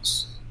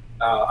jobs.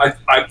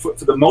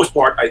 For the most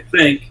part, I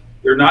think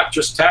they're not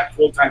just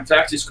full-time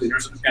taxi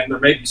cleaners, and there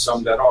may be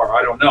some that are,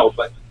 I don't know,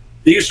 but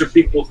these are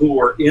people who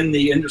are in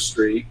the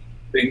industry.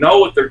 They know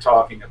what they're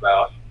talking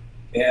about,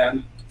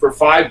 and for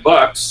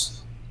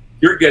 $5,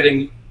 you're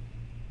getting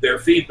their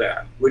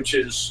feedback, which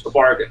is a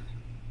bargain.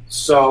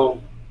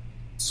 So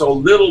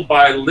little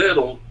by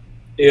little,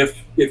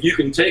 if you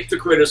can take the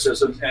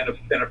criticism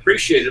and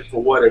appreciate it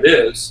for what it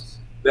is,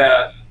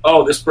 that,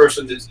 oh, this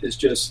person is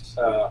just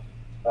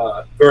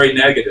very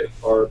negative,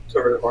 or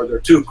they're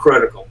too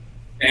critical.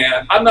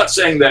 And I'm not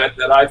saying that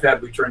I've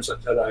had returns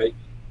that I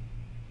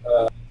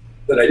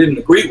didn't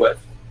agree with.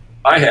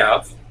 I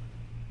have,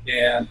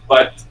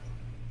 but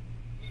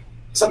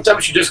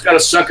sometimes you just got to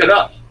suck it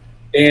up.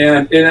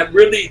 And it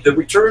really, the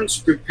returns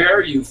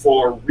prepare you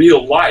for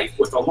real life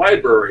with a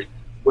library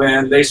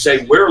when they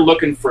say, we're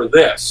looking for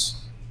this.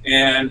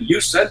 And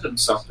you send them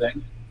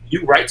something,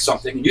 you write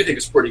something, and you think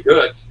it's pretty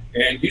good,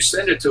 and you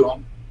send it to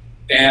them,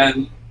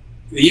 and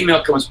the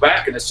email comes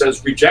back and it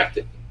says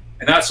rejected.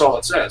 And that's all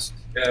it says.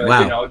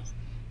 Wow. You know,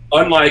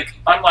 unlike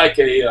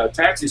a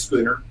taxi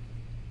schooner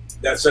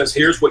that says,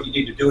 here's what you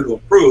need to do to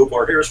improve,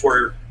 or here's where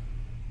you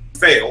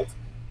failed,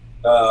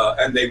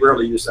 and they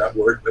rarely use that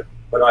word,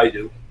 but I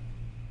do.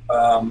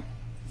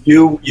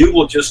 You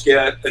will just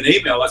get an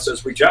email that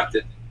says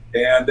rejected,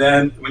 and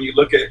then when you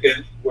look at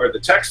it where the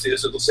text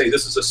is, it'll say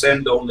this is a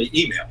send-only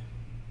email,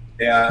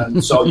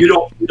 and so you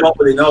don't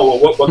really know,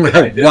 well, what can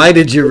I do? Why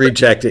did you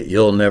reject it?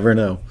 You'll never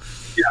know.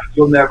 Yeah,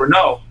 you'll never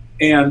know.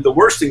 And the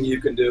worst thing you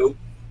can do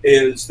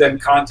is then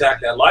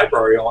contact that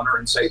library owner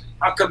and say,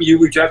 how come you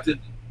rejected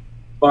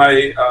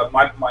my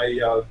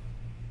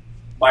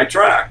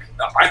track?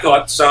 I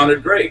thought it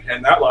sounded great.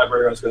 And that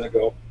library owner is going to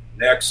go,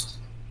 next,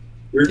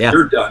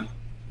 you're done.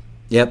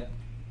 Yep.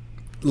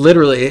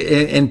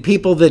 Literally. And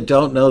people that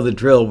don't know the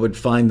drill would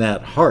find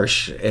that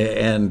harsh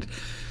and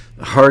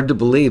hard to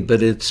believe,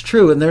 but it's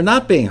true. And they're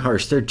not being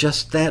harsh. They're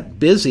just that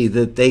busy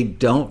that they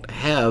don't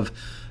have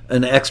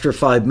an extra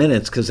 5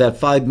 minutes, because that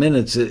 5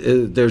 minutes,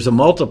 there's a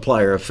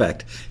multiplier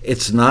effect.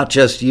 It's not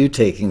just you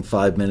taking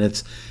 5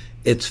 minutes.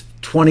 It's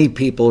 20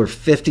 people or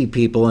 50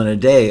 people in a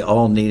day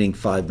all needing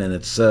 5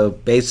 minutes. So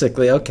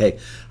basically, okay,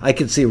 I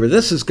can see where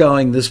this is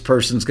going. This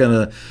person's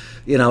going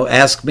to,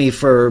 ask me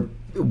for,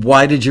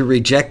 why did you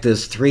reject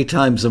this 3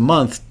 times a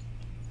month?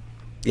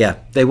 Yeah,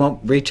 they won't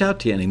reach out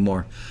to you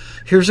anymore.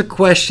 Here's a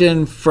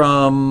question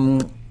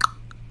from,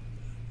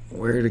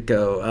 where to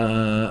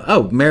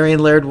go? Marion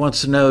Laird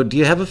wants to know, do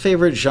you have a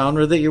favorite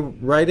genre that you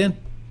write in?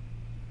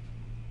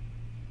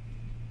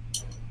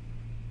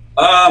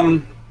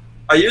 I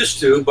used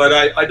to, but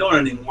I don't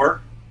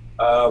anymore.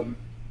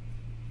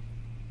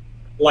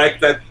 Like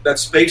that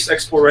space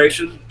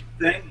exploration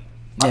thing.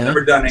 Yeah. I've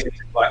never done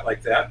anything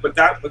like that, but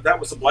that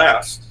was a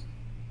blast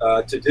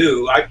to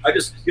do. I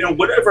just,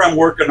 whatever I'm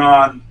working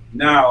on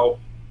now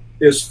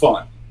is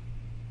fun.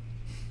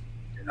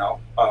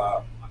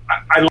 I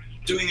like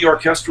doing the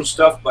orchestral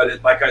stuff,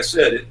 but like I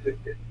said,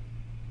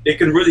 it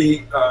can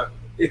really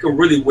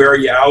wear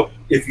you out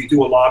if you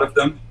do a lot of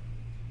them.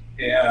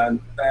 And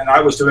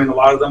I was doing a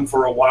lot of them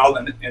for a while,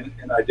 and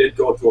I did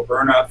go through a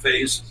burnout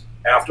phase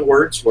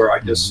afterwards, where I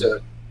just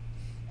said,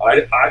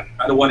 I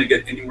don't want to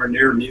get anywhere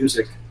near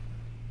music,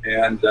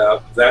 and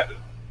that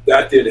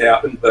did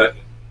happen. But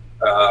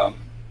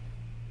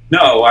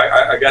no,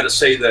 I got to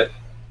say that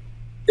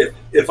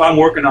if I'm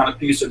working on a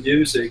piece of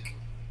music,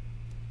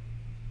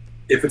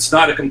 if it's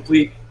not a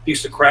complete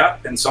piece of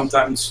crap, and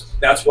sometimes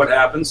that's what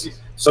happens.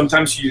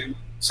 Sometimes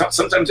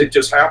it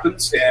just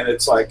happens, and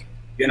it's like,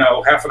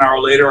 half an hour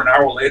later,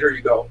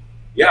 you go,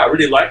 yeah, I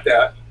really like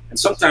that. And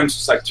sometimes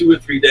it's like 2 or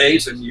 3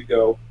 days, and you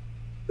go,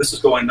 this is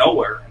going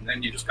nowhere, and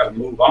then you just got to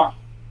move on.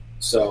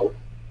 So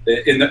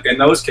in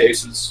those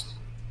cases,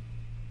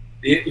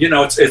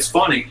 it's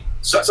funny.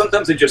 So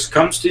sometimes it just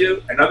comes to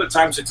you, and other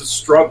times it's a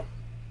struggle.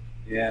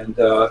 And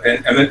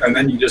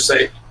then you just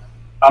say,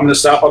 I'm going to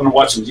stop. I'm going to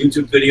watch some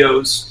YouTube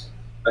videos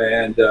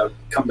and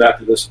come back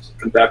to this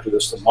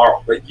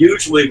tomorrow. But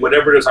usually,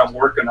 whatever it is I'm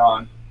working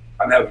on,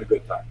 I'm having a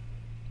good time.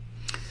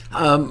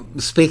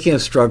 Speaking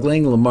of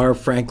struggling, Lamar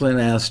Franklin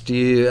asked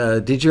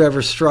you, did you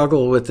ever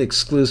struggle with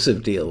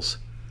exclusive deals?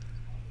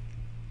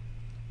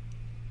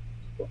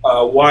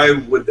 Why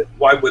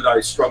would I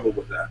struggle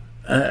with that?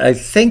 I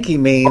think he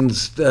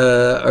means,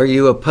 are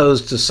you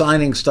opposed to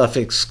signing stuff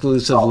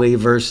exclusively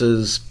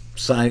versus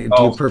do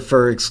you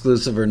prefer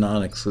exclusive or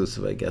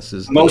non-exclusive, I guess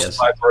is most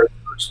libraries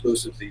are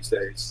exclusive these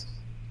days.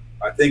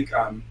 I think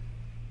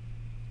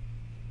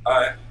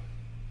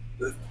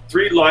the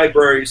 3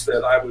 libraries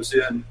that I was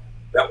in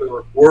that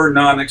were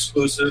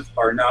non-exclusive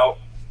are now,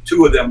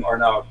 2 of them are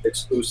now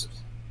exclusive.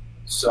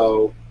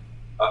 So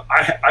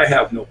I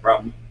have no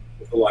problem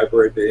with the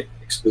library being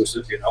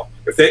exclusive. You know,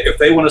 if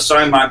they want to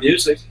sign my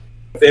music,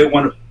 if they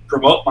want to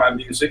promote my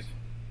music,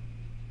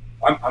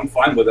 I'm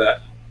fine with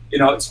that. You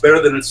know, it's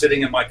better than it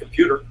sitting in my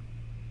computer.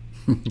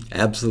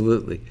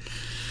 Absolutely.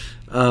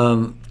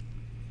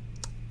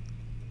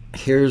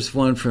 Here's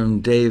one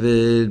from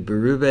David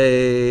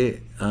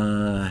Berube.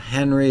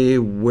 Henry,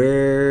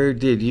 where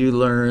did you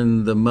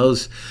learn the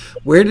most?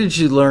 Where did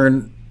you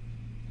learn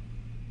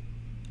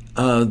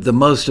the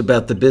most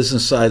about the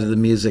business side of the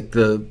music?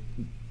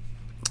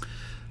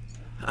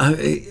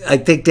 I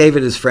think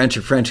David is French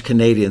or French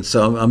Canadian,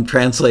 so I'm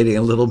translating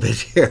a little bit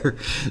here.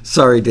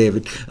 Sorry,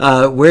 David.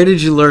 Where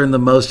did you learn the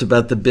most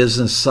about the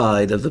business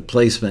side of the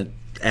placement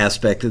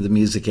aspect of the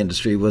music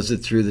industry? Was it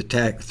through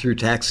through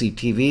Taxi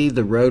TV,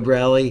 the Road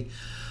Rally?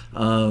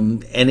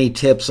 Any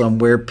tips on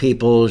where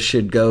people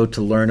should go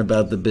to learn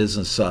about the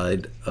business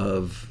side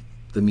of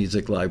the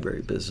music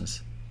library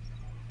business?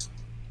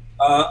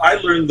 I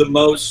learned the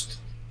most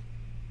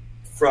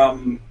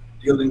from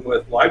dealing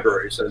with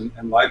libraries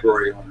and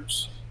library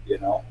owners. You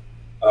know,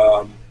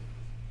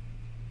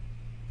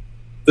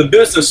 the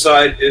business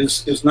side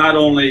is not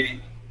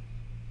only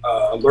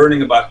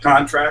learning about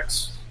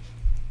contracts,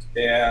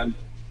 and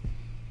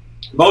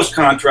most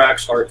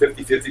contracts are a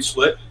 50-50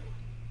 split.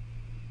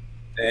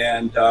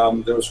 And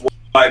there was one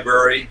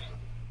library,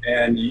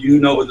 and you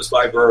know who this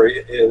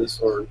library is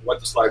or what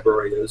this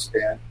library is,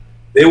 and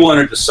they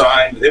wanted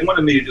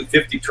me to do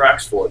 50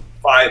 tracks for them,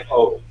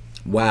 5-0.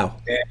 Wow.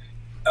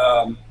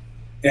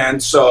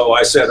 And so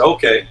I said,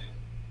 okay.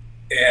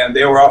 And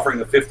they were offering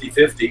a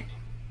 50-50,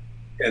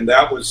 and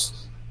that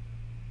was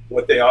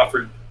what they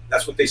offered.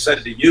 That's what they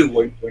said to you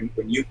when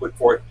you put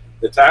forth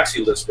the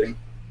Taxi listing.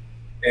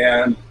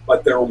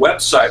 But their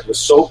website was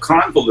so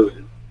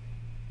convoluted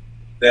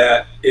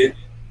that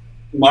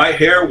my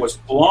hair was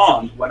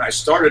blonde when I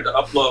started to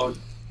upload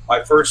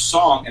my first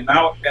song, and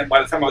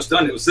by the time I was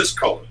done, it was this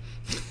color.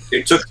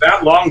 It took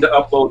that long to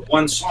upload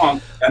one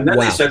song, and then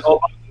They said, oh,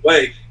 by the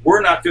way,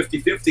 we're not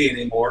 50-50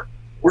 anymore,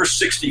 we're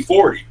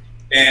 60-40.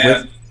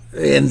 And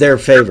in their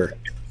favor.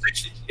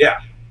 60, yeah.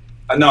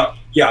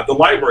 The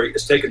library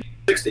is taking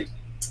 60,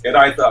 and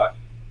I thought,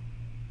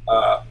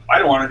 I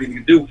don't want anything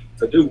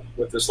to do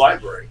with this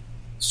library.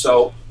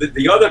 So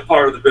the other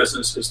part of the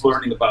business is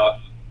learning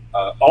about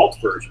alt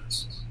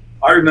versions.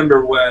 I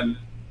remember when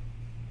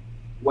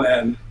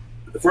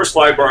the first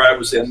library I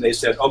was in, they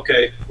said,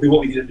 okay, we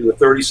want you to do a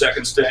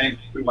 30-second sting,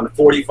 we want a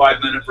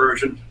 45-minute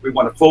version, we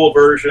want a full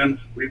version,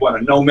 we want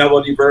a no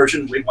melody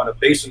version, we want a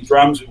bass and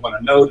drums, we want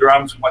a no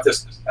drums, we want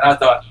this. And I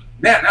thought,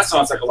 man, that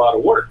sounds like a lot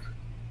of work,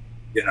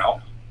 you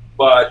know,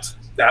 but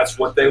that's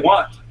what they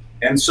want.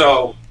 And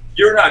so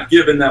you're not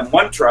giving them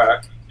one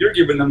track, you're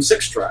giving them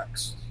 6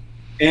 tracks.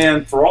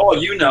 And for all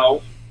you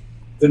know,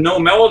 the no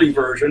melody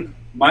version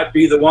might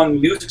be the one the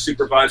music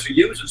supervisor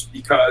uses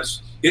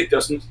because it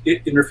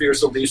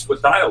interferes the least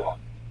with dialogue.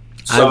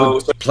 So I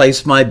would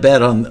place my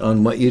bet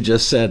on what you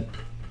just said.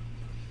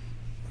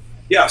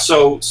 Yeah,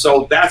 so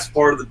that's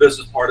part of the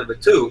business part of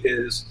it too,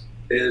 is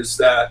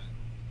that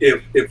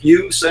if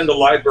you send a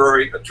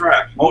library a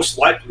track, most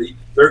likely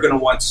they're going to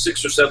want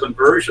 6 or 7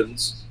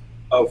 versions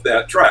of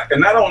that track,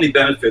 and that only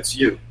benefits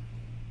you.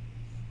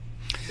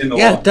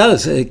 It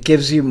does. It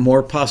gives you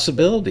more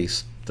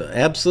possibilities.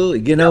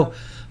 Absolutely. You know,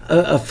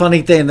 a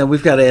funny thing, and then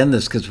we've got to end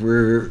this because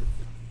we're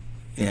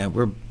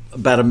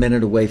about a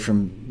minute away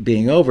from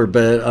being over.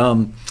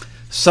 But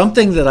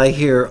something that I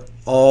hear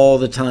all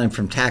the time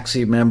from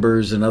Taxi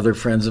members and other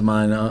friends of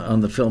mine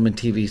on the film and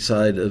TV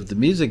side of the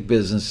music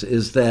business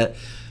is that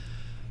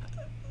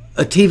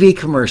a TV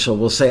commercial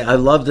will say, I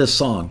love this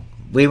song.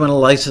 We want to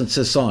license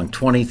this song,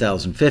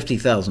 $20,000,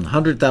 $50,000,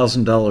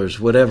 $100,000,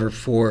 whatever,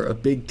 for a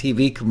big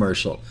TV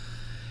commercial.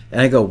 And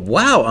I go,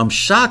 wow, I'm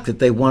shocked that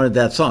they wanted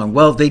that song.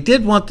 Well, they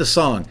did want the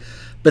song,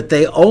 but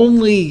they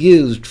only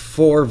used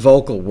 4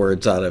 vocal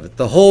words out of it.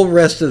 The whole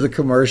rest of the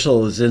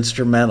commercial is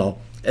instrumental,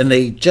 and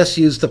they just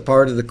used the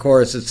part of the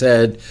chorus that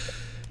said,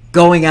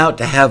 going out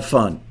to have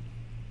fun.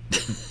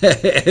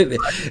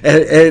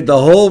 and the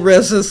whole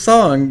rest of the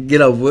song, you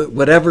know,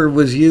 whatever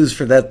was used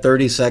for that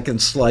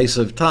 30-second slice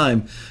of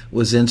time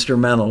was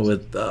instrumental,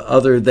 with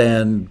other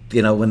than,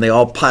 you know, when they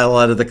all pile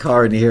out of the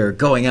car and you hear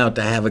going out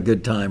to have a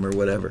good time or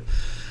whatever.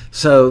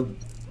 So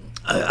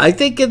I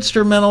think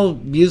instrumental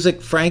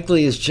music,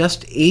 frankly, is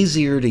just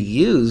easier to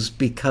use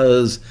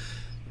because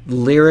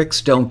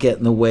lyrics don't get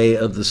in the way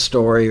of the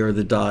story or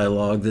the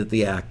dialogue that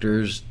the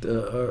actors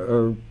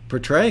are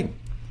portraying.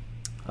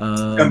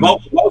 And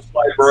most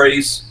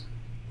libraries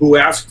who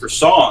ask for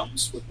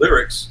songs with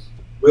lyrics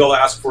will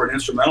ask for an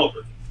instrumental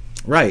version.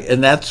 Right,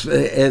 and that's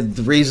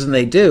the reason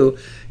they do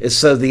is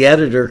so the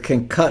editor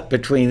can cut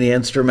between the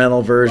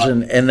instrumental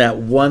version and that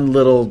one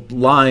little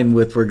line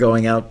with "we're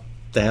going out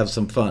to have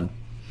some fun."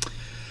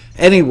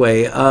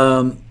 Anyway,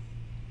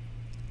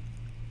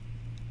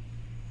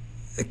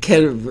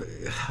 Ken,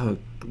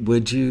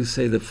 would you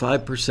say that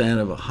 5%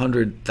 of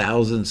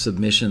 100,000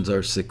 submissions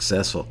are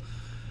successful?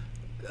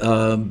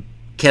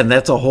 Ken,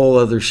 that's a whole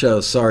other show.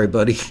 Sorry,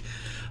 buddy.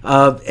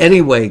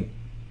 Anyway,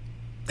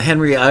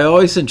 Henry, I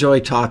always enjoy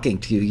talking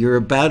to you. You're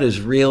about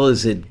as real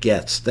as it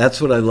gets. That's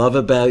what I love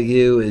about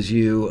you. Is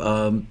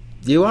you're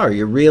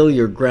real.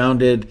 You're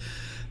grounded.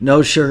 No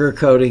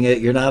sugarcoating it.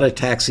 You're not a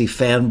Taxi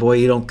fanboy.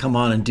 You don't come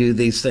on and do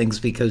these things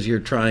because you're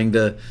trying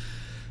to,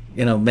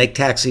 make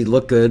Taxi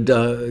look good.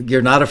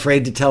 You're not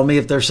afraid to tell me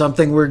if there's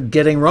something we're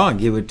getting wrong.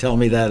 You would tell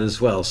me that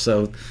as well.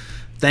 So,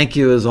 thank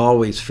you as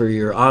always for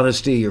your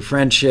honesty, your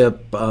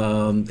friendship,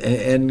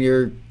 and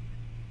your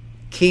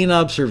keen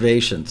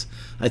observations.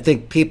 I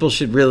think people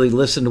should really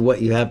listen to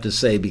what you have to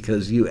say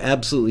because you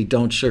absolutely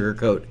don't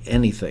sugarcoat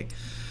anything.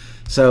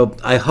 So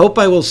I hope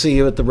I will see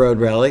you at the Road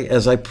Rally.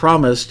 As I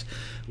promised,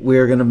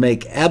 we're going to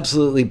make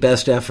absolutely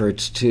best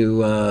efforts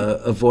to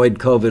avoid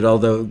COVID,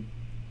 although,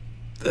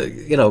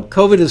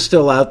 COVID is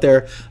still out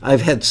there.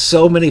 I've had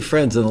so many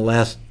friends in the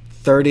last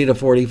 30 to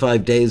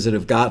 45 days that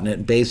have gotten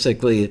it.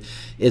 Basically,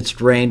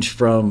 it's ranged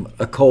from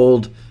a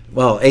cold,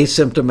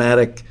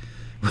 asymptomatic.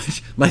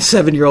 My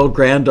 7-year-old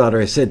granddaughter,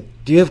 I said,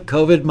 "Do you have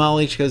COVID,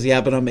 Molly?" She goes,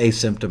 "Yeah, but I'm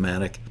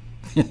asymptomatic."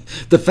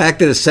 The fact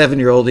that a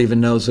 7-year-old even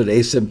knows what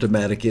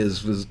asymptomatic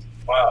is was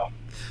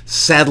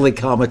sadly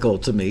comical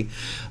to me.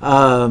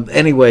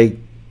 Anyway,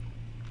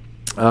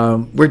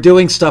 we're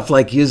doing stuff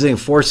like using a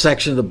 4th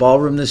section of the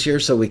ballroom this year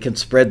so we can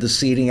spread the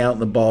seating out in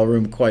the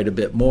ballroom quite a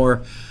bit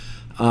more.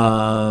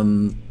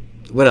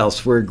 What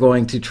else? We're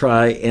going to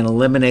try and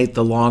eliminate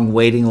the long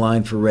waiting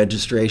line for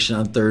registration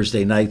on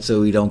Thursday night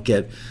so we don't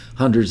get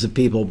hundreds of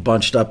people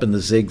bunched up in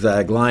the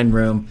zigzag line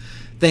room,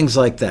 things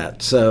like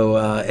that. So,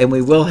 and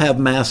we will have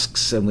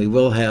masks and we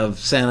will have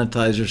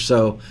sanitizer.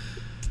 So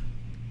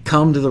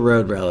come to the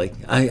Road Rally.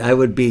 I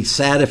would be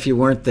sad if you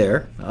weren't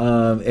there.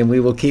 And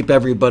we will keep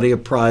everybody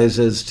apprised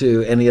as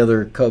to any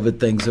other COVID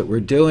things that we're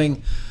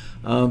doing.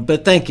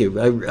 But thank you.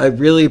 I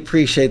really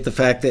appreciate the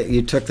fact that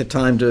you took the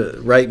time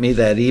to write me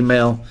that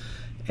email.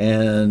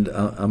 And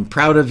I'm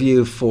proud of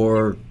you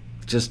for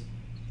just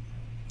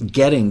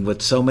getting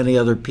what so many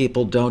other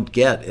people don't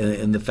get,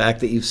 and the fact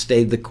that you've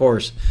stayed the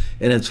course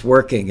and it's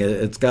working.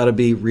 It's got to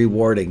be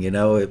rewarding.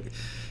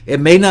 It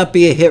may not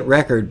be a hit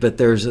record, but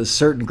there's a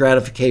certain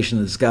gratification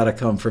that's got to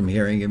come from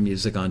hearing your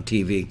music on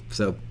TV.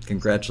 So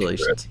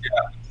congratulations.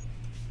 Yeah.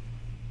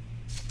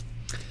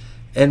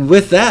 And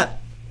with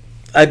that,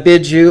 I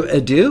bid you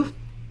adieu.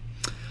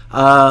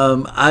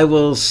 I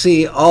will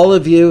see all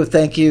of you.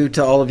 Thank you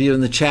to all of you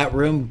in the chat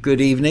room. Good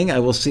evening. I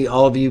will see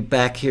all of you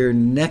back here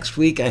next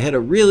week. I had a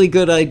really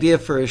good idea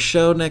for a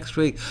show next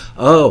week.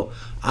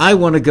 I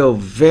want to go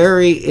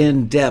very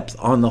in depth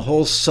on the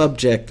whole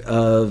subject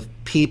of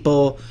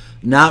people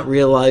not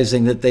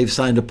realizing that they've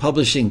signed a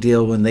publishing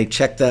deal when they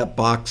check that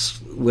box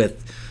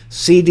with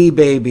CD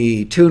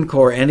Baby,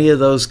 TuneCore, any of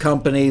those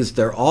companies.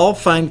 They're all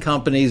fine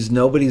companies.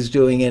 Nobody's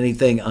doing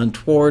anything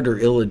untoward or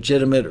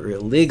illegitimate or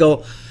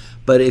illegal.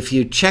 But if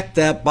you check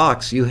that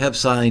box, you have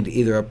signed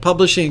either a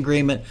publishing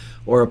agreement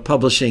or a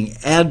publishing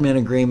admin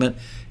agreement,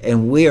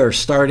 and we are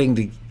starting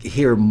to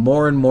hear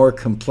more and more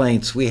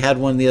complaints. We had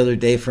one the other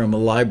day from a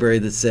library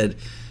that said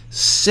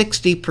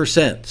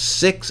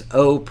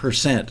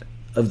 60%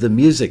 of the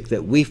music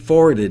that we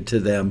forwarded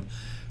to them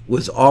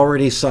was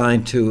already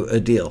signed to a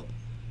deal,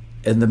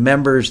 and the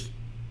members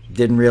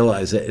didn't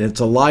realize it. And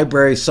it's a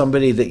library,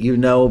 somebody that you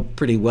know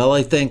pretty well,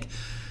 I think.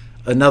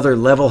 Another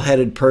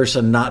level-headed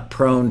person, not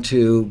prone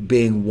to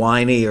being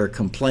whiny or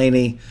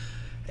complaining.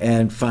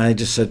 And finally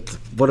just said,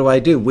 what do I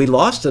do? We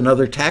lost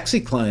another Taxi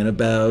client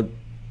about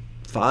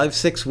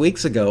 5-6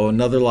 weeks ago.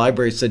 Another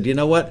library said, you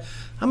know what?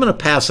 I'm going to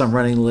pass on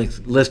running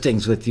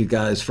listings with you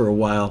guys for a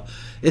while.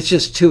 It's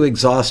just too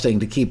exhausting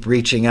to keep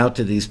reaching out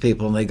to these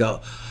people. And they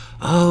go,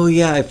 oh,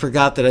 yeah, I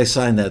forgot that I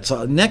signed that.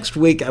 So next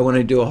week, I want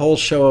to do a whole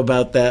show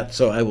about that.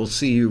 So I will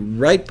see you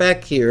right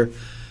back here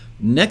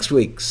next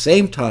week,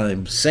 same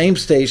time, same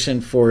station,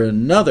 for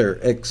another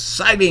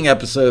exciting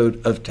episode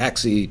of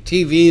Taxi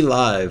TV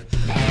Live.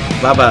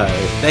 Bye-bye.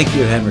 Thank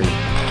you, Henry.